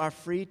 you are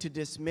free to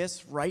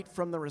dismiss right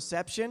from the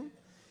reception.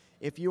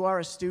 If you are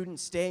a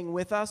student staying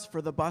with us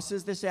for the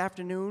buses this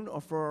afternoon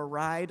or for a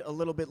ride a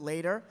little bit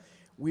later,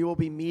 we will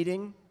be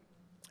meeting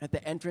at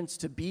the entrance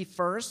to Be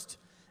First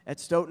at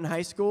Stoughton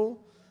High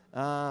School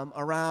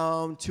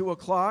around 2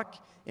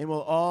 o'clock, and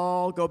we'll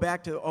all go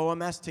back to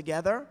OMS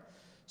together.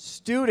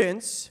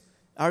 Students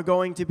are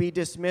going to be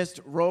dismissed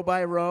row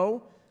by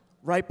row,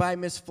 right by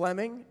Miss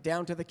Fleming,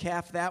 down to the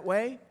CAF that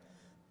way.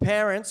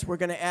 Parents, we're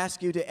going to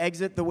ask you to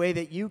exit the way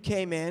that you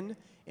came in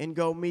and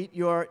go meet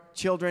your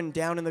children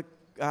down in the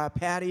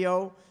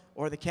patio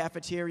or the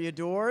cafeteria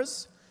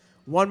doors.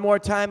 One more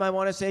time, I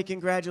want to say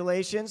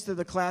congratulations to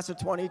the class of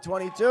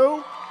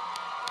 2022.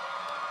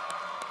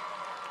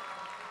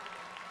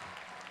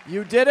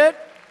 You did it.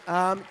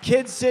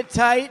 Kids, sit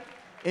tight.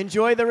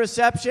 Enjoy the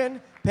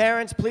reception.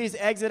 Parents, please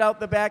exit out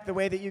the back the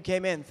way that you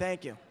came in.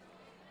 Thank you.